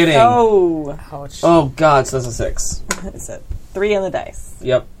you kidding? oh, Ouch. Oh, God, so that's a 6. it's a 3 on the dice.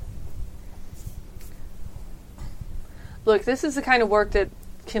 Yep. Look, this is the kind of work that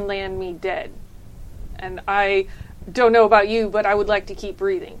can land me dead. And I don't know about you, but I would like to keep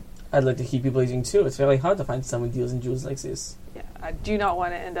breathing. I'd like to keep you bleeding too. It's very hard to find someone who deals in jewels like this. Yeah, I do not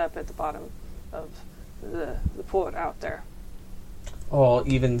want to end up at the bottom of the port out there. Or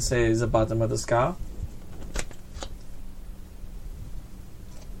even, say, the bottom of the scar.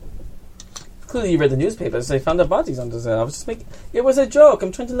 Clearly you read the newspapers. They found the bodies under there. I was just making... It was a joke.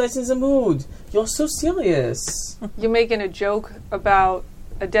 I'm trying to lighten the mood. You're so serious. You're making a joke about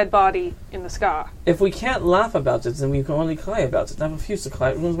a dead body in the sky. If we can't laugh about it, then we can only cry about it. And I refuse to cry.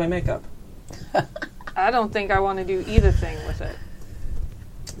 It ruins my makeup. I don't think I want to do either thing with it.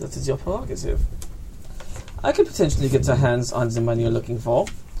 That is your prerogative. I could potentially get our hands on the money you're looking for.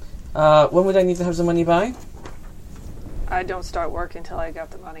 When would I need to have the money by? I don't start work until I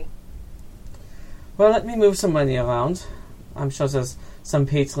got the money. Well, let me move some money around. I'm sure there's some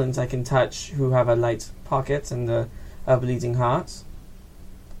patrons I can touch who have a light pocket and a bleeding heart.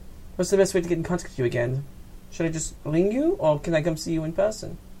 What's the best way to get in contact with you again? Should I just ring you, or can I come see you in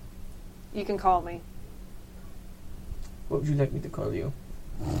person? You can call me. What would you like me to call you?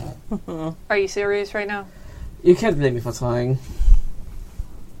 Are you serious right now? You can't blame me for trying.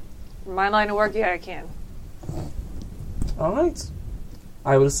 My line of work, yeah, I can. All right.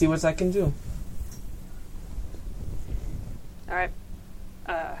 I will see what I can do. All right.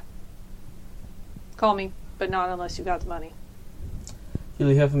 Call me, but not unless you got the money. You'll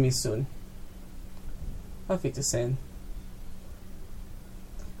hear from me soon. Auf Wiedersehen.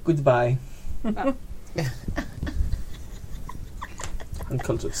 Goodbye.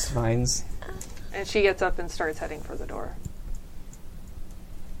 Uncultured swines. And she gets up and starts heading for the door.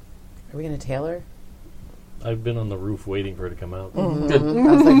 Are we going to tail her? I've been on the roof waiting for her to come out. Good. I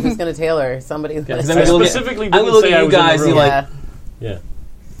was like, who's going to tail her? Somebody. Yeah, 'cause I I'm gonna look at- specifically I'm gonna didn't look say at I you was in the guys. room. You're like, Yeah. Yeah.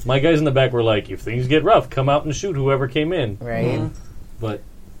 My guys in the back were like, if things get rough, come out and shoot whoever came in. Right. But,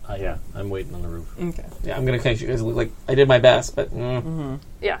 yeah, I'm waiting on the roof. Okay. yeah, I'm gonna catch you guys. Look like I did my best, but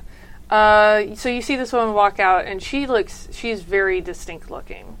Yeah. So you see this woman walk out, and she's very distinct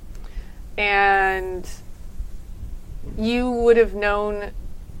looking. And you would have known,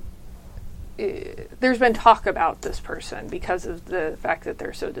 there's been talk about this person because of the fact that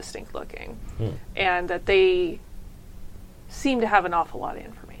they're so distinct looking. And that they seem to have an awful lot of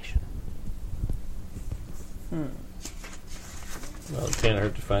information. Well, it can't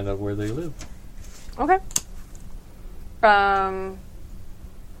hurt to find out where they live. Okay.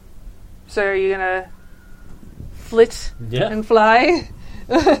 So are you gonna flit Yeah. and fly?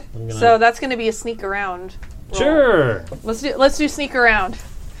 I'm gonna So that's gonna be a sneak around roll. Sure. Let's do sneak around.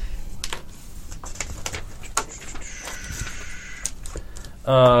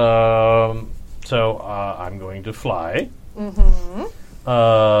 So I'm going to fly. I'm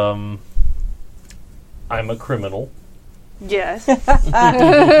a criminal. Yes.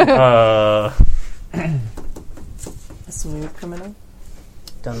 A smooth criminal.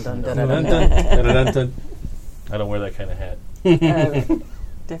 Dun dun dun dun, dun. dun, dun, dun, dun. I don't wear that kind of hat.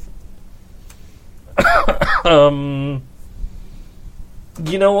 Different.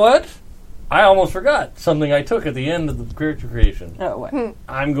 You know what? I almost forgot something I took at the end of the character creation. Oh, what?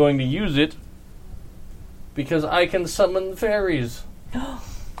 I'm going to use it because I can summon fairies. Oh,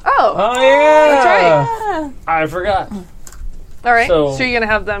 Oh yeah, that's right. I forgot. All right. So- So you're gonna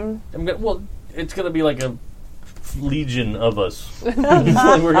have them. Well, it's going to be like a legion of us.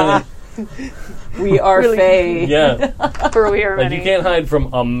 We're gonna, We are Really? Fae. yeah. For we are Like many. you can't hide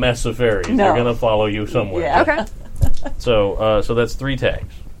from a mess of fairies. No. They're going to follow you somewhere. Yeah. Okay. So that's 3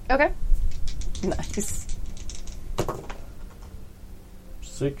 tags. Okay. Nice.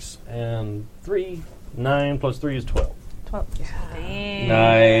 6 and 3. 9 plus 3 is 12. 12.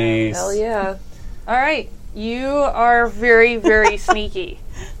 nice. Hell yeah. All right. You are very, very sneaky.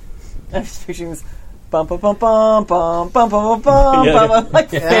 I'm just picturing this bum bum bum bum bum bum bum bum Yeah. bum like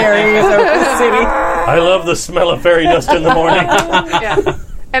fairies over the city. I love the smell of fairy dust in the morning. Yeah.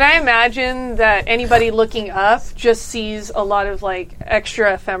 And I imagine that anybody looking up just sees a lot of like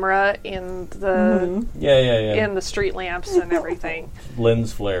extra ephemera in the in the street lamps and everything.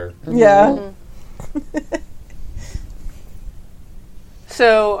 Lens flare. Yeah.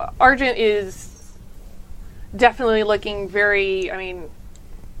 So Argent is definitely looking very,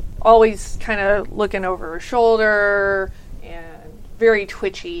 always kind of looking over her shoulder and very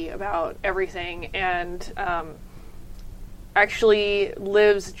twitchy about everything, and actually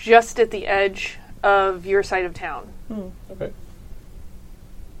lives just at the edge of your side of town. Okay.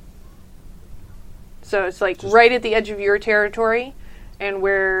 So it's like right at the edge of your territory, and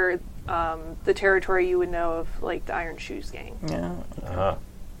where the territory you would know of, like the Iron Shoes gang. Yeah. Uh-huh.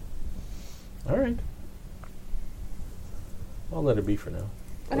 All right. I'll let it be for now.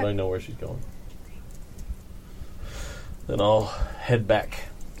 But Okay. I know where she's going. Then I'll head back.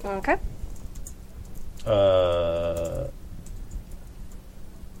 Okay.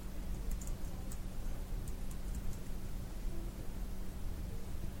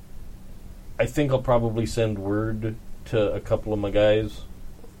 I think I'll probably send word to a couple of my guys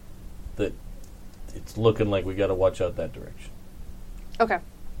that it's looking like we got to watch out that direction. Okay.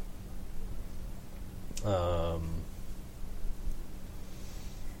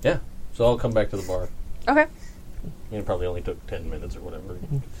 Yeah, so I'll come back to the bar. Okay. It probably only took 10 minutes or whatever.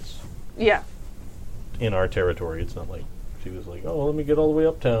 It's Yeah. in our territory. It's not like she was like, oh, let me get all the way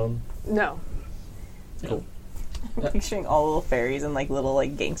uptown. No. Cool. Picturing all little fairies in like little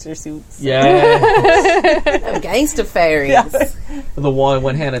like gangster suits. Yeah. Oh, gangster fairies. Yeah. The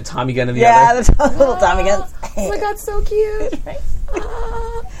one hand and Tommy gun in the Yeah, other. the little Tommy guns. Oh my god, so cute.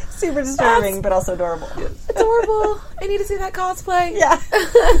 Super disturbing, but also adorable. Adorable. I need to see that cosplay. Yeah.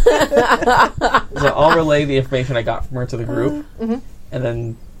 So I'll relay the information I got from her to the group. And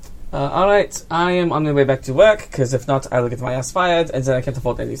then, all right, I am on my way back to work, because if not, I will get my ass fired, and then I can't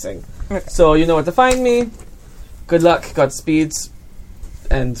afford anything. Okay. So you know where to find me. Good luck, Godspeed,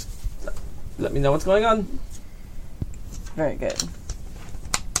 and let me know what's going on. Very good.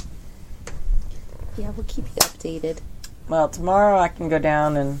 Yeah, we'll keep you updated. Well, tomorrow I can go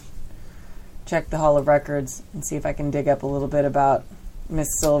down and check the Hall of Records and see if I can dig up a little bit about Miss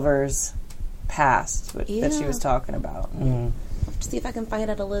Silver's past that she Yeah. was talking about. I'll see if I can find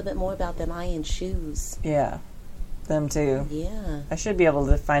out a little bit more about them Iron Shoes. Yeah, them too. Yeah. I should be able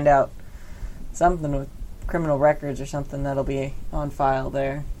to find out something with criminal records or something that'll be on file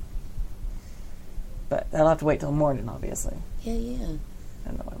there. But I'll have to wait till morning, obviously. Yeah, yeah. I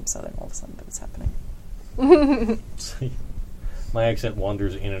don't know why I'm southern all of a sudden, but it's happening. My accent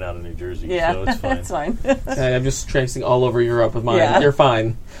wanders in and out of New Jersey, Yeah, so it's fine. it's fine. I'm just tracing all over Europe with mine. Yeah. You're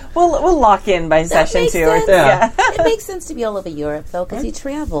fine. We'll lock in by That session makes 2. sense. Yeah. It makes sense to be all over Europe, though, because you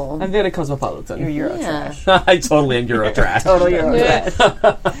travel. I'm very cosmopolitan. You're Euro Yeah. trash. I totally am Euro trash. Total Euro trash.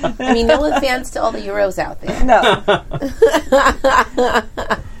 I mean, no offense to all the Euros out there. No.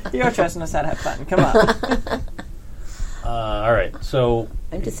 Euro trash knows how to have fun. Come on. All right, so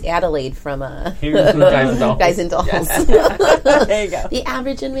I'm just Adelaide from here's Guys and dolls. Guys and Dolls. There you go. The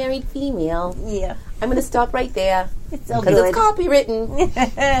average unmarried female. Yeah. I'm going to stop right there. It's so Because it's good.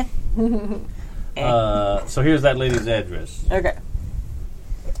 copywritten. so here's that lady's address. Okay.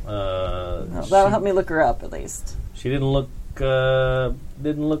 Well, that'll help me look her up at least. She didn't look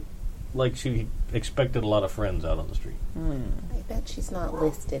like she expected a lot of friends out on the street. I bet she's not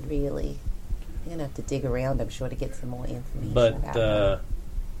listed, really. I'm going to have to dig around, I'm sure, to get some more information But about her.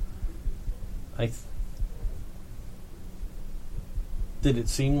 did it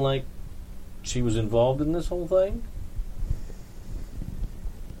seem like she was involved in this whole thing?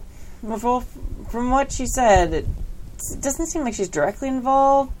 Well, from what she said, it doesn't seem like she's directly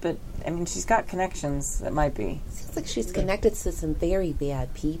involved, but I mean, she's got connections that might be. Seems like she's connected to some very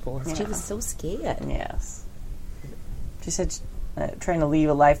bad people. She Yeah. was so scared. Yes. She said trying to leave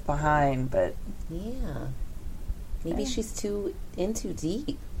a life behind, but Yeah. Maybe she's in too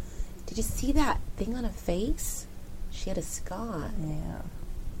deep. Did you see that thing on her face? She had a scar. yeah.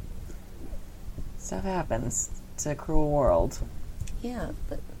 Stuff happens. It's a cruel world. Yeah,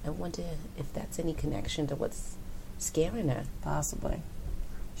 but I wonder if that's any connection to what's scaring her. Possibly.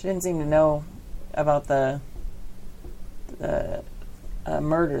 She didn't seem to know about the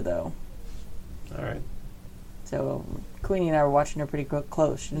murder, though. All right. So Queenie and I were watching her pretty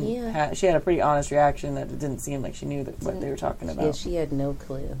close. She, didn't she had a pretty honest reaction that it didn't seem like she knew what they were talking about. Yeah, she had no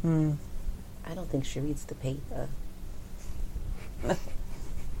clue. Hmm. I don't think she reads the paper.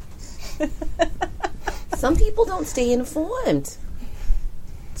 Some people don't stay informed.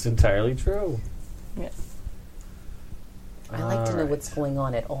 It's entirely true. Yeah, I like to know Alright. what's going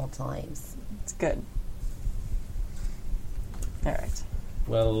on at all times. it's good. All right.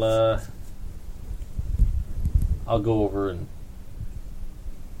 Well, I'll go over and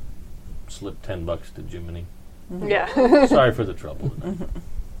slip $10 to Jiminy. Yeah. Sorry for the trouble tonight.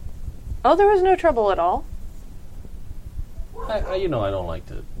 Oh, there was no trouble at all. I don't like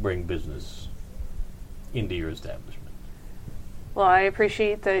to bring business into your establishment. Well, I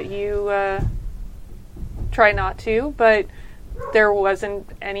appreciate that you try not to, but there wasn't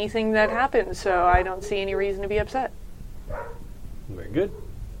anything that happened, so I don't see any reason to be upset. Very good.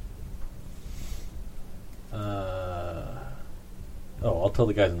 I'll tell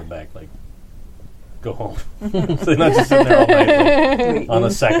the guys in the back, go home. They're not just sitting there all night on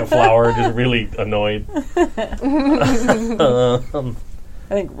a sack of flour, just really annoyed. I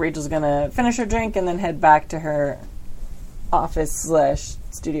think Rachel's gonna finish her drink and then head back to her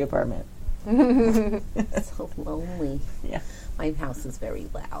office/studio apartment. So lonely. Yeah. My house is very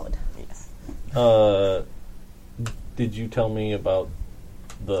loud. Yes. Did you tell me about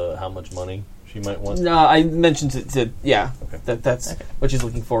how much money she might want? No, I mentioned to Okay. that's what she's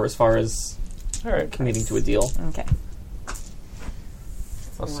looking for as far as All right. committing to a deal. Okay.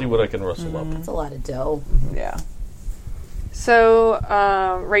 I'll see what I can rustle up. It's a lot of dough. Yeah. So,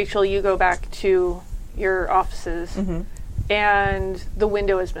 Rachel, you go back to your offices, and the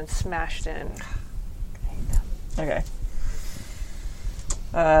window has been smashed in. Okay.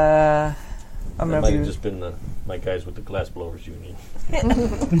 I'm That gonna might have be just been my guys with the glass blowers union.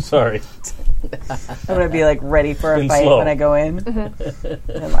 Sorry. ready for a Been fight slow. when I go in, and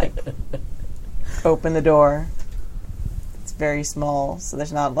open the door. It's very small, so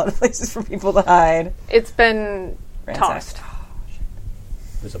there's not a lot of places for people to hide. It's been Ransacked. tossed.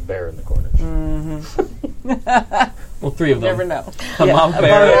 There's a bear in the corner. Well, three of You them. never know. A Yeah, mom a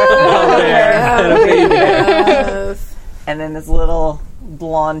bear, mom a bear, and a baby bear. And then this little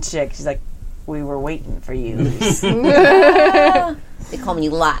blonde chick, she's like, "We were waiting for you." They call me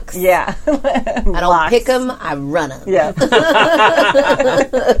Locks. Yeah. I don't pick them, I run them. Yeah.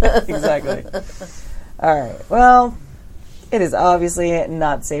 Exactly. All right. Well, it is obviously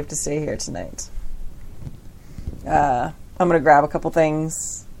not safe to stay here tonight. I'm going to grab a couple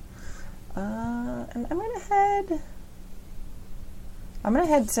things. And I'm going to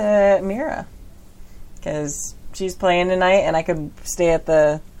head to Mira. Because she's playing tonight, and I could stay at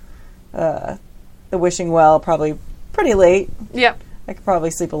the Wishing Well probably pretty late. Yep. I could probably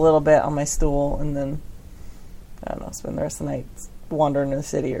sleep a little bit on my stool and then, I don't know, spend the rest of the night wandering in the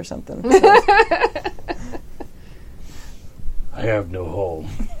city or something. I have no home.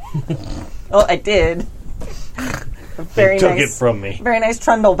 Oh, I did. A very They took nice, it from me. very nice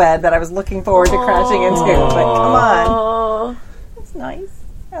trundle bed that I was looking forward to crashing into. But come on. It's nice.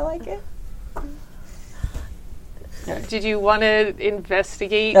 I like it. Did you want to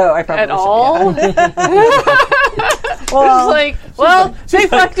investigate No, I probably at should, all? Well, They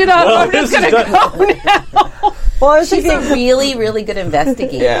fucked it up. I'm just this going is to go now. well, I was She's thinking, a really, really good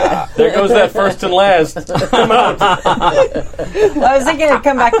investigator. Yeah. There goes that first and last. Come out. I was thinking it'd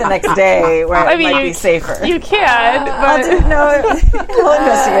come back the next day where I it mean, might be safer. You can, but I'll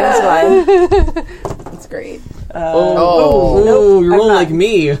investigate. It's fine. That's great. Oh, you're rolling not. like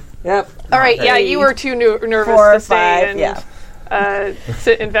me. Yep. all right. Yeah, you were too nervous 4 or to stay 5. and Yeah.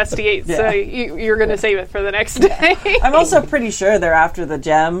 to investigate, so you're going to save it for the next day. I'm also pretty sure they're after the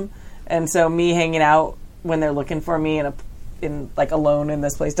gem, and so me hanging out when they're looking for me in alone in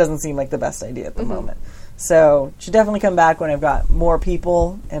this place doesn't seem like the best idea at the moment. So should definitely come back when I've got more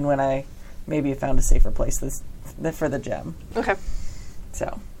people and when I maybe have found a safer place for the gem. Okay.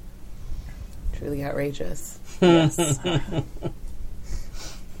 So Truly outrageous. yes,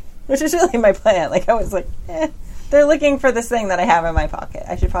 which is really my plan. I was like, they're looking for this thing that I have in my pocket.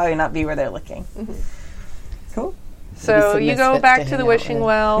 I should probably not be where they're looking. Cool. So some you go misfits back to to hang the out Wishing with.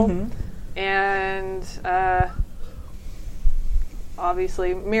 Well, and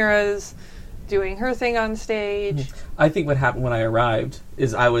obviously Mira's doing her thing on stage. I think what happened when I arrived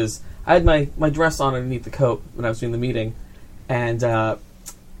is I had my dress on underneath the coat when I was doing the meeting, and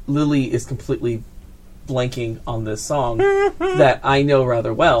Lily is completely blanking on this song that I know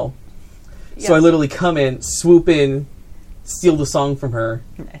rather well. So I literally come in, swoop in, steal the song from her,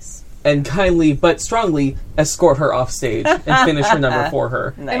 Nice. and kindly but strongly escort her off stage and finish her number for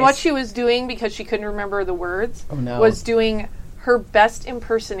her. Nice. And what she was doing, because she couldn't remember the words, no. was doing her best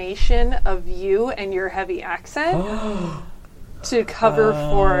impersonation of you and your heavy accent to cover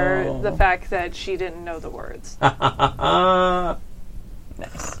for the fact that she didn't know the words. Nice.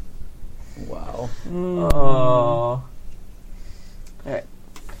 Wow. Oh. All right.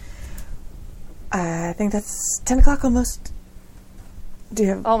 I think that's 10 o'clock almost. Do you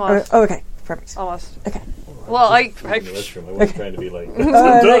have... Almost. Oh, okay. Perfect. Almost. Okay. Well, I In the restroom. I wasn't trying to be like,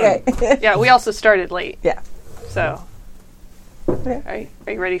 Okay. yeah, we also started late. Yeah. So, Okay.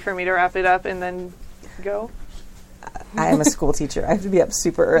 are you ready for me to wrap it up and then go? I am a school teacher. I have to be up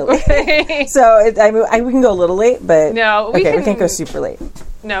super early. So we can go a little late, but No, we can't go super late.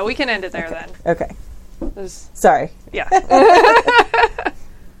 No, we can end it there then. Okay. There's- Sorry. Yeah.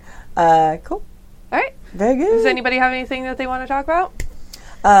 Cool. All right. Very good. Does anybody have anything that they want to talk about?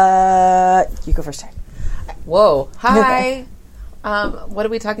 You go first, Jack. Whoa. Hi. What are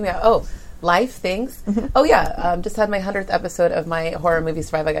we talking about? Oh, life things. Oh, yeah. Just had my 100th episode of my Horror Movie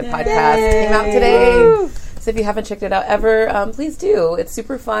Survival Guide podcast. Came out today. So if you haven't checked it out ever, please do. It's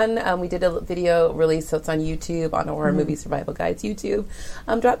super fun. We did a video release, so it's on YouTube, on Horror Movie Survival Guide's YouTube.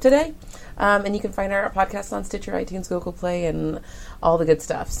 Dropped today. And you can find our podcast on Stitcher, iTunes, Google Play, and all the good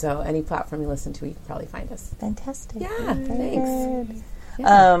stuff. So any platform you listen to, you can probably find us. Fantastic. Yeah, thanks.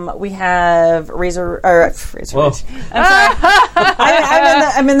 We have Razor Ridge. Whoa.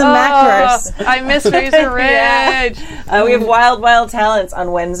 I'm in the Macverse. I miss Razor Ridge. We have Wild Talents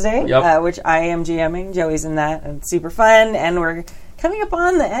on Wednesday, Yep. which I am GMing. Joey's in that, and it's super fun. And we're coming up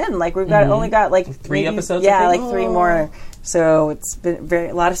on the end. Like we've got only got like 3 episodes, I Yeah, think? like 3 more. So it's been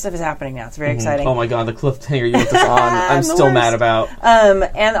a lot of stuff is happening now. It's very exciting. Oh my god, the cliffhanger you put this on, I'm the still worst. mad about.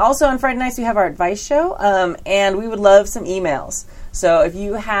 And also on Friday nights we have our advice show, and we would love some emails. So if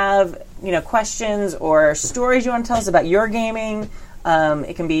you have questions or stories you want to tell us about your gaming,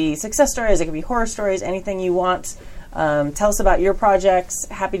 it can be success stories, it can be horror stories, anything you want. Tell us about your projects,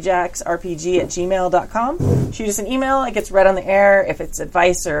 happyjacksrpg@gmail.com. Shoot us an email. It gets read on the air. If it's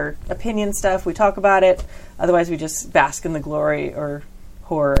advice or opinion stuff, we talk about it. Otherwise, we just bask in the glory or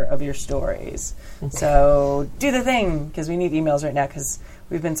horror of your stories. So do the thing, because we need emails right now because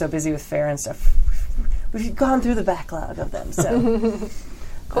we've been so busy with fair and stuff. We've gone through the backlog of them. So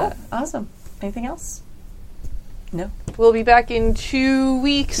cool. Awesome. Anything else? No. We'll be back in 2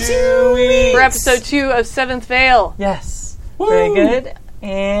 weeks. 2 weeks. For episode 2 of Seventh Veil. Yes. Very good.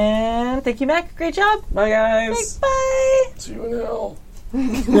 And thank you, Mac. Great job. Bye, guys. Bye. see you in hell.